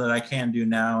 months ago that I can do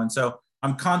now. And so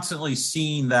I'm constantly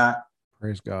seeing that,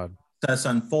 praise God, process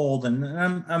unfold, and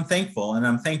I'm thankful. And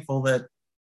I'm thankful that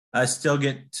I still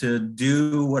get to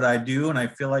do what I do, and I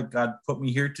feel like God put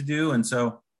me here to do. And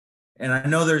so, and I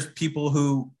know there's people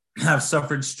who have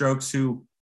suffered strokes who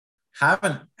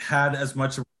haven't had as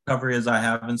much recovery as I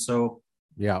have, and so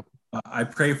I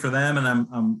pray for them,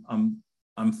 and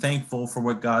I'm thankful for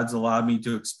what God's allowed me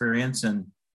to experience, and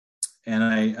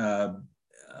I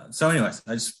so anyways,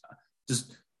 I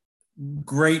just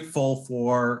grateful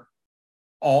for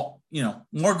all,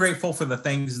 more grateful for the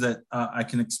things that I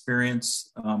can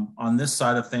experience on this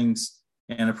side of things,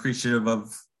 and appreciative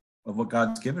of what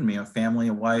God's given me: a family,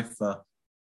 a wife,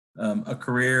 a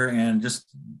career, and just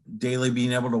daily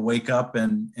being able to wake up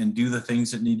and do the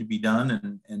things that need to be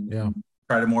done, and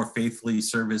try to more faithfully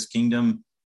serve His kingdom,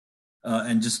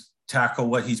 and just tackle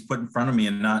what He's put in front of me,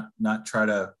 and not try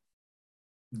to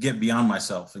get beyond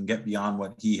myself and get beyond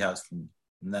what He has for me.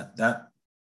 And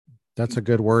that's a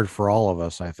good word for all of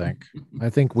us. I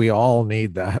think we all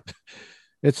need that.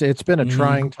 It's been a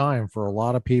trying time for a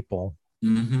lot of people.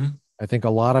 I think a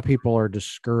lot of people are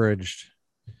discouraged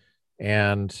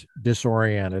and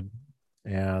disoriented,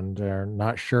 and are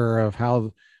not sure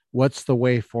of what's the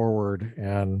way forward,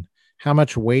 and how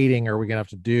much waiting are we going to have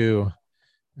to do.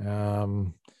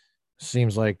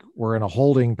 Seems like we're in a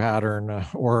holding pattern,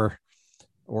 or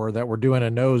that we're doing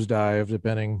a nosedive,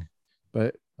 depending.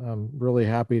 But I'm really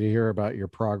happy to hear about your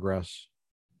progress.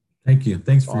 Thank you.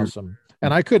 Thanks for awesome.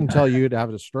 And I couldn't tell you to have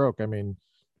a stroke. I mean,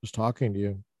 just talking to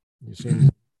you, you seem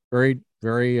very,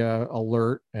 very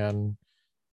alert, and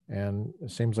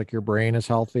it seems like your brain is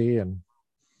healthy, and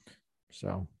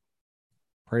so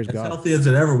praise God. As healthy as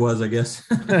it ever was, I guess.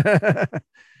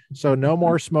 So no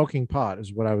more smoking pot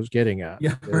is what I was getting at.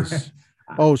 Yeah.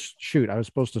 Oh shoot! I was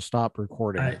supposed to stop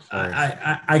recording.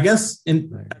 I guess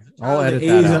I'll edit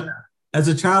that out. As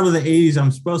a child of the 80s,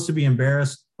 I'm supposed to be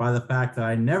embarrassed by the fact that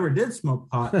I never did smoke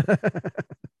pot.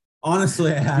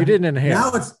 Honestly, I had. You didn't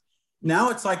inhale. Now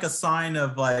it's like a sign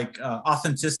of like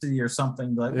authenticity or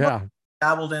something. Like, yeah,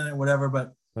 dabbled in it, whatever.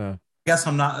 But Uh, guess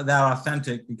I'm not that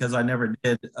authentic because I never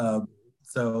did.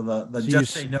 So the so you,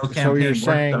 Just Say No so you're campaign worked on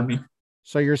saying, me.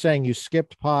 so you're saying you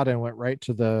skipped pot and went right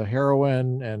to the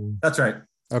heroin and That's right.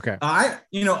 okay, I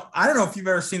don't know if you've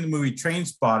ever seen the movie Train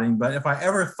Spotting, but if I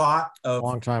ever thought of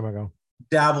long time ago.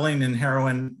 dabbling in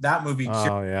heroin, that movie cured.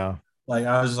 Oh yeah, Like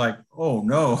I was like, oh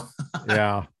no,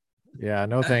 yeah, yeah.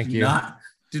 No, I thank you.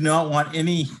 do not want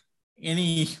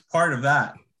any part of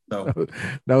that. So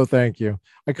No, thank you.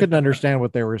 I couldn't understand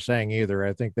what they were saying either.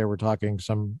 I think they were talking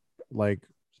some like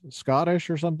Scottish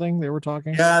or something. They were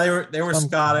talking yeah, they were some,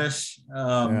 Scottish.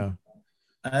 yeah.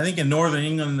 I think in Northern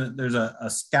England there's a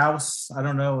Scouse. I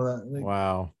don't know that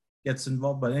Wow. gets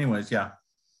involved, but anyways, yeah,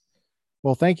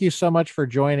 Well, thank you so much for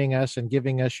joining us and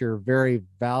giving us your very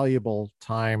valuable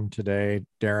time today,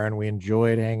 Darren. We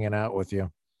enjoyed hanging out with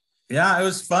you. yeah, it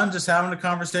was fun just having a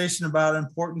conversation about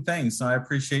important things. So I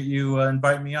appreciate you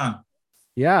inviting me on.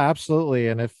 Yeah, absolutely.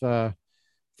 And if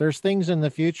there's things in the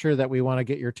future that we want to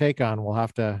get your take on, we'll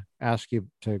have to ask you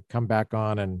to come back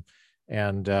on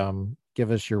and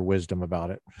give us your wisdom about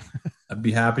it. I'd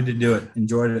be happy to do it.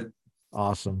 Enjoyed it.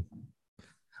 Awesome.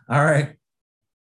 All right.